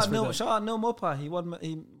goalkeeper. Shout out Neil Mopa. He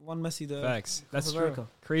won Messi the Facts. That's Copa true. America.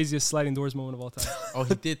 Craziest sliding doors moment of all time. Oh,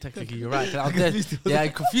 he did technically. You're right.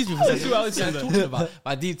 It confused me. That's what I was talking about. But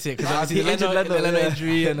I did take because he the injured Leno, Leno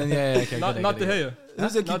injury and then Not De Gea.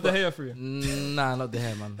 Who's the Not De Gea for you. Nah, not the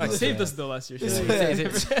hair, man. Like, saved us though last year.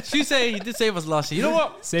 She say he did save us last year. You know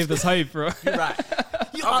what? Saved us hype, bro. You're right.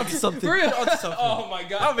 You answered something. Oh my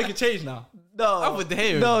god. I'll make a change now. No. I'm with the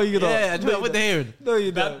hair. No, you don't. Yeah, I'm with the hair. No,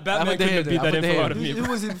 you don't. Batman couldn't have beat that info out of me, Who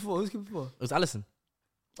bro. was it before? Who's it before? It was Alisson.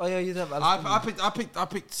 Oh yeah, you have. I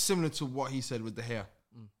picked similar to what he said with the hair.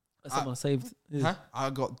 Someone saved. Huh? I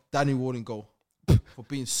got Danny Ward in goal for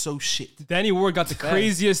being so shit. Danny Ward got the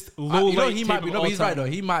craziest low You know, light he tape might be. of No, all he's right time. though.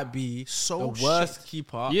 He might be So the worst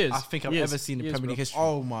keeper He is. I think I've He is. ever seen He in is, Premier bro. League history.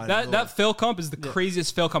 Oh my! That fail comp is the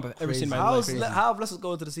craziest fail comp I've ever seen in my life. How have Leicester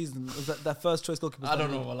go into the season? Was that first choice goalkeeper? I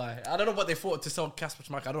don't know. I don't know what they thought to sell Kasper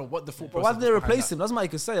Schmeichel. I don't know what the thought But process. why didn't they was behind replace him? That's what you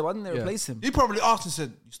could say. Why didn't they replace him? He probably asked and said,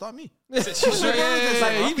 "You start me." Yeah,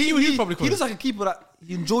 he probably could. He looks like a keeper that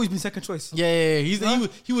he enjoys being second choice. Yeah.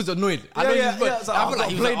 He was annoyed. I know Yeah, he was. yeah, it's like, I oh, feel like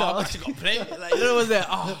he was play like, now. oh, actually got play. Like, you know what was there?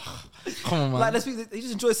 Oh, come on, man. Like let's be, he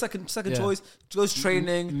just enjoys second Yeah. choice. Goes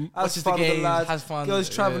training, has Watches the fun with the games, lads, has fun, goes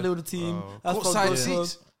traveling yeah. with the team. Has fun, Courtside goes home.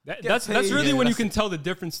 seats. That's paid. really Yeah, when you that's- can tell the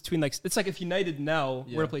difference between like it's like if United now were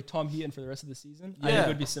Yeah. to play Tom Heaton for the rest of the season, I Yeah. think it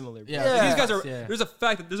would be similar. Yeah. Because these guys are.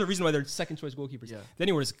 Yeah. There's a reason why they're second choice goalkeepers. Yeah.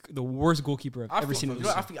 Danny Ward is the worst goalkeeper I've ever seen in the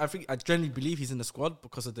season. I think I genuinely believe he's in the squad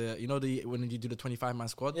because of the when you do the 25-man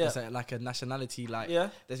squad, Yeah. there's like a nationality Yeah.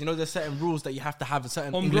 there's certain rules that you have to have a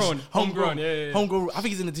certain Homegrown. English, Homegrown, yeah. homegrown. I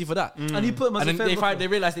think he's in the team for that. And he put him as And a then favorite. they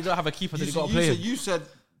realize they don't have a keeper, so they got to play him. You said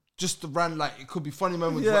just to run like it could be funny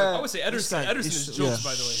moments. Yeah. where- I would say Ederson. Ederson is jokes,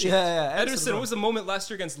 by the way. Yeah. Ederson, what was the moment last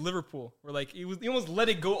year against Liverpool where like he almost let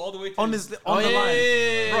it go all the way to on his, the line.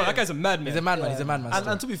 bro, that guy's a madman. He's a madman. He's a madman.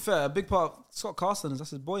 And to be fair, a big part of Scott Carson is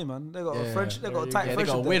that's his boy, man. They got a French. They got a tight they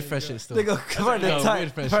friendship. got a weird friendship still. They got very tight.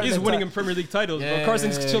 weird friendship. He's winning in Premier League titles, bro. Yeah,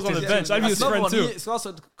 Carson yeah, chills on the yeah. bench. I'd be his friend too.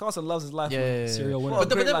 Carson loves his life. Yeah, man. yeah, Serial winner. What a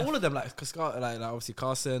But great they're life. all of them, like obviously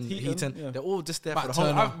Carson, Heaton, Heaton, yeah. they're all just there Matt for the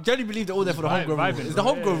home. Turner. I generally believe they're all there for the homegrown vibing, rule. It's the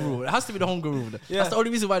bro. homegrown rule. It has to be the homegrown rule. Yeah. That's the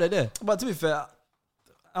only reason why they're there. But to be fair,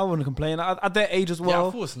 I wouldn't complain. At their age as Yeah, well.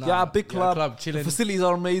 of course, nah. Yeah, a big Yeah, club. club, chilling. The facilities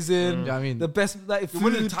are amazing. You know what I mean? The best, like,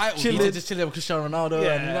 winning food, titles, chilling. He's just chilling with Cristiano Ronaldo.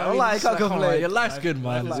 Yeah, and, you know what I I mean? like- It's can't come on, complain. Your life's good,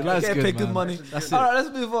 man. Like, Your life's get good, paid man. good money. That's All it. right, let's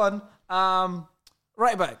move on.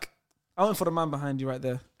 Right back. I went for the man behind you right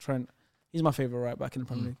there, Trent. He's my favorite right back in the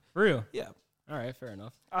Premier League. For real. Yeah. All right, fair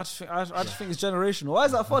enough. I just think it's generational. Why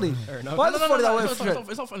is that funny? Fair enough. Why is it funny that way it's for not- Trent?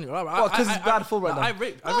 it's not funny. Because he's bad full right now. I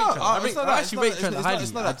rate No, Trent. I it's not that, actually it's rate Trent not highly.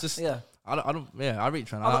 that. I just, Yeah. I don't. Yeah, I rate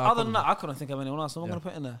Trent. Other than that, I couldn't think of anyone else. So I'm Yeah. going to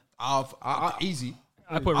put in there. Easy.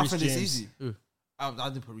 I put I Reece think it's James. easy. Who? I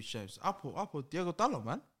didn't put Reece James. I put Diego Dallo,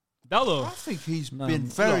 man. Dallo. I think he's No, been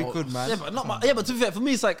very no. good, man. Yeah, but not my, yeah, but to be fair, for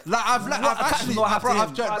me, it's like I've actually, not have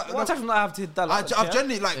to him. I've What attachment do I have to Dallas? I've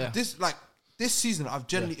generally Yeah. this season. I've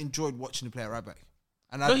generally enjoyed watching him play at right back,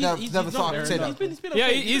 and No, I never thought I could say that. He's been Yeah,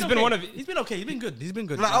 okay. he's been one of- He's been okay. He's been good. He's been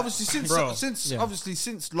good. Like obviously Bro.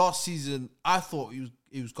 since last season, I thought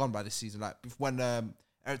he was gone by this season. Like when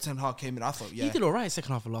Eric Ten Hag came in, I thought he did all right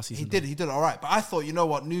second half of last season. he did all right. But I thought, you know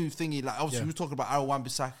what, new thingy, like obviously Yeah. we were talking about Aaron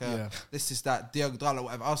Wan-Bissaka, Yeah. this is that, Diego Dallo,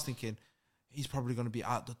 whatever. I was thinking he's probably going to be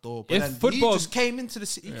out the door. But If then football- he just came into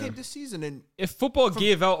he came this season and If football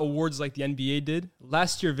gave out awards like the NBA did,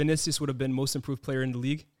 last year Vinicius would have been most improved player in the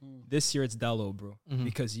league. This year it's Dalot, bro.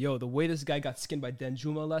 Because the way this guy got skinned by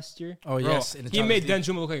Danjuma last year. Oh, bro, yes, in the he made Champions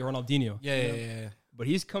Danjuma look like Ronaldinho. Yeah. But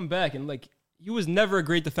he's come back and like he was never a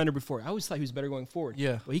great defender before. I always thought he was better going forward.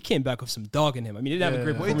 Yeah. But he came back with some dog in him. I mean, he didn't have a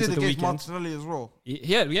great What he performance did at the against weekend. Martinelli as well.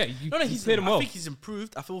 He played him I well. think he's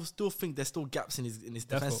improved. I still think there's still gaps in his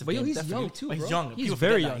defensive But game. he's Definitely. young too, But bro. he's young. He's People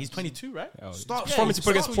very forget that. young. He's 22, right? Performance he put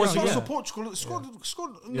against Portugal. Started Yeah. for Portugal. Scored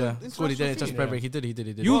in Yeah. the Scored. He did. international Just team. break. He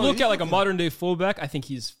did. You No, look he's at like a good. modern day fullback. I think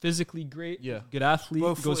he's physically great. Yeah. Good athlete.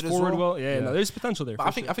 Well Goes footed as forward well. well. Yeah. No, there's potential there. But for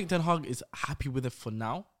I think sure. Ten Hag is happy with it for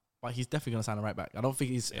now. But he's definitely gonna sign a right back. I don't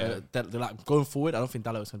think he's like going forward. I don't think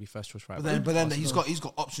Dalot is gonna be first choice right back. But then he's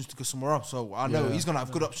got options to go somewhere else. So I know he's gonna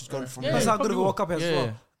have good options going from That's there. how good of a World Cup he has Yeah,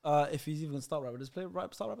 as well. If he's even gonna start right, does he play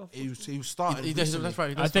start right back? He was starting. He does, recently. that's right.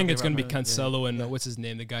 he I does think play it's gonna be right back. Cancelo and what's his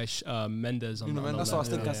name, the guy Mendes on the Mendes. That's what I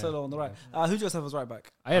was left. thinking. Cancelo on the right. Who do you guys have as right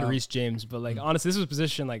back? I had Reece James, but like honestly, this was a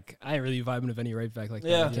position like I ain't really vibing with any right back like that.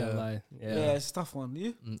 Yeah. I can't Yeah. lie. Yeah, Yeah. it's a tough one.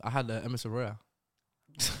 You? I had Emerson Royal.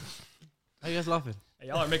 How you guys laughing? Hey,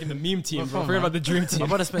 y'all are making the meme team, Well, bro. come Forget on, about the dream I'm team.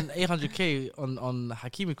 about to spend 800k on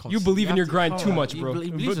Hakimi. You believe in your grind have too to- much, he bro. he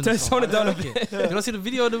believes in Tone himself. it down I a like bit. it. You not see the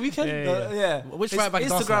video of the weekend? Yeah. Which His right back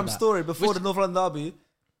dance like Instagram that? story before Which- the North London derby,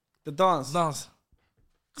 the dance. Dance.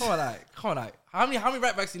 Come on, like. How many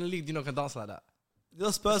right backs in the league do you know can dance like that?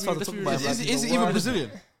 The Spurs fans are let's talking be about real. him. Is like he he's the even worst.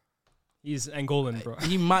 Brazilian? He's Angolan, bro.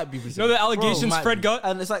 He might be You know Brazilian. the allegations might Fred be. got?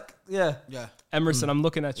 And it's like, yeah. Yeah. Emerson, I'm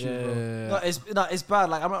looking at you, Yeah. bro. It's bad.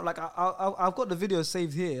 Like I'm not like I've got the video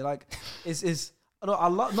saved here. Like it's no,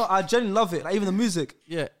 I genuinely love it. Like even the music.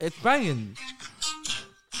 Yeah, it's banging.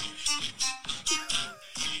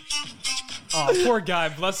 Oh, poor guy.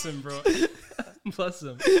 Bless him, bro. Bless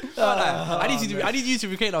him. I need you to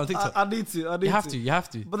recreate that on TikTok. I need to. You have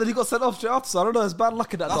to. But then he got sent off straight after. So I don't know. It's bad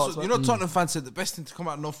luck in that That's dance. what, you know, Tottenham fans said the best thing to come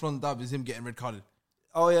out of North London derby is him getting red carded.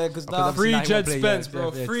 Oh yeah, because now Free Now he Jed won't play, Spence, yeah,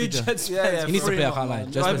 bro. yeah, Free yeah. Jed Spence. Yeah, He needs to free play, I him, can't lie.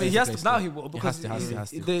 man. Just I because mean, he he plays now still. he will He because has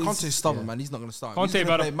to. Conte's stubborn, man. He's not going to start. Conte, He's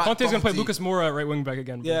gonna but play Matt Conte's gonna play Doherty. Lucas Moura at right wing back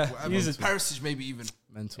again. Bro. Yeah. He's a Perisic maybe even.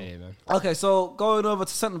 Mental. Hey, man. Okay, so going over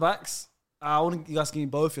to centre backs. I want you guys to give me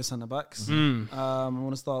both your centre backs. I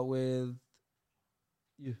want to start with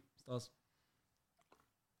you, Stars.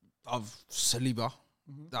 Of Saliba.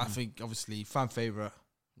 I think obviously fan favourite.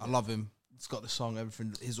 I love him. He's got the song,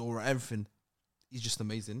 everything, his aura, everything. He's just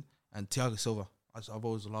amazing. And Thiago Silva. I've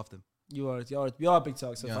always loved him. You are a big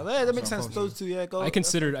Thiago Silva. Yeah. Yeah, that makes So sense. I'm Those two, yeah. Go. I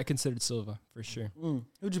considered Silva for sure.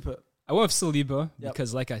 Who'd you put? I went with Saliba Yep.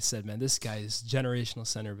 because, like I said, man, this guy is generational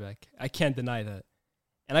center back. I can't deny that.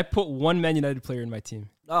 And I put one Man United player in my team.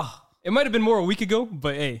 Ah, It might have been more a week ago,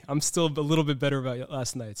 but hey, I'm still a little bit better about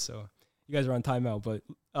last night. So you guys are on timeout. But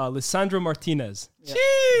Lisandro Martinez,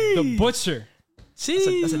 the butcher.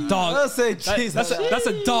 That's a dog. let's say That- jeez. that's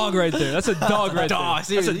a dog right there. That's a dog right Dog, there.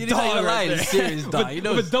 serious. That's a You didn't dog even lie, right there. serious dog. With, You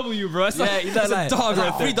know with a W, bro. That's, Yeah, you that's don't lie. a dog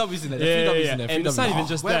right there. 3 W's in there. Yeah, 3 W's yeah, in there. and it's not even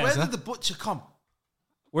just Where that. did the butcher come?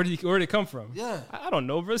 Where did it come from? Yeah. I don't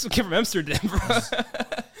know, bro. This came from Amsterdam, bro.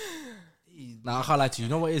 Nah, I can't lie to you.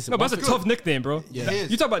 You know what it is? No, but that's a tough nickname, bro. Yeah, it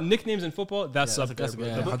is. You talk about nicknames in football, that's Yeah, up there, that's a bro.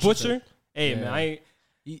 good- The 100%. Butcher, hey, Yeah. man,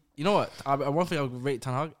 You know what? One thing I would rate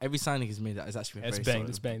Ten Hag, every signing he's made that is actually it's very banged, solid.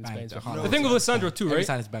 it's banged. I The can't lie. thing with Lisandro too, Every right?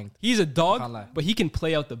 sign is banged. He's a Can't dog, lie. but he can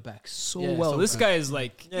play out the back so Yeah, well. so This good. guy is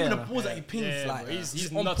like, Even the balls that he pings, yeah, like bro, he's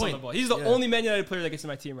just nuts on point. the ball. He's the Yeah. only Man United player that gets in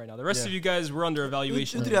my team right now. The rest Yeah. of you guys were under Who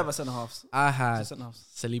evaluation. did you have at centre halves? I had Centre halves.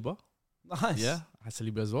 Saliba. Nice. Yeah, I had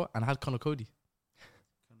Saliba as well, and I had Conor Cody.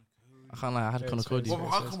 I can't lie, I had Fair, Conor fair, Cody. fair. Well,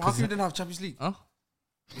 how come you didn't have Champions League? Huh?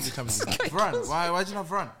 Varane. Why did you not have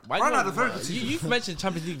Varane? Varane had a very good season. You've mentioned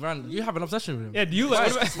Champions League, Varane. You have an obsession with him. Yeah, do you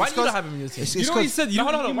like? Why do you not have him in your team? You know what he said? You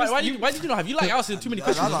No, you missed- why did you not have? You like asking too many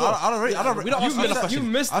questions as well. I don't rate. We don't You ask enough missed, you questions.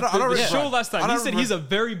 missed I don't the rate show Varane. last time. I He don't said rate- he's a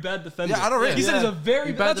very bad defender. Yeah, I don't rate. He said he's a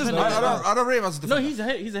very bad bad defender. defender. I don't rate him as a No,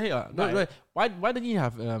 defender. he's a hater. No, Right. wait. Why didn't you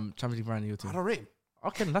have Champions League Varane in your team? I don't rate him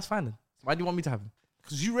Okay, then that's fine then. Why do you want me to have him?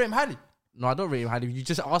 because you rate him highly. No, I don't rate him highly. You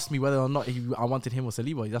just asked me whether or not I wanted him or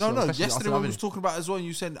Saliba. That's No, what no. the question Yesterday you when we asked was talking about it as well, and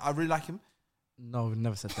you said I really like him. No, we've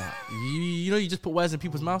never said that. You know, you just put words in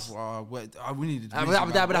people's mouths. We needed.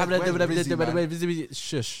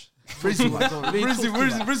 Shush.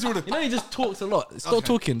 Brizzy, You know, he just talks a lot. Stop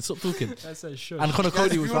talking. I said sure. And Conor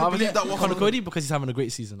Cody if was you wanna believe that one, Conor Cody because he's having a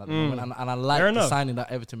great season at the moment, and I Fair like the enough. signing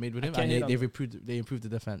that Everton made with him, can't and hate on they've improved the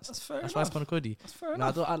defense. That's fair why it's enough. Conor Cody. That's fair No, I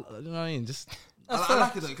enough. don't. You know what I mean? Just I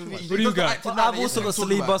like it though. What do you got? I've also got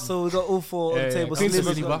Saliba, so we got all four on the table. Clean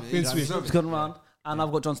Saliba's sweep. got- Clean sweep. Saliba's gone round, and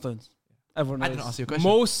I've got John Stones. Everyone I didn't knows. answer your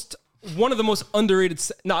question. One of the most underrated.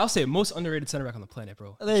 I'll say most underrated center back on the planet,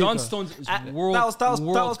 bro. There you John go. Stones is That world. was part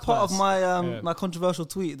of class. my Yeah. my controversial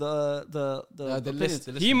tweet. The The list.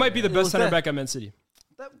 He might be the It best was center there. back at Man City.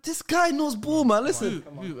 This guy knows ball, man. Listen,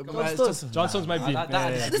 John Stones might be.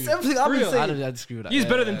 this is everything I've been saying. I disagree with that. He's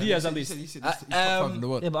better than Diaz at least. He said he's top 5 in the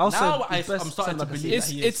world. Yeah, but also Now he's best I'm starting to centre back I see. believe that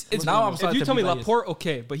he is. It's Now I'm if starting you to tell me believe that he is. Laporte,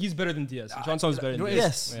 okay, but he's better than Diaz. John Stones is better than Diaz.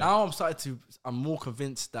 Yes. Now I'm more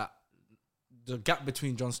convinced that the gap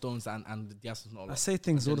between John Stones and Diaz is not a lot. I say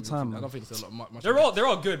things all the time, I man. don't think it's a lot. Much They're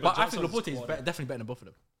all good, but but I think John Laporte Stones is definitely better than both of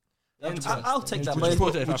them. I'll take that. Would But you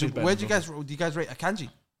Laporte, put- where do you guys rate Akanji?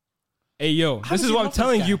 Hey yo, this is seen what I'm enough of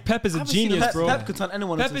telling this you. guy. Pep is a haven't seen genius, Pep, bro. Pep could turn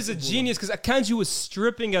anyone. Pep into is a footballer. genius because Akanji was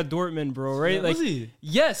stripping at Dortmund, bro. Right? Yeah, like, was he?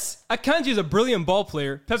 yes, Akanji is a brilliant ball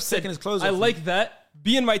player. Pep said, taking his clothes "I off, like that.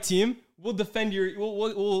 Be in my team. We'll defend your.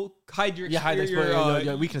 We'll hide your hide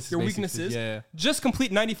your weaknesses, Your basically. weaknesses. Yeah. Just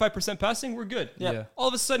complete 95% passing. We're good. Yeah. All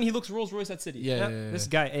of a sudden, he looks Rolls Royce at City. Yeah. This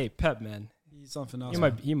guy, hey Pep, man, He's something else.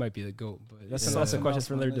 he might be the GOAT. But that's a Yeah. question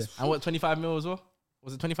for another day. And what, 25 mil as well?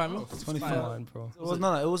 Was it 25 mil? 25. Come on, bro. It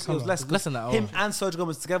was it was less. Less than that. Him and Sergio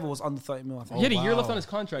Gomez together was under 30 mil. I think. He had a year wow. left on his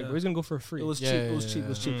contract, bro. He's gonna go for a free. It was cheap. Yeah, It was yeah, cheap. It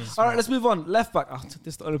was cheap. yeah. All right, let's move on. Left back. Oh,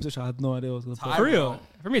 this is the only position I had no idea what was going to for real.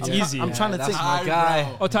 For me, it's easy. I'm trying to that's think. my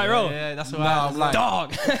guy. Oh, Tyrell. Yeah, that's what No, I'm like,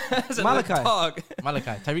 Dog. That's a Malachi. Dog.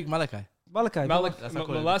 Malachi. Tyreek Malachi. Malachi. That's not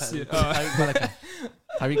called him. Malacia. Tyreek Malachi.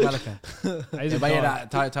 Tyreek Malachi. He's Yeah, a but yeah, dog.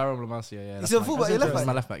 that Tyrell Malacia. Yeah, He's a fullback. He's left That's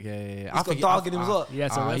my back. left back. Yeah. He's got dog in him as well. Yeah,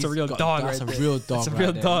 that's a he's real got- dog That's right a there. real dog. That's a right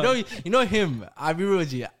real there. dog. You know him. I'll be real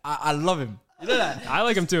with you. I love him. You know that, I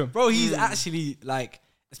like him too. bro. He's actually like,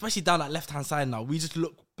 especially down that left hand side now. We just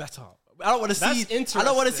look better. I don't want to That's see. I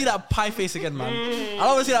don't want to see that pie face again, man. I don't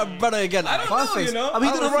want to see that brother again. I don't Pie know, face. you know? I mean, he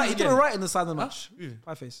I did don't it right. see He it did it again. right in the side of the match. Huh?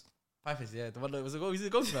 Pie face. Pie face, yeah. The one that was a goal. He's a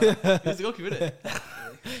goalkeeper. He's a goalkeeper, isn't it?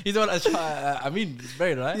 He's the one that's I mean, it's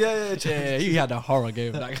very right. Yeah. He had a horror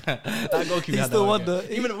game. That goalkeeper. He had still a horror won game.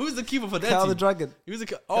 the- Even who was the keeper for that Cal team? the Dragon. He was a.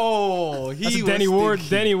 He That's was Danny Ward.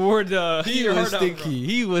 stinky. Danny Ward. He was stinky.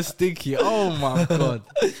 He was stinky. Oh my god.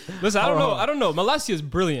 Listen, I don't know. Malacia is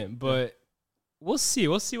brilliant, but we'll see.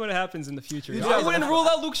 We'll see what happens in the future. I wouldn't rule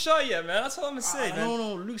out Luke Shaw yet, man. That's all I'm gonna say. man.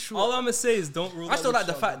 No, Luke Shaw. All I'm gonna say is don't rule. I out still Luke like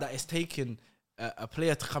the Shaw, fact bro. that it's taken a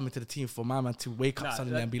player to come into the team for my man to wake up Nah,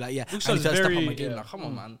 suddenly that- and be like, yeah, I Luke need Shaw's to step up very- my game. yeah. Like, come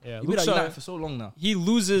on, man. Yeah, You've Luke been at Shaw- United for so long now. He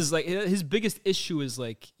loses like his biggest issue is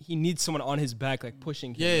like he needs someone on his back like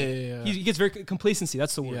pushing him. Yeah. He gets very complacency.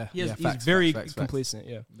 That's the word. Yeah, He's facts, very facts. complacent.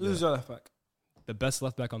 Yeah. Who's your left back? The best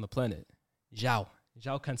left back on the planet, João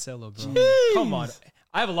Cancelo, bro. Come on.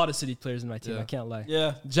 I have a lot of City players in my team. Yeah. I can't lie.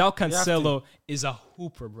 Yeah. João have Cancelo is a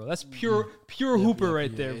hooper, bro. That's pure hooper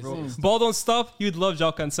right there, bro. Ball don't stop. You'd love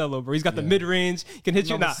João Cancelo, bro. He's got the mid range. He can hit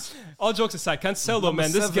you. Nah, all jokes aside, Cancelo,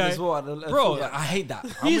 man, this guy, bro. Yeah, I hate that.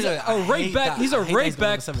 He's a right back. He's a right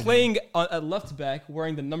back playing. playing at left back,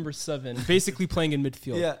 wearing the number 7, basically playing in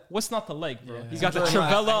midfield. Yeah. What's not to like, bro? Yeah. He's got the Enjoying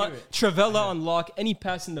life. I hear it. Travella on lock. Any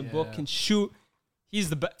pass in the book Yeah. can shoot. He's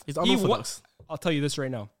the best. He's unorthodox. I'll tell you this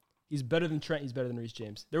right now. He's better than Trent. He's better than Reece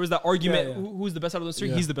James. There was that argument. Yeah. Who's the best out of those three?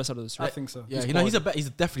 Yeah. He's the best out of those three. I think so. Yeah, he's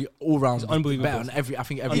definitely all round. unbelievable. Better on every. I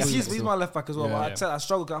think every. He's, aspect. he's my left back as well. Yeah. But I said I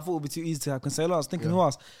struggled because I thought it would be too easy to have Cancelo. I was thinking who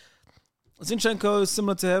else? Zinchenko is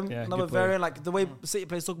similar to him. Yeah, Another good player. variant. Like the way City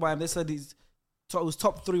players talk about him, they said it was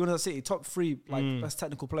top 3 when I was at City. Top 3 like best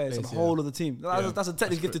technical players in the whole of the team. That's a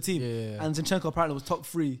technically gifted team. Yeah. And Zinchenko apparently was top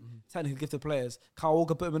 3 technically gifted players. Kyle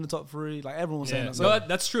Walker put him in the top 3. Like everyone was saying Yeah. that. So, No,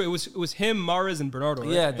 that's true. It was him, Mahrez, and Bernardo.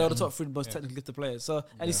 Right? yeah, they're the top 3 most technically gifted players. So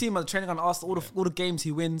and you see him at the training ground, asked all the games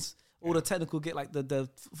he wins. All the technical like the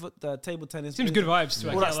table tennis. Seems good vibes too.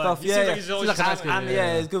 I All that can't lie. stuff. He Yeah, seems yeah. like he's always Seems like a nice just- guy. And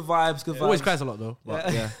yeah, it's good vibes. Good He vibes. always cries a lot though.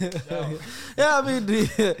 But yeah. Yeah, I mean,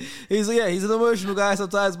 he's an emotional guy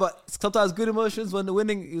sometimes, but sometimes good emotions. When the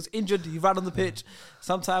winning, he was injured, he ran on the pitch.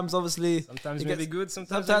 Sometimes, obviously, Sometimes he maybe gets- good.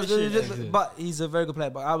 Sometimes sometimes maybe good, shit. but he's a very good player.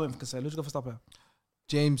 But I went for Cancelo. Who'd you go for star player?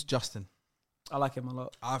 James Justin. I like him a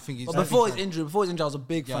lot. I think he's. But before his injury, I was a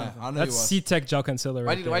big fan. yeah, of him. I know That's he was. C-Tech João Cancelo Why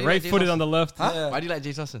right do you there. like Right James footed Austin? on the left. Yeah. Why do you like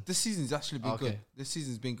Jay Johnson? This season's actually been Okay. good. This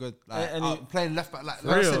season's been good. Like And he- playing left back. Like For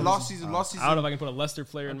I real? said, last season. I don't know if I can put a Leicester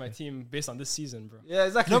player in my team based on this season, bro. Yeah,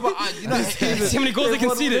 exactly. No, but you know, See how many goals they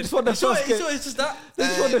conceded. This one, the first game. it's just that. This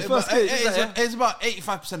is what the first game. It's about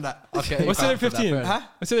 85% that. Okay. What's the other 15? Huh?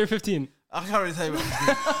 What's the other 15? I can't really tell you.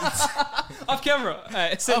 What Off camera.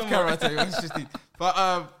 Alright, say no off more. camera, I tell you. It's 15. But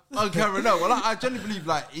on camera, no. Well, I genuinely believe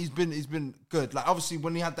like he's been good. Like obviously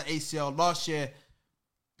when he had the ACL last year,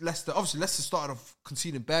 Leicester started off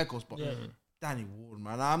conceding bare goals, but Danny Ward,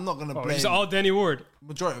 man, I'm not gonna Oh, blame. it's all Danny Ward.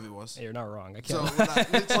 Majority of it was. Hey, you're not wrong. I So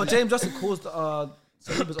can't. like, Oh, James Justin caused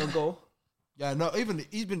Saliba's own goal. Yeah, no, even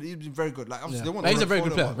he's been very good. Like obviously, they want. He's a very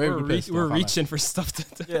good player. Very good player. We're reaching for stuff to.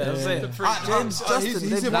 Yeah, I'm saying. James Justin. he's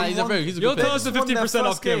He's a Yo, good tell player. us the 15%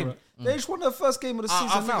 off camera. They just won their first game of the season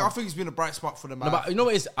I now. think he's been a bright spot for them. No, but you know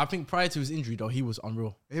what it is? I think prior to his injury, though, he was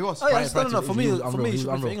unreal. He was. Oh, yeah, Prior it's not to enough. his For injury, me, he was for unreal. me, He he was should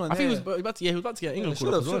be for unreal. England. I think he yeah. was about to get England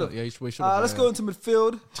called up as well. should've. Yeah, he should have. Let's go into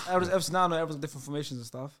midfield. Everyone's now everyone's different formations and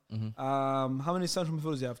stuff. How many central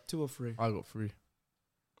midfielders do you have? 2 or 3? I got 3.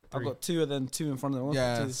 I've got 2 and then 2 in front of them. One,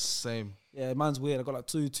 Yeah, two. same. Yeah, mine's weird. I got like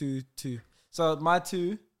 2, 2, 2. So my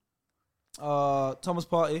 2, Thomas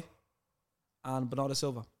Partey and Bernardo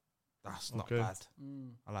Silva. That's not Okay. bad.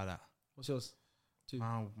 I like that. What's yours? 2.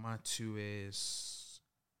 My 2 is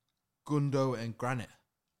Gundo and Granit.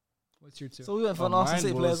 What's your 2? So we went for an Arsenal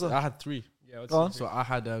City player as well. I had 3. Yeah, what's Go on. So I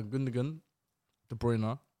had Gundogan, De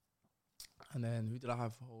Bruyne, and then who did I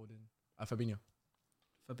have holding? Fabinho.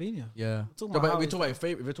 Fabinho. Yeah. talking No, about but how we he's- talk about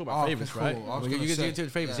favorite. We're talking about Oh, okay, favorites, cool. right? I was Well, gonna you say- get to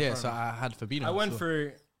favorites, yeah, yeah. fair So I had Fabinho. I went so.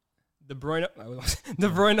 for De Bruyne,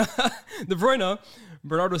 De Bruyne,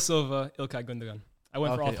 Bernardo Silva, Ilkay Gundogan. I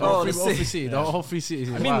went for all Okay. three. Oh, All the three City. City. The whole 3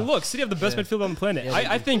 cities. I mean, look, City have the best midfield on the planet. Yeah,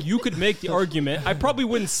 I think you could make the argument. I probably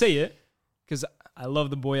wouldn't say it because I love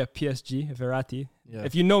the boy at PSG, Verratti. Yeah.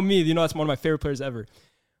 If you know me, you know that's one of my favorite players ever.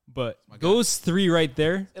 But those 3 right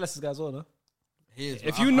there, That's this guy's well, no? He is,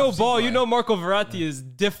 if man. you know I've seen ball, you Brian. know Marco Verratti is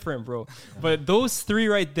different, bro. But those 3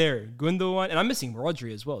 right there, Gundogan, and I'm missing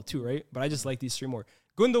Rodri as well, too, right? But I just like these 3 more.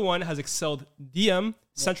 Gundogan has excelled DM,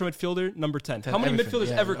 central midfielder, number 10. How many Everything, midfielders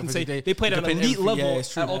yeah, ever can say everything. they played They at an played elite everything. level Yeah,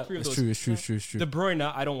 it's true. at all 3 of It's those? true. It's true. De Bruyne,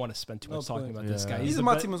 I don't want to spend too much No talking point. about this Yeah. guy. He's the in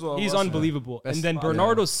my be- team as well. He's Awesome. unbelievable. Best And then player.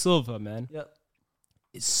 Bernardo Silva, man, Yeah.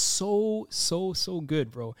 is so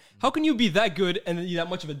good, bro. How can you be that good and then you that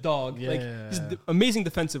much of a dog? Like he's amazing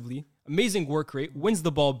defensively, amazing work rate, wins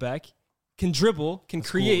the ball back, can dribble, can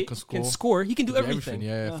create, can score. He can do everything.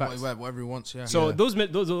 Yeah, facts. Whatever he wants. Yeah. So Yeah. those 3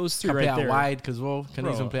 Can play right out there. wide as well. Can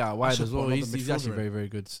Bro, even play out wide should as well. put He's another actually midfielder very, very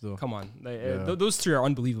good still. Come on, Yeah. those 3 are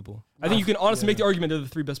unbelievable. I think you can honestly make the argument they're the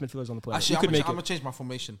 3 best midfielders on the planet. Actually, You could make I'm gonna it. change my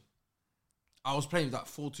formation. I was playing that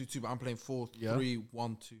 4-2-2, but I'm playing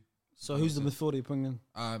 4-3-1-2. So who's the midfielder you're putting in?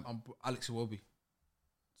 I'm Alex Iwobi.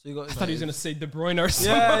 So you got. I thought he was gonna say De Bruyne or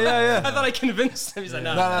something. Yeah. I thought I convinced him. He's like,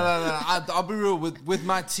 No. nah. I'll be real with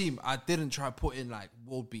my team. I didn't try to put in like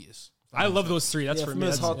world beaters. I love those 3. That's Yeah, for for me. me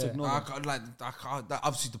it's That's- hard to yeah. ignore. I can't,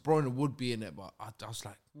 obviously De Bruyne would be in it, but I was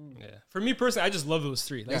like, Yeah. For me personally, I just love those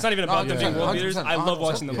 3. Like, it's Yeah. not even about them being 100%, world beaters. I love 100%.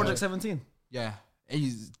 watching them. Project play. 17. yeah,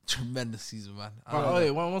 he's a tremendous season, man.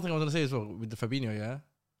 One thing I was gonna say as well with the Fabinho, yeah,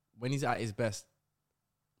 when he's at his best,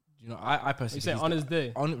 you know, I personally You say think on he's his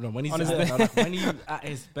day. when he's on his at, day. no, like, when he's at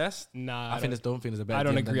his best, Nah, I think don't think there's a better. I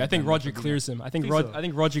don't game agree. than- I think than Rodri Fabinho. clears him. I think Think so?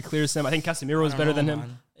 Rodri clears him. I think Casemiro is I better don't than know, him.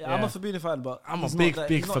 man. Yeah, I'm a Fabinho fan, but I'm a he's big not that-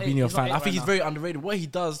 big he's not- Fabinho he's not fan. it I think right he's now. very underrated. What he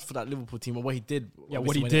does for that Liverpool team, or what he did. Yeah, what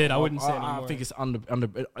obviously he when did, I wouldn't say I anymore. think it's under.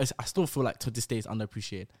 I still feel like to this day it's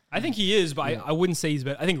underappreciated. I think he is, but I wouldn't say he's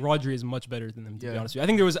better. I think Rodri is much better than him, to be Yeah. honest with you. I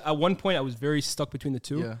think there was at one point I was very stuck between the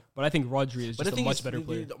 2, Yeah. but I think Rodri is But just the a thing much is, better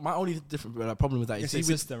player. my only different problem with that You is say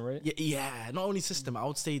see with- system, right? Yeah, not only system. I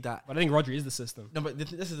would say that. But I think Rodri is the system. No, but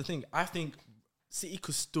this is the thing. I think City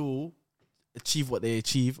could still achieve what they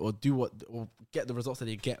achieve or get the results that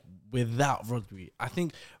they get without Rodri. I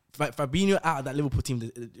think Fabinho out of that Liverpool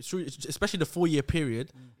team, especially the 4-year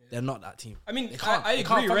period, they're not that team. I mean, They can't- I they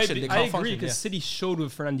can't agree, right? function, they I can't agree function, because yeah. City showed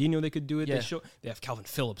with Fernandinho they could do it. Yeah. They have Calvin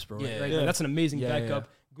Phillips, bro. Yeah, right? yeah. Like, that's an amazing Yeah, backup.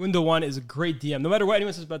 Gundogan is a great DM. No matter what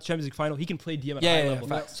anyone says about the Champions League final, he can play DM at a high level.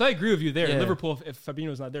 facts. So I agree with you there. Yeah. Liverpool, if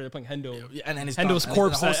Fabinho's not there, they're playing Hendo. Yeah, and it's Hendo's done.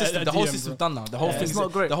 corpse The whole at- system, at the whole DM, system's bro. done now. The whole Yeah, thing's it's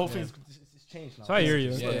not great. The whole thing's changed now. So I hear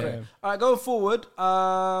you. Yeah. All right, going forward.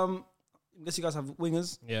 I guess you guys have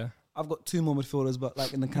wingers. Yeah. I've got 2 more midfielders, but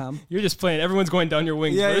like in the cam. You're just playing. Everyone's going down your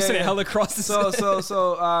wings. Yeah, We're yeah, sitting yeah. hell across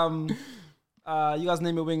the You guys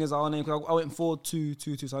name your wingers. I'll name. I went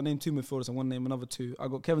 4-2-2-2. So I named 2 midfielders and one name another 2. I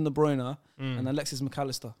got Kevin De Bruyne and Alexis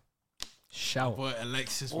McAllister. Shout. Boy,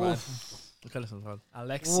 Alexis, man. Look at this one.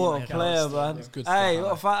 Alexis. What a player, man! It's good Hey,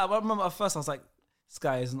 stuff, I remember at first I was like, "This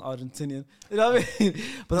guy isn't Argentinian." You know what I mean?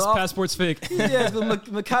 But His then passport's fake. yeah, but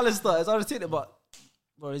McAllister is Argentinian, but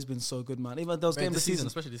bro, he's been so good, man. Even those games this season,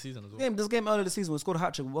 especially this season as well. this game earlier this season, we scored a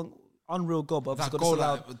hat trick, one unreal goal, but That obviously goal,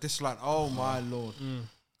 got like, this line, oh my lord.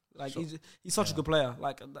 like he's such a good player.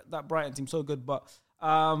 Like that Brighton team, so good. But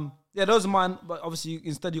yeah, those are mine. But obviously,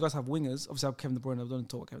 instead you guys have wingers. Obviously, I have Kevin De Bruyne. I don't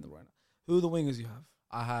talk about Kevin De Bruyne. Who are the wingers you have?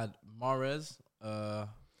 I had Mahrez.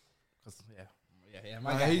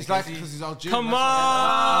 My He's like, because he's Algerian. Come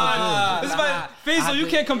that's on. This is my Faisal, you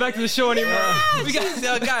can't come back to the show anymore. We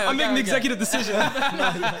got, I'm making the executive decision.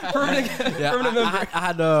 Permanent member. I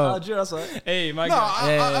had Algeria, that's right. Hey, my No,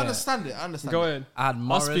 guy. I understand it. I understand Go it. ahead. I had I'll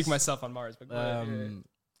Mahrez. speak myself on Mars, but go ahead. And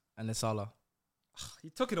then Salah. You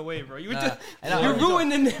took it away, bro. You Nah, were and I- you're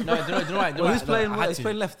ruining it. No, do you know why? Well, who's playing? I had He's to.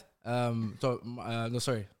 playing left. No,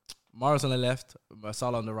 sorry. Mara's on the left,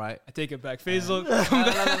 Salah on the right. I take it back. Faisal.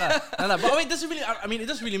 No. But wait, doesn't really. I mean, it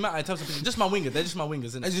doesn't really matter in terms of position. Just my wingers. They're just my wingers,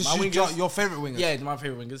 isn't it? Is this My your favorite winger? Yeah, my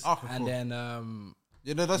favorite wingers. Okay, and cool. then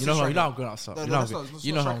You know, that's you know the how striker. I'm going out top. No, You no, know that's how not- I'm that's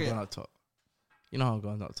you not know how I'm striker going yet. out top. You know how I'm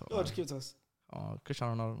going out top. Oh, just give it to us. Oh,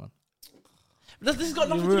 Cristiano Ronaldo, man. This has got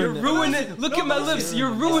nothing. You're ruining it. Look at my lips. You're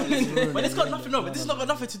ruining it. But it's got nothing. No, but this has not got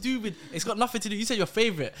nothing to do with. It's got nothing to do. You said your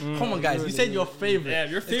favorite. Come on, guys. You said your favorite. Yeah,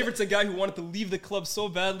 your favorite's a guy who wanted to leave the club so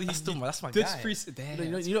badly. That's my This guy.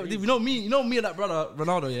 Damn, You know me and that brother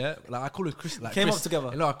Ronaldo, yeah. Like I call him Chris. Like Came Chris, up together.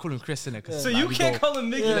 You know, I call him Chris, innit? So you can't call him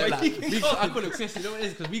Mickey. Yeah, like, you can call I him. call him Chris. You know what it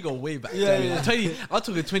is? Because we go way back. Yeah, yeah. 20. I'm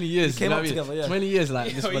talking 20 years. came you know up what I mean? together, yeah. 20 years,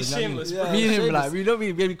 like this. Yo, brother, he's you know what I shameless, mean? bro. Me and him, Shameless. like we know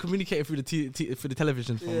we communicated through the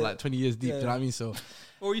television from Yeah. like 20 years deep. Yeah. Do you know what I mean? So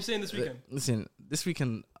What were you saying this weekend? listen, this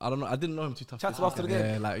weekend I don't know. I didn't know him too tough. Chat this to after the weekend.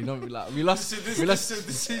 game. Yeah, like you know, like we lost. This We lost.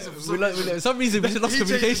 season, For some reason, we just lost He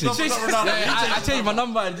changed his communication. number, not Ronaldo. Yeah, I changed my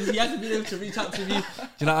number. And he hasn't been able to reach out to me. Do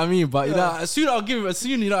you know what I mean? But you know, soon I'll give him.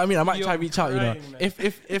 Soon, you know what I mean. I might try to reach out. You know, crying, man.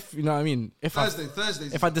 if you know what I mean.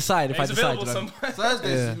 Thursdays. If I decide, He's you know available what I mean? somewhere.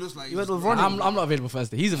 Thursdays, Yeah. he looks like You went he's- with Ronnie. I'm not available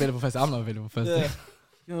Thursday. He's available Thursday. I'm not available Thursday. Yeah.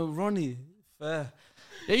 You know, Ronnie. Fair.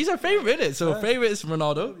 Yeah, he's our favorite, innit? So favorite is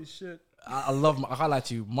Ronaldo. Holy shit. I love. I can't lie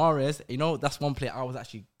to you, Mahrez. You know, that's one player I was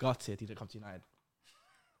actually gutted he didn't come to United.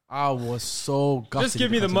 I was so gutted. Just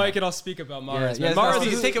give me the mic and I'll speak about Mahrez. Yeah, man. Mahrez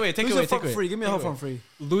yeah, is take away. Who's your front three? Give me a whole front three.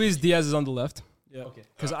 Luis Diaz is on the left. Yeah. Okay.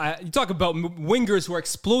 Because you talk about wingers who are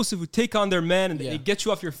explosive, who take on their man and Yeah. they get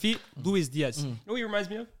you off your feet. Luis Diaz. You know what he reminds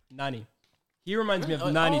me of? Nani. He reminds me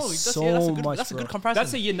of Nani so much. That's a bro. good comparison.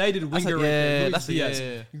 That's a United That's winger a- right yeah, there. Luis that's a- Diaz.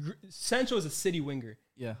 yeah, Sancho is a City winger.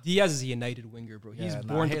 Yeah. Diaz is a United winger, bro. He's Yeah,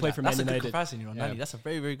 born I to hear play that. for That's Man a good United. comparison, you know, Yeah. Nani. That's a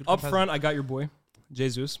very, very good Up comparison. front, I got your boy,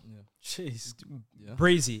 Jesus. Jeez. Yeah.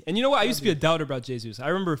 Brazy. And you know what? I used to be a doubter about Jesus. I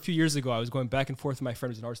remember a few years ago, I was going back and forth with my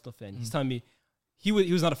friend who's an Arsenal fan. He's telling me he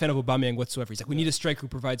was not a fan of Aubameyang whatsoever. He's like, we need a striker who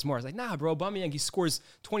provides more. I was like, nah, bro, Aubameyang, he scores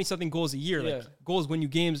 20-something goals a year. Yeah. Like, goals win you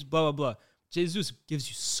games, blah, blah, blah. Jesus gives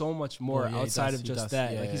you so much more Oh, yeah, he outside does, of he just does.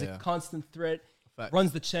 that. Yeah, Like, he's yeah. a constant threat, Facts.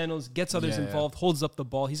 runs the channels, gets others Yeah, yeah. involved, holds up the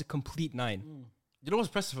ball. He's a complete 9. You know what's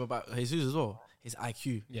impressive about Jesus as well? His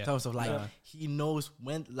IQ. Yeah. In terms of like, Yeah. he knows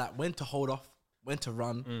when to hold off, when to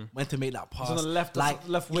run, when to make that pass. on the left like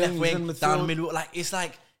wing, he's in down midfield. middle. Like it's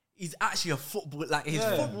like he's actually a football. Like his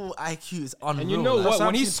football IQ is unreal. And you know like, what? That's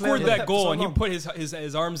When he actually playing scored on that the goal depth and he so put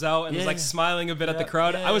his arms out and was like Yeah. smiling a bit at the Yeah.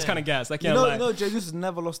 crowd, Yeah, I was yeah. kind of gassed. I You can't know, lie. Jesus has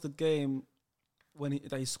never lost a game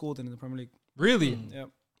that he scored in the Premier League. Really? Yeah.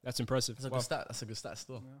 That's impressive. That's a Wow. good stat. That's a good stat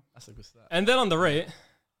still. That's a good stat. And then on the right,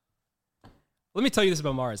 let me tell you this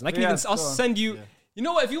about Mahrez. And I can Yeah, I'll go on. send you. Yeah. You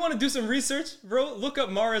know what? If you want to do some research, bro, look up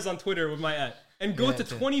Mahrez on Twitter with my @, and go Yeah, to okay.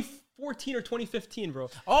 2014 or 2015, bro.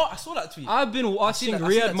 Oh, I saw that tweet. I've been watching that- I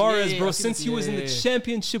seen Riyad that tweet. Mahrez, Yeah, bro, I seen since that he was tweet. in Yeah, the yeah.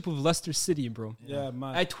 championship with Leicester City, bro. Yeah,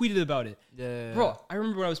 man. I tweeted about it. Yeah, Bro, I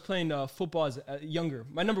remember when I was playing football as younger.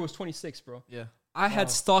 My number was 26, bro. Yeah, I had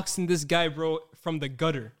stocks in this guy, bro, from the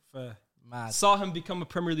gutter. Fair. mad. Saw him become a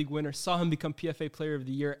Premier League winner. Saw him become PFA Player of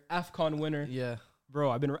the Year, AFCON winner. Yeah. Bro,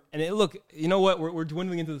 I've been look. You know what? We're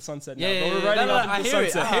dwindling into the sunset now. Yeah, bro. yeah, We're yeah. riding No, off I into the hear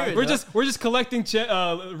it, sunset. I hear it, we're yeah. just collecting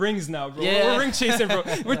rings now, bro. Yeah. We're ring chasing, bro.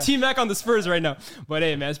 We're Team Mac on the Spurs right now. But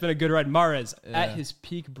hey, man, it's been a good ride. Mahrez at his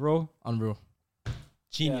peak, bro. Unreal.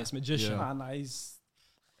 Genius, Yeah. magician. Yeah. Nah, he's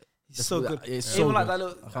That's so what- good. it's Even so like good. that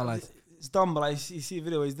little. I can't lie. It's dumb, but like you see a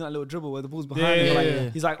video where he's doing that little dribble where the ball's behind Yeah, him. yeah, Like, yeah.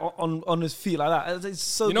 he's like on his feet like that. It's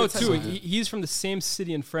so You know, good. too, technique. he's from the same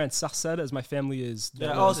city in France, Sarcelles, as my family is.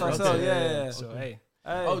 Yeah, oh, Sarcelles, yeah. So hey,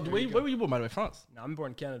 Hey, Oh, where were you born, by the way? France? no, I'm born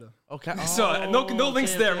in Canada. Okay. So no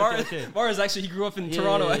links there. Mahrez actually he grew up in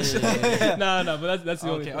Toronto. yeah, Actually, yeah, no, but that's the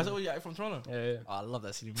only. Okay. Thing. I said, oh, yeah, from Toronto. Yeah. Oh, I love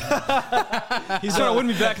that city, man. He's trying to win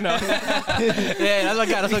me back now. Yeah, that's my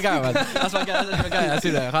guy. That's my guy, man. That's my guy. I see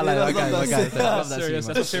that. I can't lie. Yeah, My guy. that's I love that Sorry, city, yes,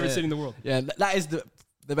 man. that's my favorite city in the world. Yeah, that is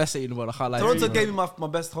the best city in the world. I can't lie. to Toronto you, gave man. me my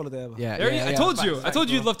best holiday ever. Yeah, There you- yeah, I yeah. told you. Facts, I told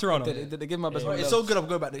you you'd love They, Toronto. they gave me my best Bro, holiday. it's so good. I'm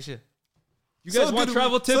going back next year. You guys So want good,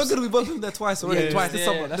 travel So tips? good, we both been there twice already. Yeah, twice. This Yeah,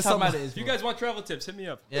 summer. yeah, that's This how summer. mad it is. If you bro. guys want travel tips, hit me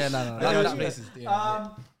up. Yeah, no. Yeah, That yeah. places. Yeah.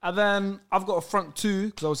 And then I've got a front two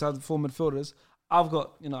because I also have 4 midfielders. I've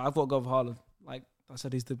got to go with Haaland. Like I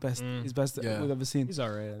said, he's the best. He's best that Yeah. we've ever seen. He's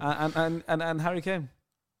alright. And Harry Kane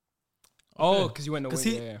Oh, because you went away. because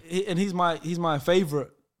Yeah. he's my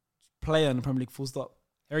favorite player in the Premier League. Full stop.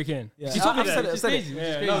 Harry Kane. Yeah. You told me I've said that. it, I've said it.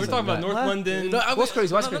 Yeah, no, we're talking about North Huh? London. What's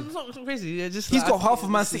crazy? What's no, crazy? no, it's not crazy. Yeah, just He's like, got half of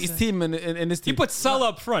Man City's team in his He team. put Salah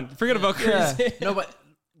up front. Forget about Yeah. crazy. No, but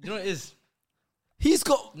you know what it is. He's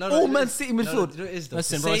got No, all it Man is. City No, midfield. you know what it is, though.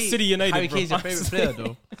 Listen, To bro, say City United, Harry bro, Kane's your favorite honestly. player,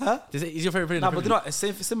 though. Huh? He's your favorite player. in Nah, the but Premier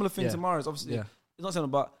you know, similar thing Yeah. to Mahrez, obviously. Yeah. it's not saying,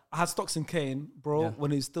 but I had Stockton Kane, bro, Yeah.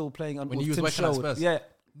 when he was still playing on When you was Tim working at Sherwood. Spurs. Yeah.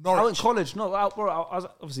 Norwich. I went to college. No, I was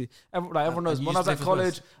obviously everyone knows. And you When I was used to at play for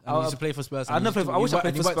college, Spurs. And you used to play for Spurs. I never played. I wish I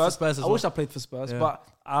played for Spurs. as I wish I well. played for Spurs, Yeah. but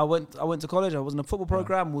I went to college. I was in a football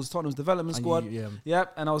program. Was Tottenham's development And squad. you- yeah.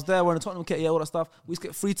 Yep, and I was there wearing a Tottenham kit. Yeah, all that stuff. We used to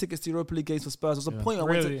get free tickets to Europa League games for Spurs. There was a point.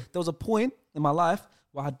 Really? There was a point in my life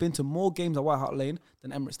where I had been to more games at White Hart Lane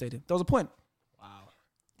than Emirates Stadium. There was a point. Wow.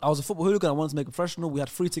 I was a football hooligan. I wanted to make it professional. We had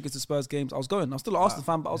free tickets to Spurs games. I was going. I was still an Arsenal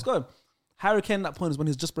fan, but I was going. Harry Kane at that point is when he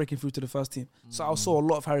was just breaking through to the first team. So I saw a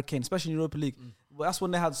lot of Harry Kane, especially in Europa League. Well, that's when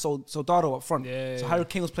they had Soldado up front. Yeah, so yeah. Harry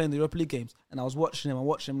Kane was playing the Europa League games, and I was watching him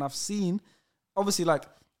and I've seen, obviously, like,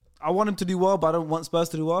 I want him to do well, but I don't want Spurs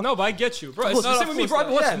to do well. No, but I get you, bro. Of It's course, the same with me, bro. I've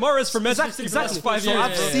yeah. watched Morris for Manchester City for the last 5 So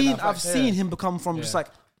years. I've seen him become from just like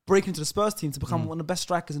breaking into the Spurs team to become one of the best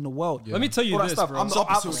strikers in the world. Let me tell you All that this, stuff. bro. I'm the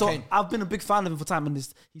opposite with Kane. I've been a big fan of him for time, and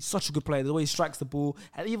he's such a good player. The way he strikes the ball,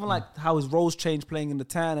 and even like how his roles change playing in the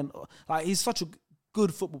 10, and like he's such a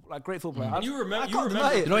good football, like great football player. And you remember- I you can't remember-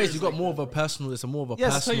 deny it. You know, you got more of a personal. It's a more of a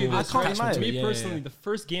Yes, I'll tell you personal. this, I can't right? deny To it. me Yeah, personally, yeah. the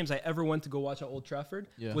first games I ever went to go watch at Old Trafford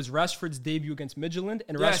Yeah. was Rashford's debut against Midtjylland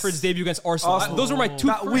and Yes. Rashford's debut against Arsenal. Those were my two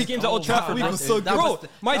That first week- games at Old that Trafford. week bro. was so good. Bro,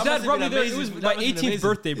 my that dad must brought me have there. been It was amazing. my That must have been 18th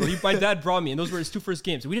birthday, bro. My dad brought me, and those were his two first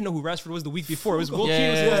games. We didn't know who Rashford was the week before. It was Will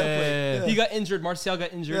Keane was supposed to play. Yeah. He got injured. Martial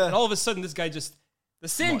got injured, Yeah. and all of a sudden, this guy just the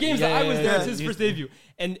same games that I was there yeah. as his first debut.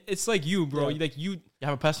 And it's like you, bro. Yeah. Like you. You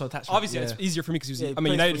have a personal attachment. Obviously, yeah. it's easier for me because Yeah, I'm a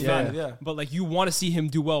he plays United for fan. United, yeah. But like, you want to see him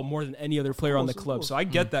do well more than any other player on the course, of club. course. So I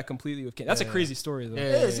get that completely with Kane. That's a crazy story, though. It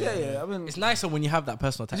is, yeah. I mean, It's nicer when you have that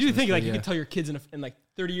personal Do attachment. you think like you yeah. can tell your kids in like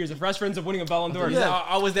 30 years if Rashford ends up winning a Ballon d'Or? Yeah.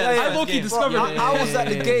 I was there. Yeah, at the yeah. first I low-key game. discovered Bro, it. I was at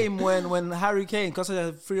the game when Harry Kane, because I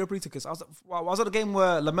had free Europa League tickets. I was at the game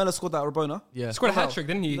where Lamela scored that Rabona. Yeah. Scored a hat trick,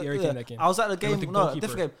 didn't he? Harry Kane that game. I was at the game, with the no, goalkeeper.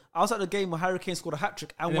 different game. I was at the game where Harry Kane scored a hat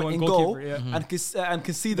trick and, And then went in one goal goalkeeper, yeah. and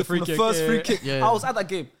conceded The free from the kick, first yeah, free yeah. kick. Yeah. I was at that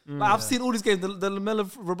game. Like, I've seen all these games, the Lamela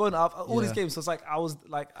Rabona, all these games. So it's like I was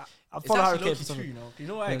like, I It's follow Harry actually Kane low-key for true, something. you know. You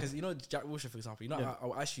know why? Because you know Jack Wilshere, for example. You know,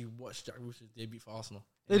 I actually watched Jack Wilshere's debut for Arsenal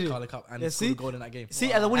in Did the you? Carling Cup and Yeah, he scored a see? goal in that game.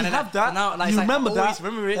 See, and then when you have that, now, you remember I that. always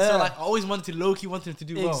remember it. Yeah. So like, I always wanted him to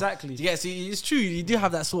do well. Exactly. Yeah, see, it's true. You do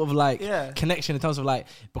have that sort of like Yeah. connection in terms of like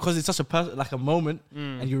because it's such a like a moment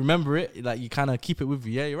and you remember it. Like you kind of keep it with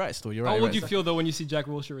you. Yeah, you're right. Still, you're right. How you're old do you right. feel though when you see Jack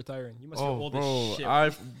Wilshere retiring? You must feel old as shit. Yeah,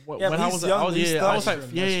 When but I he's was, young, I was, he's yeah, I was still- like,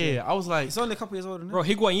 yeah. I was like, He's only a couple years older than Bro,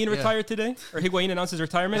 him. Higuain retired today, or Higuain announced his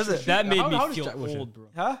retirement. Is it? That made How me old is feel Jack Wilshere? old, bro.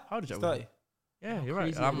 Huh? how did Jack He's Wilshere? 30. Yeah, you're right.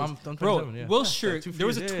 crazy I'm it is. 27, Bro, yeah. Wilshere, Two, there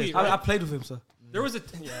was a 3 years, tweet. yeah. I Right? played with him, sir. There was a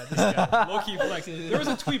this guy, low-key flex. There was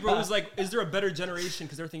a tweet, bro. It was like, is there a better generation?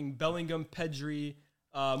 Because they're thinking Bellingham, Pedri,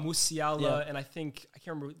 Musiala, Yeah. and I can't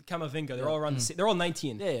remember Camavinga. They're all around the same. They're all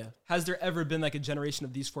 19. Yeah. Has there ever been like a generation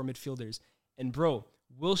of these four midfielders? And bro,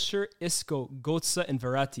 Wilshere, Isco, Götze, and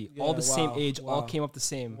Verratti, all the same wow, age, all wow. came up the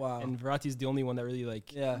same. Wow. And Verratti's the only one that really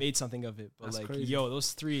like Yeah. made something of it. But That's like, crazy. yo,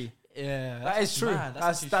 those three. Yeah, That is true. mad.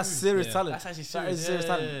 That's actually true. serious Yeah. talent. That's actually That is serious. serious Yeah,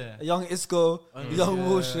 talent. yeah, yeah. A young Isco, a young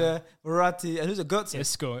Wilshere, Verratti, and who's a Götze?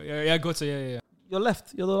 Isco, yeah, Götze, yeah. You're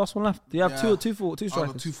left. You're the last one left. Do you have Yeah. two I've got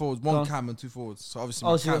strikers? 2 forwards, Go 1 on. cam and 2 forwards. So obviously,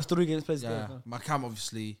 Oh, my so you cam, have 3 games played. yeah, my cam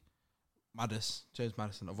obviously, James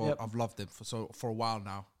Maddison. Yep. I've loved him for a while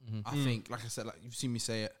now. I think, like I said, like you've seen me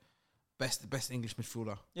say it, best English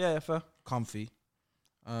midfielder, Yeah, fair. comfy.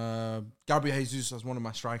 Gabriel Jesus as one of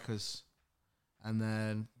my strikers, and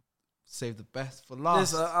then save the best for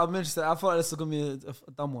last. This, I'm interested. I thought this was gonna be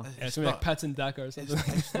a dumb one. Yeah, it's gonna be like Patson Daka or something.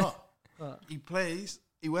 It's not.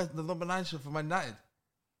 He wears the number 9 shirt for Man United.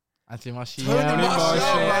 Anthony Martial. Tony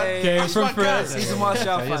Martial, man. Came That's from my guy. France. He's a Martial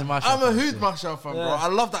Yeah, he's a fan. Martial I'm a fan, huge yeah. Martial fan, bro. Yeah. I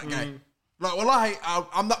love that guy. Like, wallahi,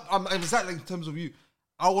 I'm exactly in terms of you.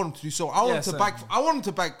 I want him to do so. I want him to bag. I want him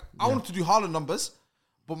to bag. I want him to do Haaland numbers,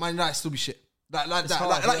 but Man United still be shit. Like that.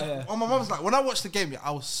 hard, Like yeah. on my mum's like when I watched the game,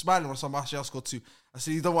 I was smiling when I saw Martial scored 2. I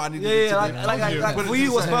said, "You know what I need Yeah, to do." like for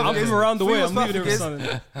you, what's I'm perfect from around the for you, way. what's I'm leaving it perfect for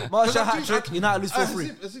is something. Martial hat trick. United lose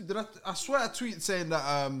 4-3. I swear I tweeted saying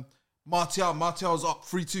that Martial's up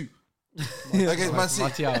 3-2 against Man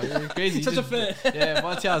City. Martial, you're crazy. Such a fan. Yeah,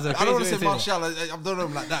 Martial's a crazy. I don't want to way say Martial. I don't know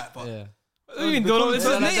him like that, but. Yeah. What do you mean, don't? It's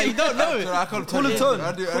his name. You don't know it. I call him Call Tony. him Tony.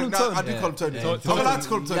 I do Call him Tony. I do call him Tony. Yeah. I'm allowed to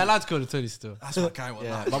call him Tony. Yeah, allowed to call him Tony still. That's my guy.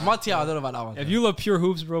 Yeah, but Martial, I don't know about that one. If you love pure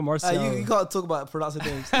hoops, bro, Marcel. You can't talk about pronouncing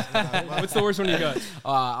names. What's the worst one you got?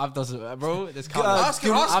 I've done some, bro. There's countless.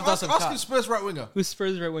 Ask him Spurs right winger. Who's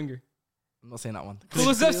Spurs right winger? I'm not saying that one.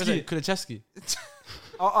 Kulusevski. Kulusevski.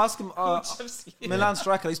 I'll ask him. Milan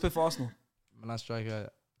striker. He's played for Arsenal. Milan striker.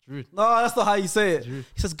 Giroud. No, that's not how you say it. He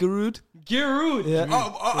says Giroud. Giroud. Yeah.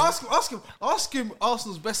 Ask him.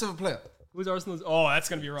 Arsenal's best ever player. Who's Arsenal's? Oh, that's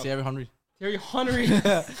gonna be rough. Thierry Henry. Thierry Henry.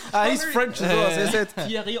 He's French as well, so he said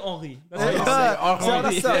Thierry Henry. That's how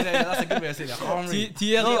you say it. That's a good way of saying it. Henry.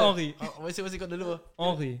 Thierry Henry. What's he got the little?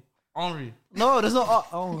 Henry. Henry. no, there's no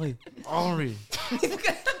Henry. Henry. Thierry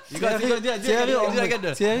Henry. Thierry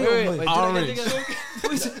Henry.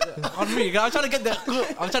 Henry. I'm trying to get that.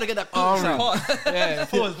 Henry. Yeah,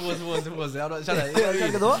 pause. I'm not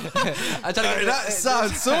trying to. That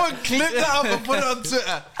sound. Someone clip that up and put it on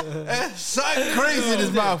Twitter. Something crazy in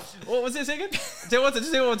his mouth. What was it say again? Say it one time.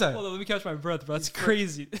 Just say it one time. Hold on, let me catch my breath, bro. That's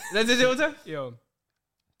crazy. Let's say it one time. Yo.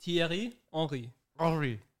 Thierry Henry.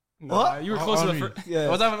 Henry. No, What? you were close to the Henry. first. Yeah.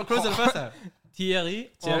 Was I close to the first time?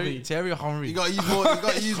 Thierry Henry. Thierry Henry. You gotta use more. You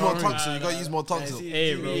gotta use more tonsil. You gotta use more tonsil.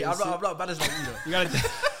 Hey, bro. I'm not bad as like you though. You gotta.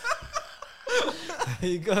 There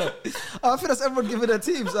you go. I think that's everyone giving their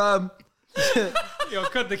teams. Yo,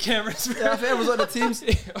 cut the cameras, bro. Yeah, I think everyone's on the teams.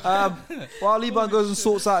 While Liban goes and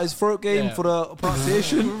sorts out his throat game for the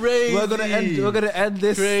pronunciation, Crazy. we're gonna end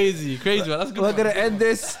this. Crazy, man. That's a good. We're gonna end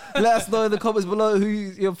this. Let us know in the comments below who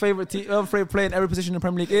your favorite team, favorite player in every position in the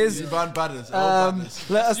Premier League is. Bad badness.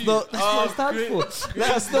 Let us know. That's what it stands for.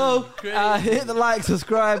 Let us know. Hit the like,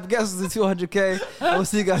 subscribe, get us to 200k. And we'll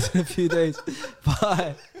see you guys in a few days.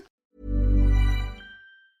 Bye.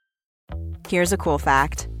 Here's a cool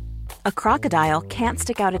fact. A crocodile can't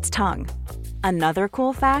stick out its tongue. Another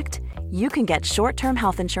cool fact, you can get short-term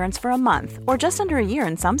health insurance for a month or just under a year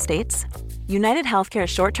in some states. United Healthcare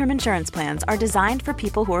short-term insurance plans are designed for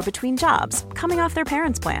people who are between jobs, coming off their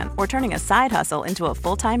parents' plan, or turning a side hustle into a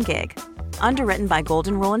full-time gig. Underwritten by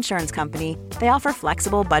Golden Rule Insurance Company, they offer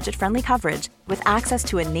flexible, budget-friendly coverage with access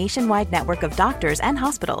to a nationwide network of doctors and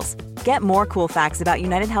hospitals. Get more cool facts about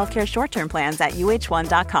United Healthcare short-term plans at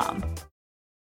uh1.com.